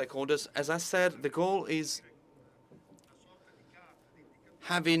private stakeholders. As I said, the goal is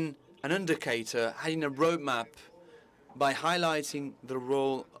having an indicator, having a roadmap by highlighting the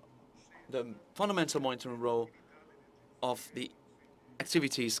role, the fundamental monitoring role of the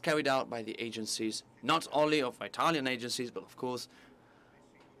activities carried out by the agencies, not only of Italian agencies, but of course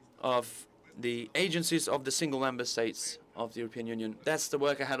of the agencies of the single member states of the European Union. That's the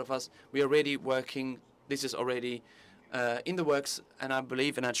work ahead of us. We are already working. This is already in the works, and I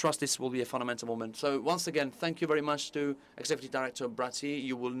believe and I trust this will be a fundamental moment. So once again, thank you very much to Executive Director Bratti.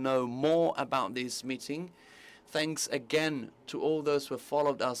 You will know more about this meeting. Thanks again to all those who have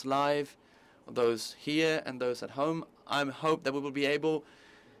followed us live, those here and those at home. I hope that we will be able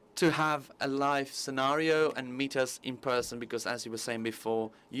to have a live scenario and meet us in person, because as you were saying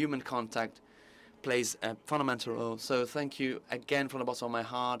before, human contact plays a fundamental role. So thank you again from the bottom of my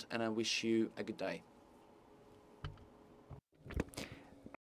heart, and I wish you a good day.